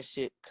away from this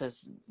shit.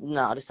 Cause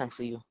nah, this ain't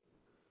for you.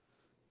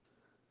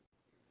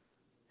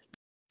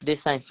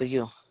 This ain't for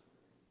you.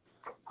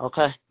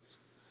 Okay.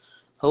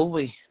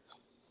 Hoo-wee.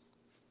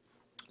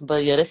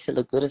 But yeah, that shit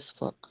look good as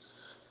fuck.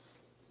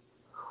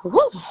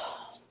 Woo!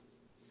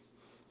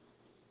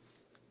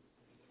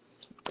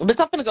 Bitch,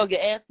 I'm finna go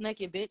get ass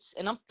naked, bitch,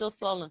 and I'm still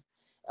swollen.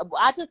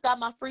 I just got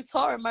my free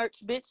Torah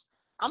merch, bitch.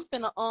 I'm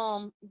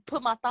finna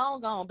put my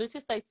thong on, bitch.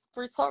 It say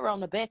free Torah on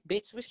the back,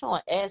 bitch. We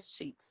showing ass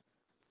cheeks.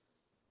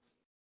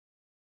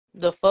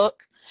 The fuck?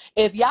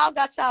 If y'all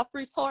got y'all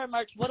free Torah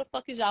merch, what the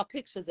fuck is y'all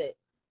pictures at?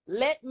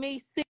 Let me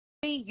see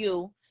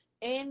you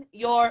in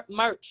your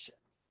merch.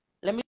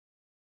 Let me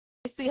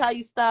see how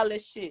you style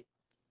that shit.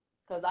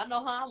 Cause I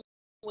know how I'm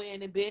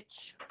wearing it,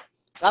 bitch.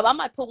 I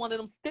might put one of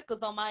them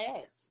stickers on my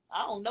ass.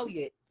 I don't know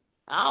yet.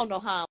 I don't know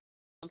how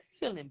I'm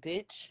feeling,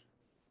 bitch.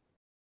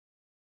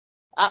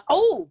 I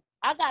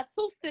got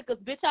 2 stickers,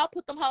 bitch. I'll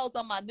put them hoes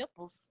on my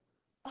nipples.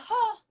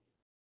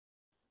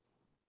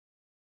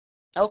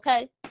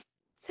 Okay.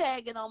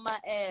 Tagging on my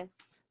ass.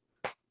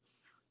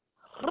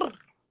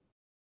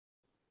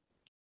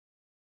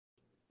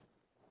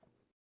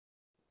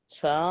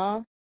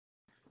 Child.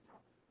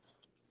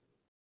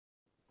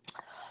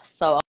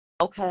 So,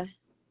 okay.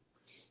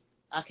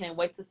 I can't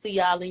wait to see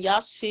y'all in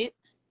y'all shit.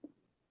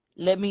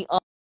 Let me,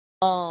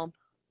 I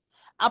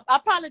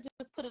probably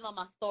just put it on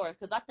my story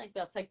because I think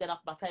they'll take that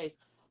off my page.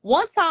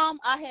 One time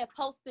I had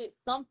posted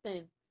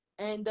something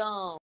and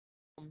the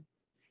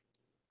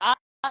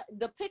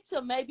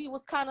picture maybe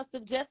was kind of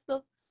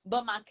suggestive,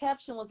 but my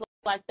caption was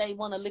like they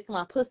want to lick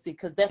my pussy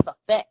because that's a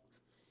fact.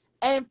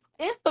 And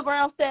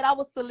Instagram said I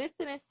was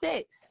soliciting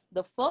sex.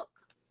 The fuck?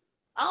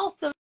 I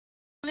don't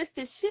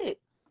solicit shit.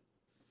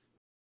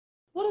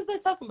 What is they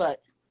talking about?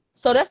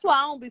 So that's why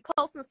I don't be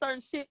posting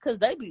certain shit because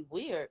they be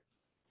weird.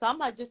 So I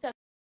might just have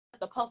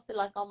to post it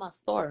like on my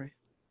story.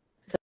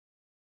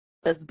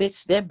 Because,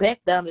 bitch, that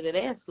back down to that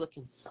ass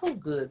looking so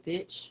good,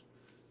 bitch.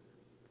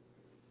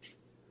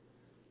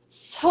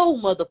 So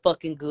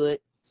motherfucking good.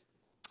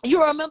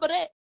 You remember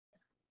that?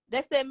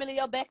 They said, Millie,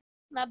 your back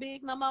not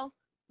big no more?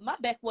 My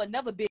back was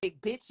never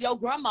big, bitch. Your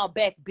grandma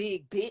back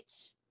big,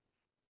 bitch.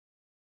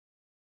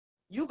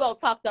 You go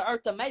talk to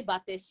Eartha May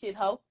about that shit,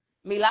 ho.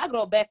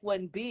 Milagro back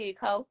wasn't big,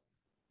 ho.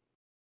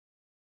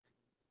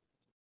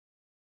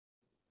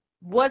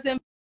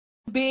 Wasn't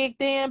big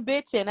then,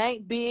 bitch, and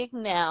ain't big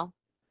now.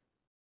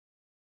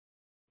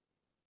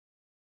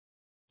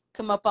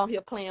 Come up on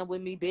here playing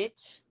with me,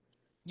 bitch.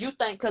 You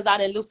think because I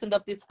done loosened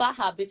up this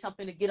faja, bitch, I'm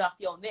finna get off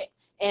your neck.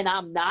 And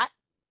I'm not.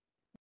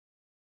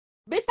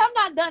 Bitch, I'm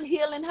not done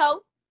healing,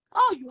 ho.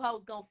 All you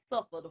hoes gonna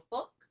suffer, the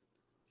fuck?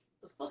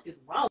 The fuck is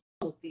wrong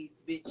with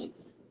these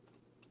bitches?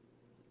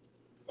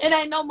 It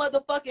ain't no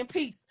motherfucking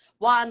peace.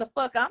 Why in the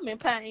fuck I'm in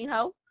pain,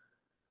 ho?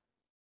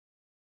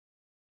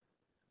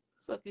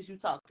 Fuck is you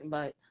talking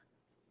about?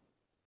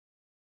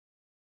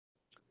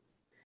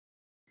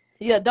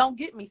 Yeah, don't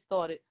get me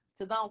started.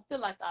 Because I don't feel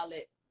like all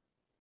that.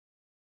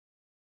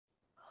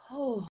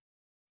 Oh,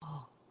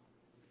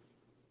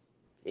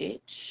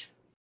 bitch.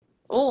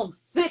 Oh, I'm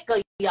sick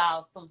of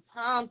y'all.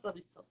 Sometimes I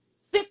be so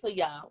sick of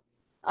y'all.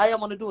 All y'all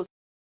want to do is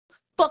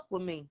fuck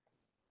with me.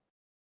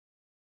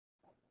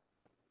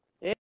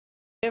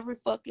 Every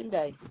fucking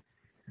day.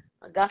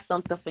 I got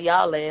something for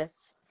y'all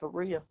ass. For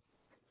real.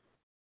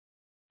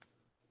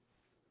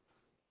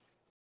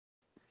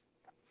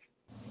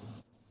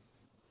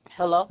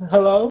 Hello?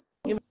 Hello?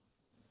 Give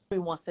me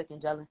 1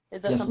 second, Jelly.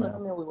 Is there Yes, something ma'am.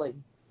 for me? We're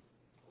waiting.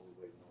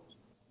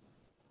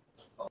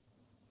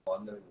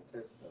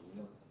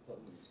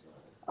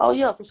 Oh,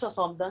 yeah, for sure.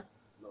 So I'm done.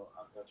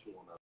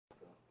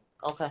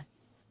 Okay.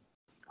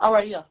 All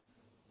right, yeah.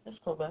 That's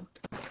cool, man.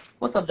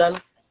 What's up, Jelly?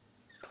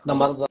 The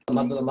mother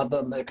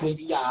black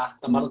media.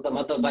 The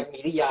mother black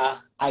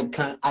media.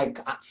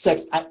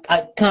 Sex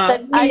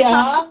icon.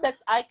 Yeah. Sex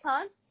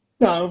icon?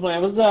 No, I'm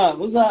playing. What's up?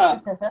 What's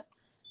up?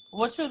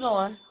 What you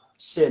doing?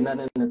 Shit,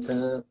 nothing in the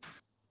tub.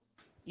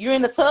 You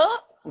in the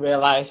tub? Real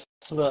life.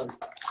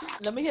 Look.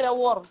 Let me hear that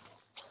water.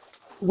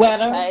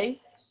 Weather.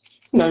 Hey.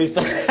 No, you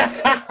said.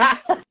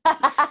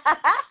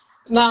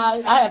 Nah,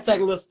 I had to take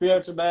a little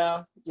spiritual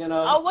bath, you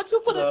know. Oh, what you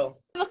put so,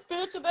 in a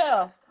spiritual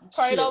bath?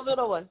 Prayed over it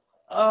away.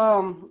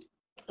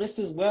 It's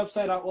this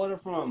website I order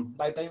from.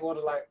 Like they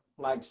order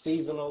like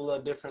seasonal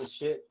little different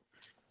shit.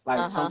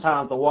 Like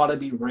sometimes the water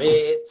be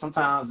red,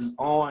 sometimes it's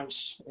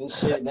orange and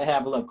shit. They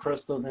have little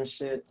crystals and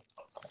shit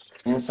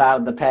inside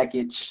of the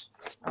package,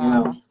 you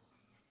know.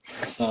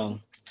 So,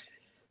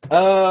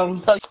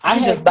 so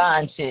you just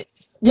buying shit.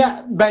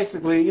 Yeah,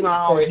 basically, you know, I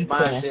always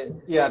buy shit.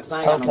 Yeah, because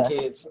I ain't got no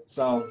kids.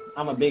 So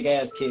I'm a big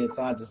ass kid,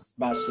 so I just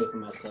buy shit for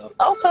myself.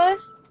 Okay.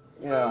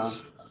 Yeah.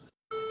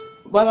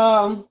 But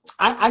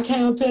I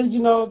came up here, you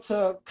know,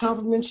 to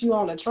compliment you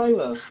on the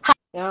trailer.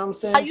 You know what I'm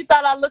saying? How you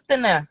thought I looked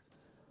in there?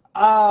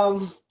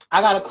 I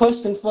got a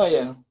question for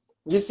you.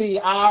 You see,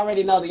 I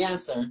already know the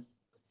answer.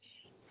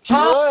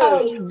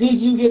 How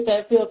did you get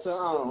that filter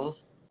on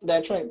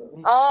that trailer?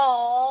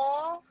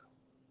 Oh.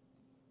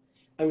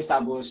 Let me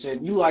stop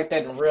bullshit. You like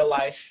that in real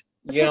life.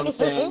 You know what I'm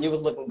saying? You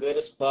was looking good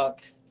as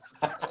fuck.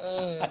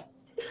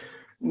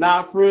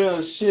 Nah, for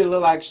real, shit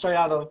look like straight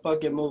out of a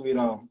fucking movie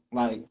though.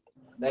 Like,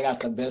 they got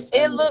the best It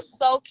angles. looked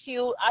so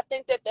cute. I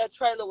think that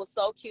trailer was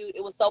so cute.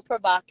 It was so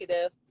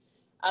provocative.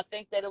 I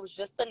think that it was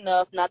just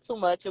enough, not too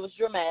much. It was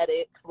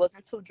dramatic. It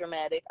wasn't too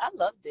dramatic. I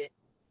loved it.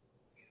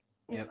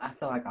 Yeah, I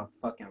feel like a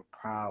fucking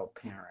proud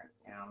parent.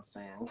 You know what I'm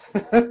saying?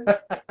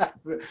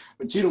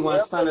 But you the one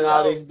stunning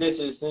all these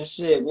bitches and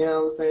shit. You know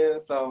what I'm saying?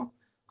 So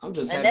I'm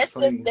just happy for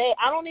you. And that's just that.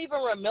 I don't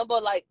even remember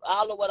like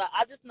all of what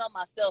I just know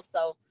myself.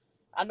 So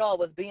I know I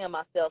was being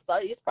myself. So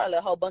it's probably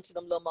a whole bunch of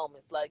them little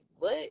moments. Like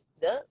what?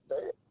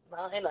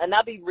 And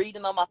I be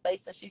reading on my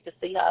face and she can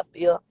see how I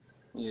feel.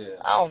 Yeah.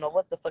 I don't know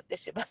what the fuck this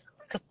shit about.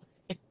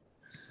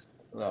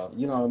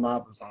 You know, my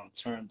was on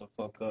turn the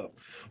fuck up.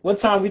 What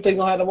time we think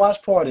gonna have the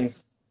watch party?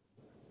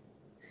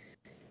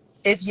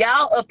 If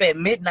y'all up at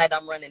midnight,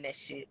 I'm running that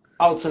shit.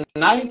 Oh,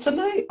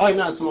 tonight? Oh,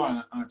 not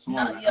tomorrow.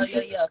 Tomorrow. No,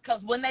 yeah.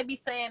 Because when they be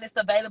saying it's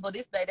available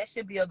this day, that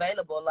should be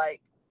available. Like.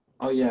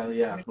 Oh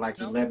yeah. Like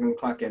 11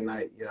 o'clock at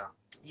night. Yeah.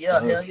 Yeah,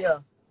 hell yeah.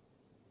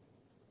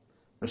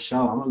 For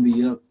sure, I'm gonna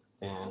be up,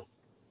 man.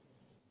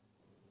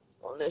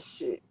 On this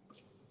shit.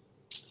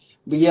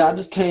 But yeah, I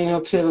just came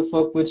up here to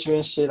fuck with you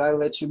and shit. I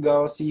let you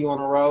go. See you on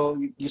the road.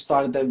 You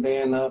started that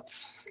van up.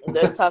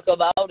 Let's talk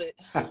about it.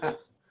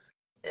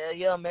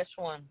 Yeah, mesh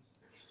one.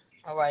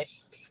 All right.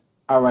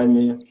 All right,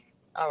 man.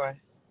 All right.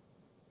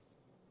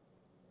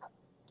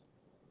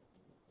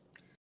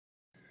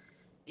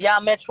 Yeah,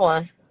 mesh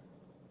one.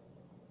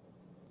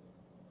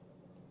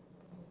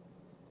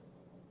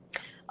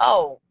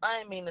 Oh, I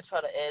didn't mean to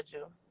try to add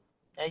you.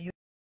 And you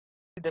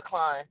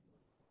decline.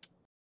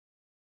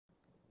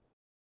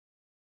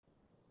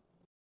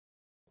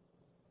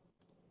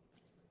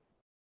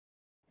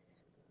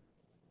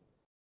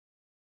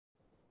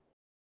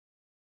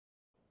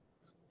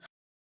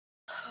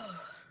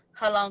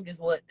 How long is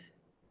what?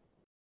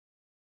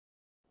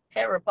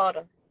 Harry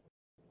Potter.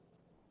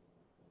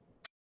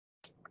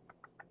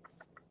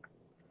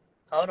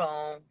 Hold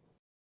on.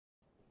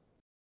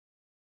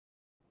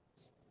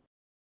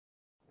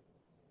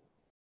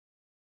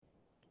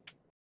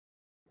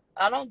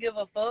 I don't give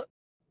a fuck.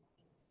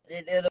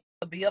 It'll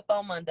be up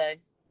on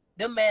Monday.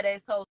 Them mad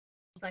ass hoes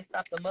ain't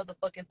stopped the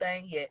motherfucking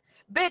thing yet.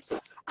 Bitch,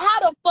 how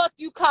the fuck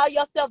you call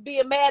yourself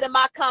being mad in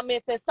my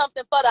comments and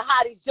something for the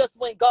hotties just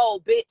went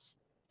gold, bitch?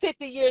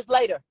 50 years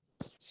later.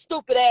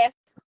 Stupid ass.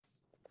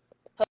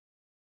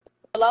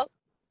 Hello?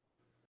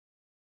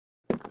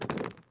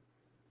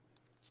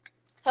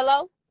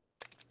 Hello?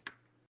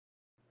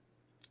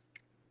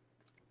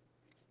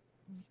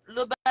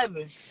 Little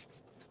baby.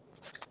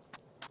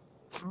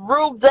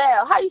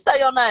 Rubzel. How you say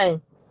your name?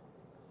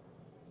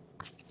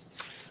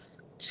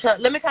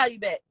 Let me call you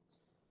back.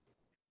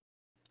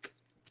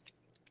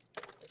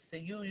 See,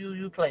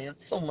 you playing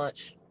so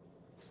much.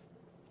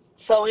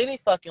 So any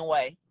fucking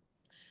way.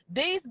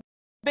 These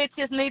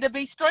bitches need to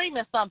be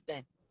streaming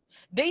something.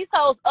 These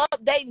hoes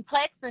updating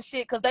plaques and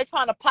shit because they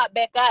trying to pop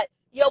back out.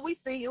 Yo, we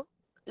see you.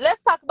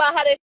 Let's talk about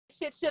how that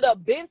shit should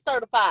have been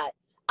certified.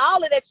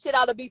 All of that shit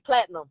ought to be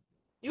platinum.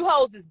 You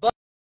hoes is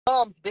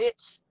bums,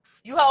 bitch.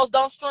 You hoes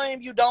don't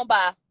stream, you don't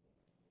buy.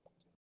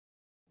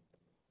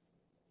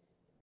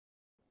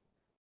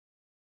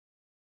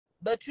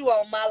 But you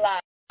on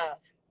my live.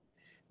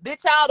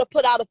 Bitch, I ought to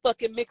put out a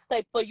fucking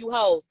mixtape for you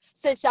hoes.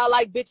 Since y'all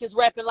like bitches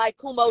rapping like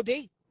Kumo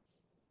D.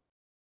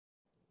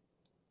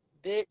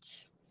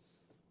 Bitch.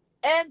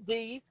 And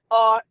these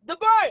are the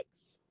breaks.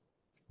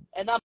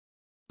 And I'm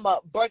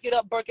going to break it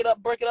up,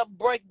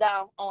 break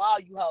down on all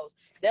you hoes.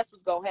 That's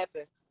what's going to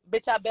happen.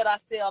 Bitch, I bet I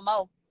sell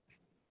more.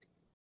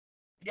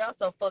 Y'all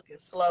so fucking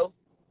slow.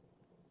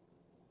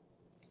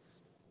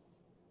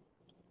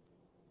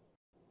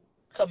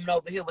 Coming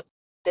over here with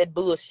that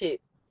bullshit.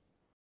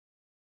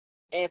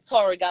 And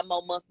Tori got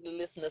more monthly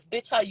listeners.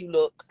 Bitch, how you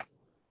look?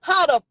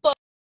 How the fuck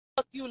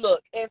you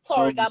look? And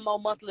Tori got more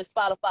monthly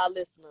Spotify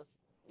listeners.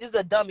 You's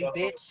a dummy,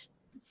 bitch.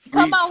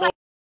 Come on,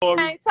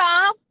 hang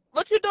time.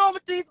 What you doing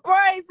with these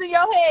braids in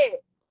your head?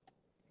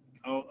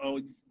 Oh,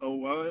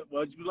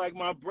 well, you like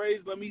my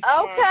braids? Let me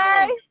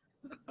Okay.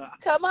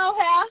 Come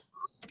on,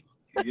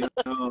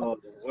 Yo,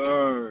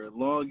 word.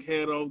 Long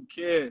hair don't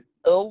care.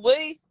 Oh,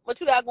 what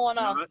you got going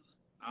on?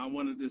 I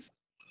wanted to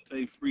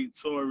say free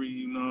Tory,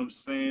 you know what I'm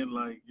saying?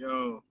 Like,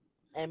 yo.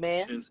 Hey,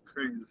 man. It's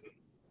crazy.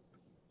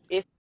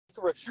 It's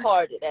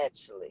retarded,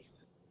 actually.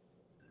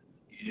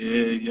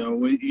 Yeah,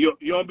 yo. You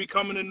don't be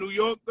coming to New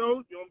York,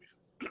 though? You don't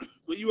be,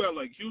 where you at,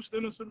 like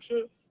Houston or some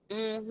shit?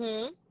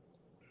 Mm-hmm.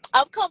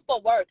 I've come for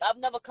work. I've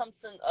never come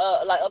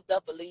to, like, up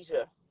there for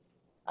leisure.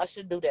 I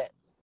should do that.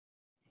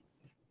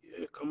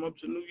 Yeah, come up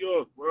to New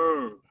York,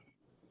 word.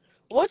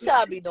 What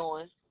y'all be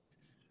doing?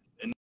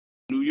 In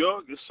New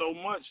York, it's so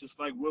much. It's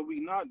like what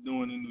we not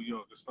doing in New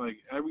York. It's like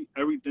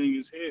everything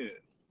is here.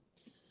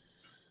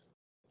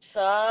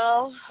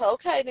 So,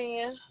 okay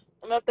then.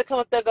 I'm gonna have to come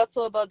up there, go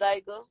to a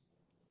bodega.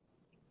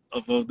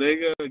 A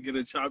bodega, get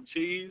a chopped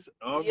cheese.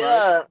 All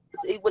yeah, right.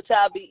 To eat what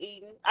y'all be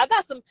eating. I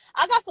got some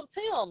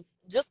Tims,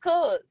 just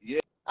cause. Yeah.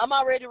 I'm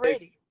already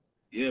ready.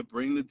 Yeah,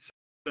 bring the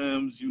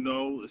Tims, you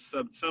know. It's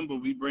September,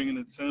 we bringing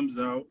the Tims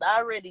out. I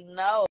already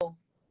know.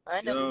 I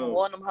ain't never even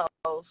worn them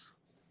hoes.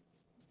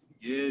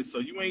 Yeah, so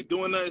you ain't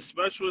doing nothing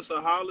special. It's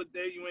a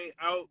holiday. You ain't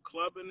out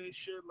clubbing and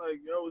shit. Like,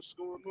 yo, what's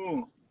going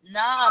on?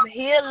 Nah, I'm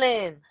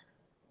healing.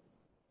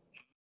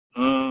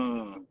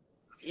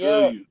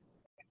 Feel you.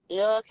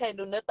 Yeah, I can't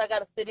do nothing. I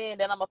gotta sit in.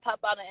 Then I'm gonna pop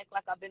out and act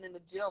like I've been in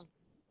the gym.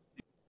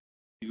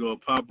 You gonna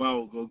pop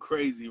out, go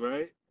crazy,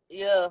 right?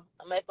 Yeah,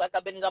 I'm gonna act like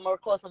I'm gonna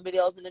record some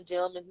videos in the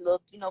gym and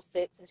look,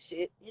 sets and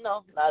shit. A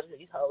lot of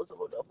these hoes or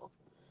whatever.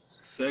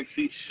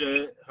 Sexy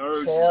shit.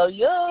 Heard Hell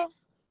you. Yeah.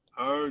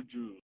 Heard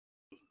you.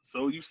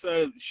 So you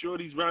said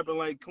Shorty's rapping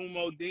like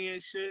Kumo D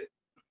and shit?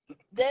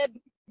 That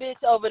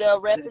bitch over there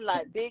rapping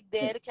like Big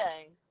Daddy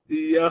Kane.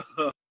 Yeah.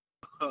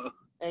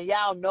 And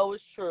y'all know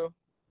it's true.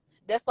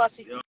 That's why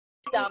she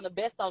sound the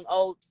best on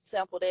old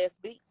sampled ass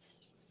beats.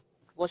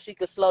 When she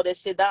could slow that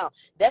shit down.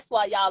 That's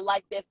why y'all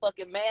like that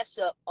fucking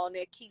mashup on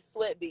that Keith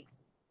Sweat beat.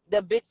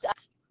 The bitch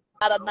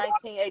out of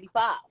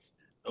 1985.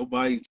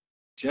 Nobody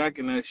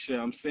jacking that shit.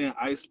 I'm saying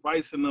Ice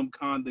Spice and them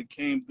kinda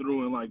came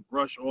through and like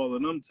brushed all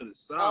of them to the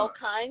side. Oh,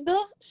 kinda?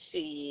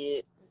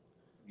 Shit.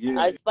 Yeah.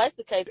 Ice Spice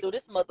came through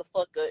this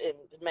motherfucker and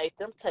made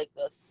them take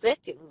a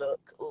second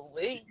look.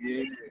 Ooh-wee.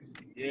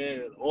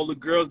 Yeah. All the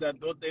girls that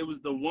thought they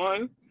was the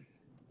one.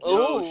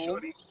 Ooh.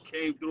 Shorty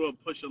came through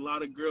and pushed a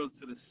lot of girls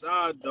to the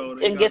side, though.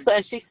 And guess what?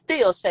 And she's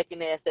still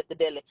shaking ass at the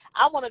deli.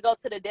 I want to go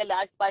to the deli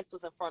Ice Spice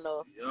was in front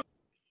of.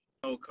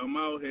 Yo, come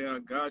out here. I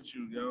got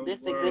you, yo.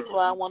 This is exactly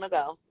where I want to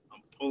go.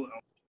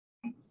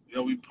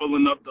 We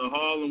pulling up the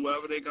hall and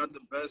wherever they got the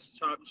best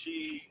chopped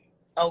cheese.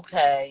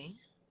 Okay.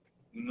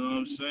 You know what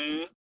I'm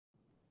saying?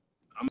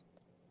 I'm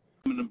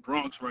in the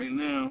Bronx right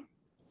now.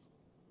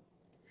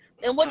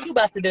 And what you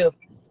about to do?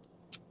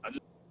 I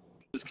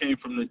just came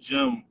from the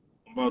gym.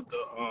 I'm about to,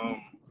 I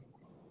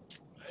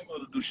ain't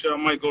about to do shit. I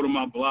might go to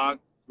my block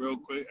real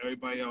quick.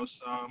 Everybody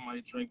outside. I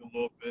might drink a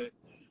little bit.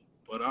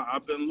 But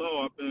I've been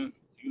low. I've been,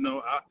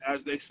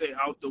 as they say,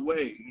 out the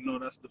way.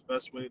 That's the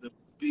best way to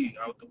be,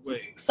 out the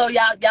way. So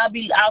y'all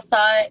be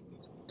outside,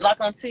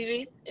 like on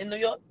TV in New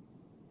York?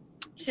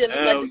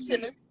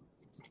 Chilling?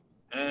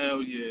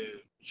 Hell yeah,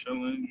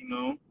 chilling. You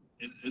know,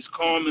 it's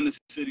calm in the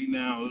city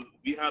now.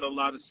 We had a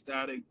lot of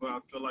static, but I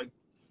feel like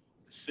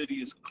the city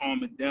is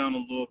calming down a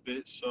little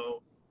bit.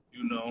 So,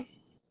 you know,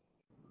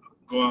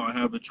 go out and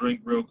have a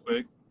drink real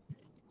quick,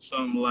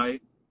 something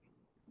light.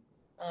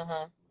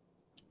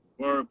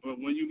 Word, but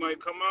when you might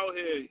come out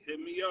here, hit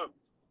me up.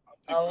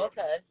 I'll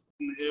pick you up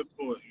from the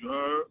airport. You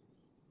heard?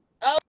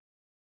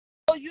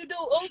 Oh, you do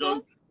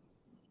Uber?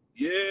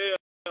 Yeah,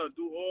 I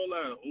do all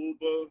that.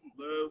 Uber,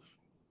 Lyft.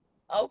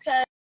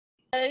 Okay.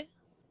 Yeah,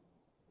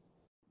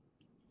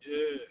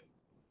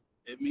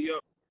 hit me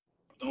up.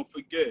 Don't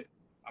forget.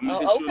 I'm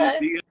gonna hit you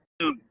in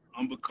the DM.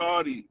 I'm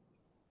Bacardi.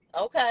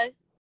 Okay.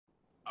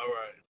 All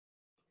right.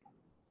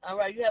 All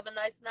right. You have a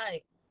nice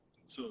night.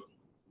 You too.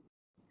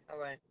 All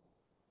right.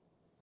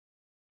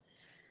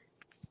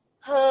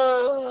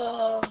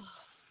 Oh,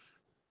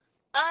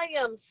 I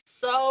am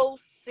so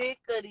sick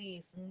of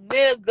these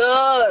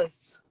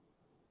niggas.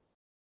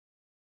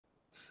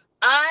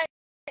 I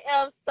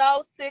am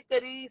so sick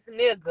of these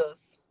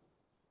niggas.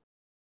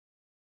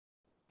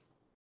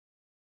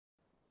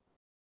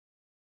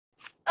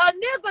 A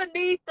nigga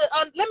needs to.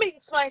 Let me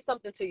explain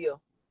something to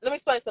you.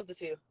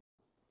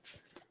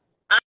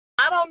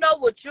 I don't know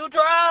what you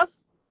drive,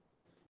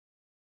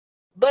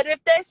 but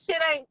if that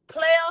shit ain't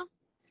player,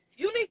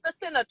 you need to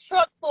send a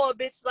truck for a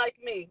bitch like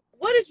me.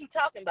 What is you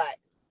talking about?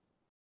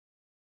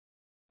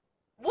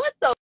 What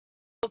the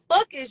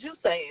fuck is you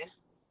saying?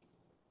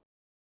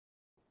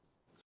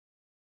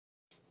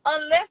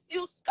 Unless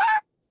you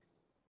skirt,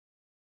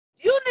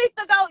 you need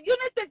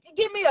to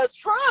give me a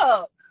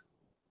truck.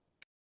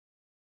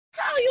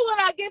 Tell you when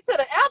I get to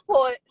the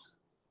airport.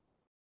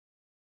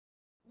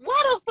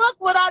 Why the fuck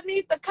would I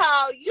need to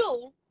call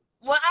you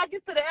when I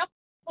get to the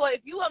airport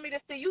if you want me to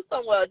see you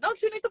somewhere?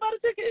 Don't you need to buy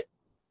the ticket?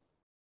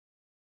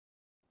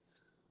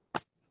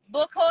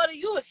 But Carter,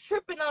 you was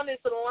tripping on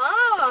this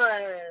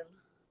line.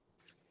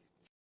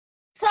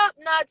 Top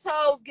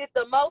nachos get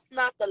the most,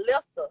 not the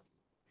lesser.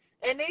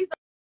 And these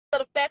are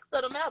the facts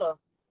of the matter.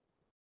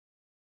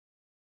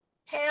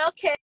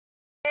 Hellcats,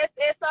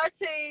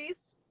 SRTs,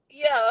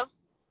 yeah.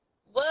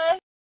 What?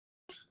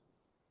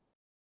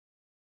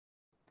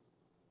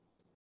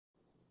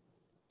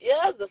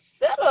 Yeah, it's a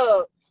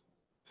setup.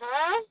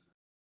 Huh?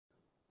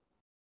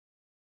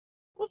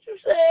 What you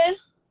said?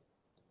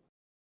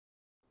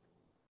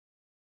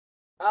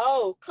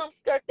 Oh, come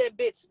skirt that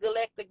bitch,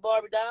 Galactic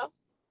Barbie doll.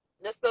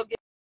 Let's go get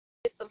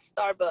some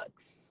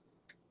Starbucks.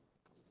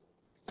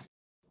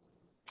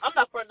 I'm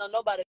not fronting on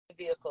nobody's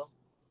vehicle.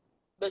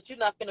 But you're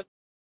not finna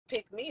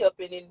pick me up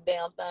in any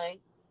damn thing.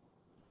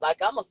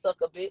 Like I'm a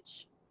sucker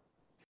bitch.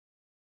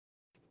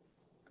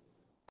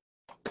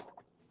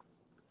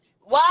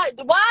 Why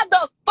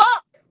the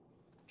fuck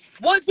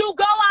would you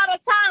go out of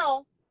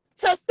town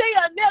to see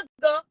a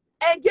nigga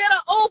and get an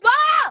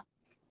Uber?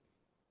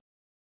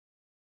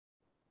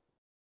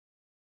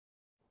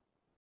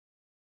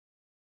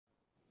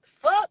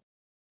 Fuck.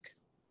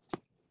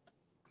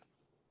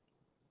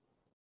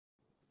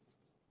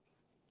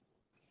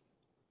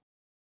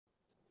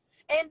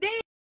 And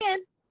then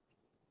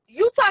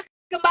you talking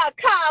about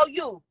call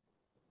you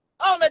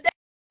on a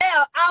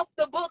damn off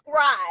the book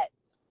ride.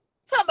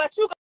 Talking about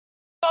you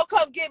gonna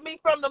come get me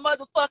from the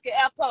motherfucking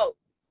airport.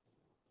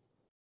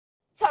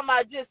 Talking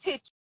about just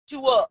hit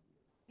you up.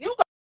 You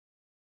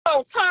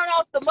gonna turn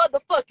off the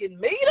motherfucking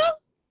meter?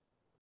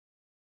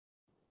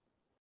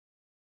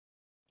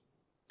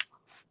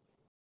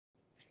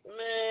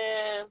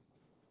 Man.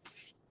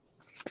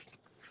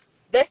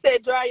 They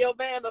said dry your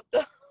van up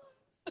there.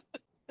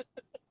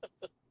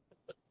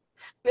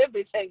 That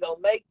bitch ain't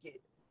gonna make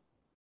it.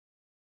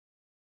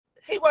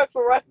 He worked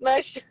for Rock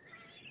Nation.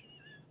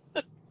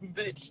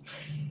 Bitch.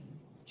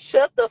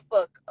 Shut the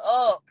fuck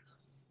up.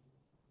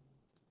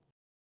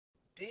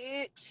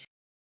 Bitch.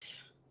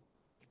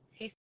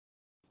 He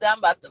said, I'm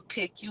about to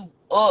pick you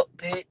up,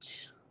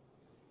 bitch.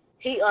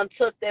 He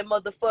untook that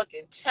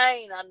motherfucking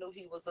chain. I knew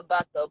he was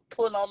about to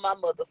pull on my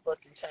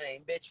motherfucking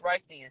chain, bitch,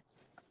 right then.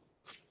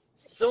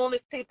 Soon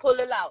as he pull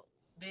it out,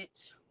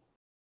 bitch.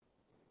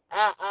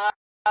 I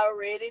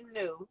already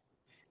knew.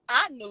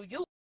 I knew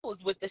you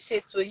was with the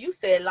shits where you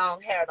said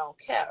long hair don't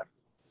care.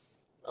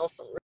 On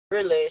some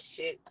real ass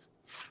shit.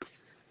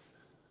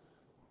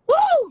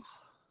 Woo!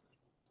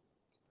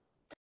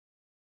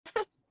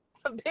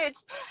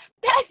 Bitch,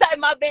 that's like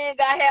my band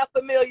got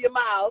 500,000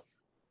 miles.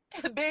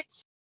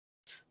 Bitch.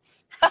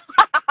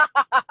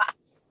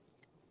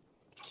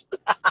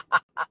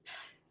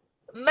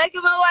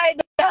 Making my way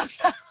down.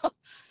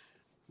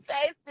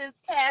 Faces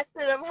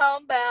passing them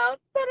homebound.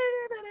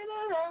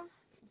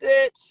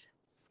 Bitch.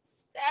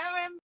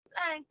 Staring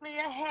blankly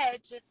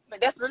ahead.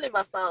 That's really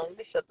my song. Let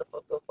me shut the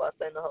fuck up before I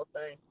sing the whole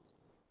thing.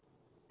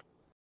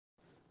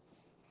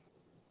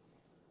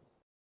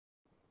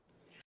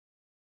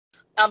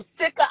 I'm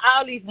sick of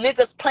all these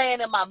niggas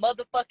playing in my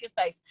motherfucking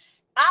face.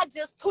 I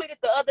just tweeted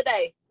the other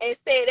day and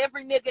said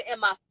every nigga in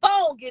my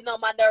phone getting on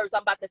my nerves,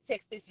 I'm about to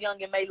text this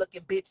young and May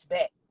looking bitch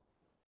back.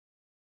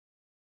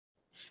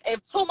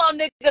 If two more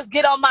niggas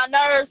get on my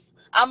nerves,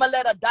 I'ma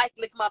let a dyke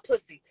lick my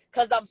pussy.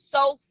 Because I'm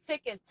so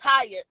sick and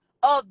tired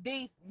of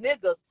these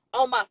niggas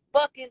on my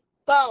fucking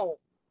phone.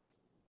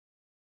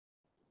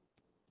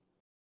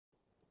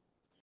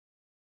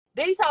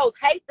 These hoes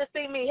hate to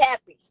see me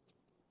happy.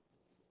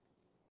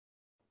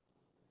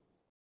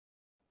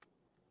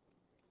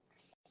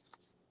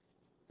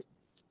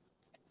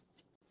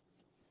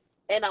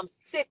 And I'm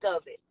sick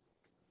of it.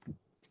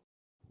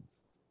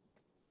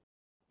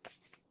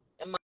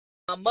 And my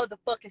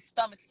motherfucking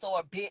stomach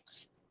sore,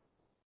 bitch.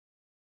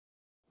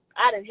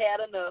 I done had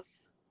enough.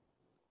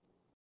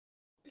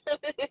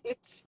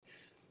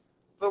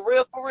 For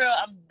real,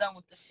 I'm done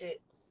with the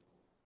shit.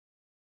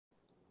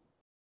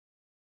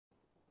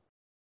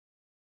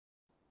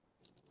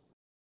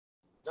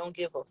 Don't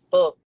give a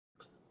fuck.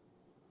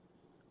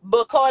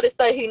 But Cardi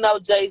say he know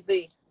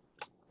Jay-Z.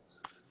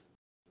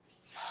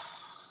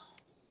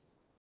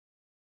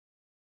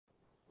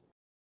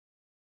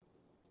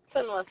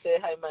 Tell him I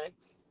said, hey, man.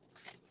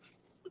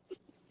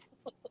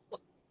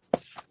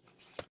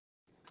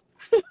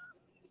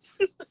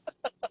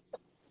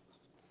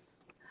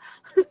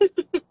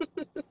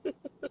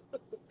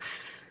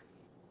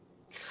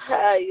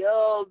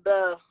 Child,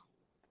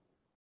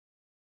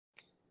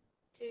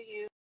 do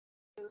you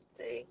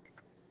think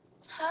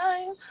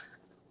time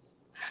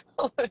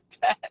would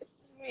pass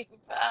me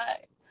by?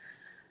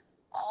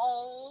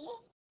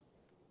 Oh,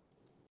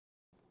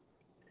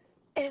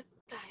 if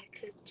I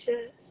could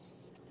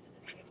just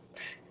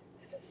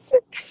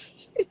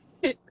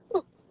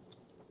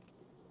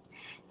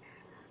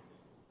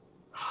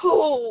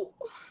oh,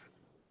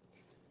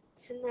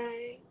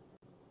 tonight,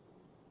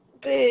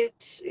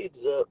 bitch, eat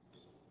it up.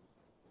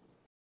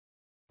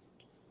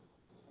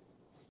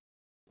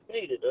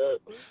 Eat it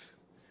up.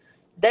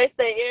 They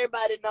say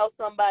everybody knows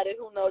somebody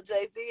who know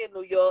Jay-Z in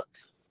New York.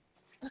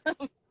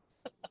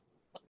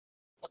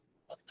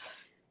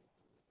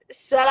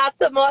 Shout out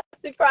to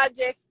Marcy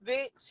Projects,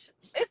 bitch.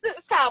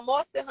 It's called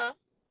Marcy, huh?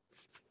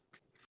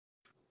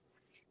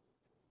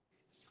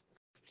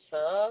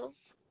 So,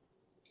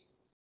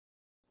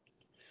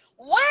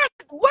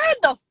 where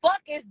the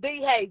fuck is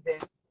D Haven?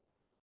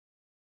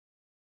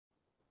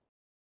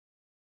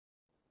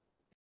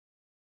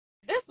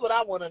 This is what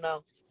I want to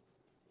know.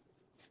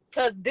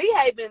 Cause D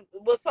Haven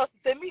was supposed to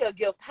send me a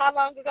gift. How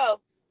long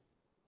ago?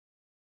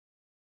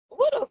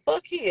 Where the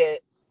fuck he at?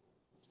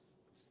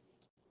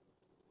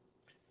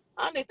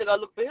 I need to go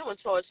look for him and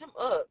charge him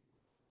up.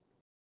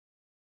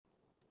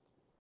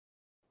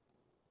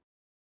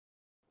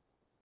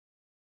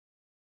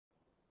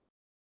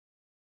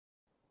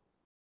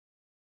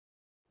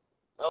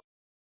 Oh,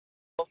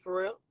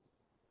 for real?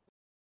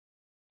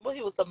 Well,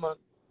 he was some month.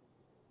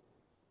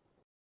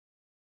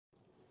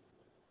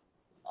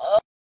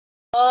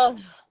 My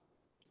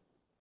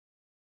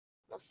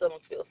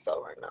stomach feels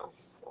so right now.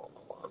 I don't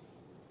know why.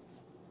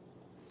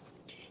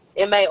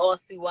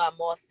 M-A-R-C-Y,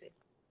 Marcy.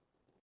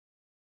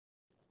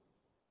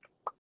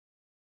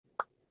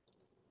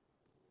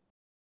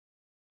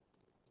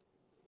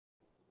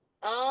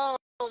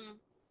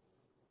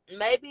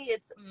 Maybe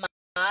it's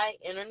my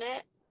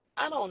internet.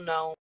 I don't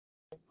know.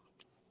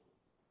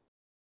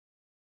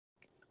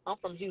 I'm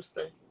from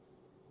Houston.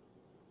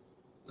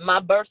 My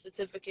birth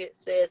certificate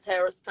says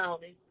Harris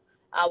County.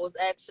 I was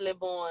actually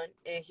born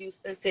in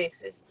Houston,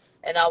 Texas,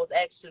 and I was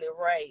actually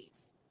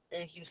raised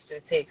in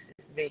Houston,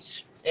 Texas,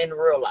 bitch, in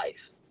real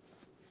life.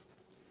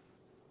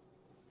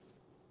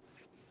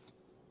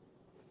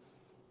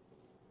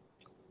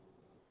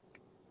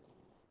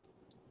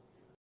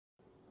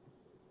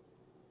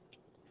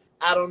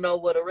 I don't know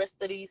where the rest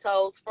of these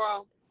hoes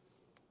from,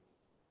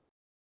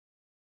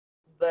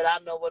 but I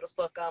know where the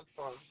fuck I'm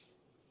from.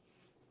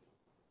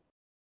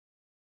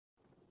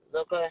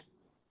 Okay?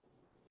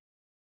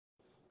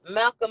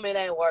 Malcolm, it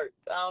ain't work.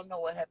 I don't know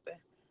what happened.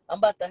 I'm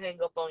about to hang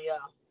up on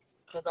y'all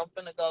because I'm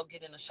finna go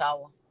get in the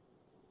shower.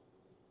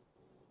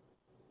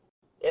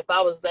 If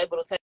I was able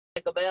to take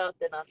a bath,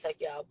 then I'll take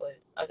y'all, but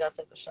I gotta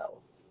take a shower.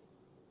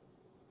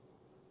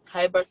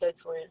 Hey, birthday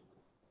twin.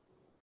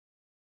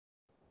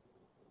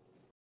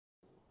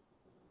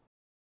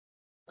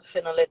 I'm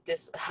finna let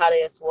this hot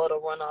ass water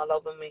run all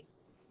over me.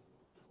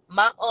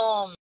 My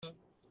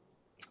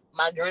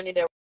granny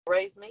that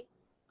raised me,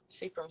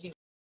 she from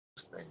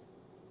Houston.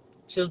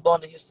 She was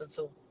born in Houston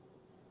too.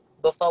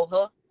 Before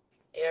her,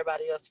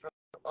 everybody else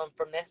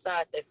from that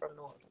side, they from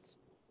New Orleans.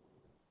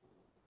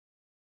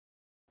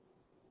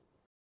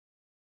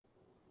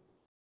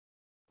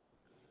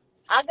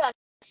 I got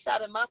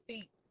shot in my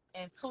feet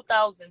in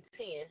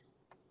 2010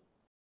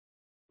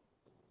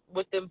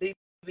 with them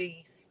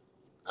BBs.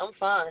 I'm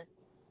fine.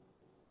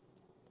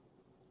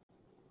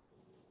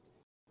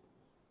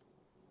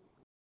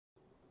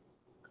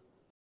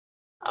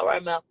 All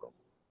right, Malcolm.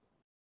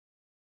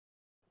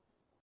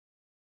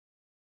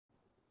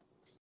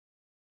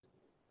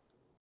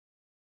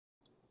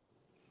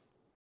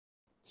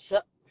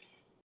 Shut.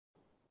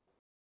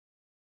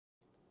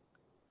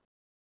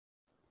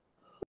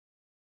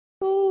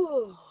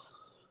 Ooh.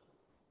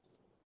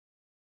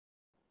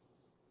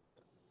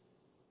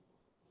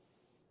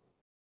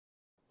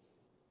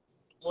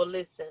 Well,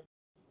 listen.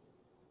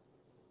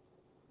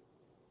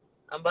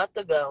 I'm about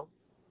to go.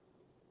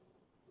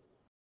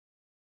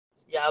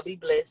 Y'all be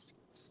blessed.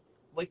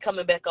 We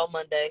coming back on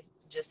Monday,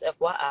 just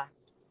FYI.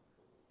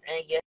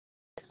 And yes,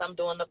 I'm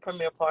doing the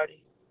premiere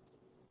party.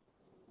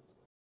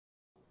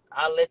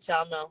 I'll let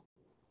y'all know.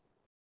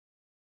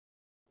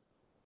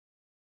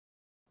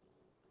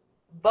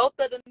 Both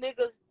of the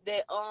niggas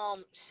that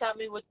shot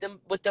me with them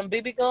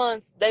BB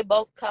guns, they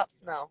both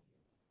cops now.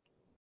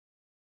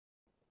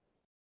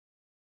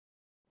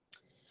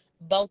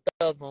 Both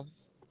of them.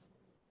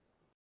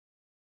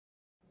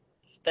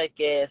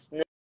 Fake ass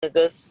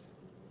niggas.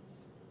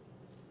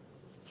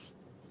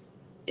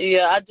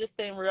 Yeah, I just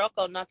seen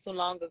Ryoko not too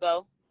long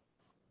ago.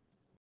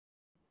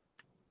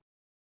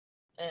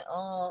 And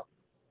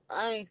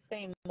I ain't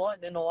seen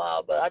Martin in a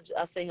while, but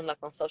I see him like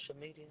on social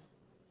media.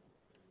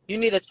 You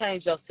need to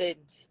change your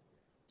settings.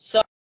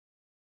 So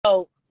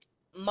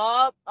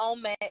Mob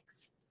on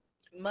Max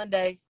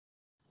Monday.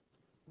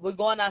 We're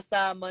going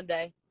outside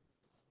Monday.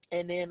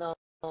 And then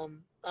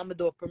I'm gonna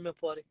do a premiere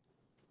party.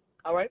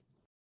 All right?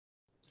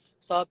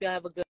 So I hope y'all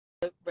have a good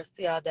rest of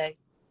y'all day.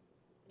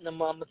 And I'm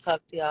gonna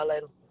talk to y'all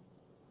later.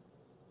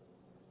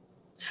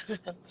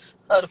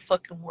 How the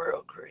fucking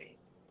world, Craig.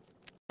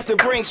 The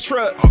Brinks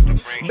truck,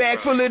 bag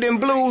full of them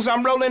blues,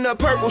 I'm rolling up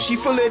purple, she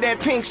full of that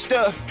pink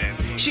stuff.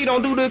 She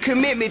don't do the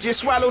commitment,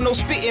 just swallow no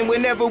spitting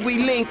whenever we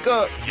link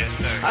up.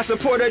 I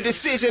support her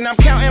decision, I'm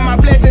counting my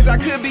blessings, I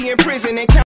could be in prison and count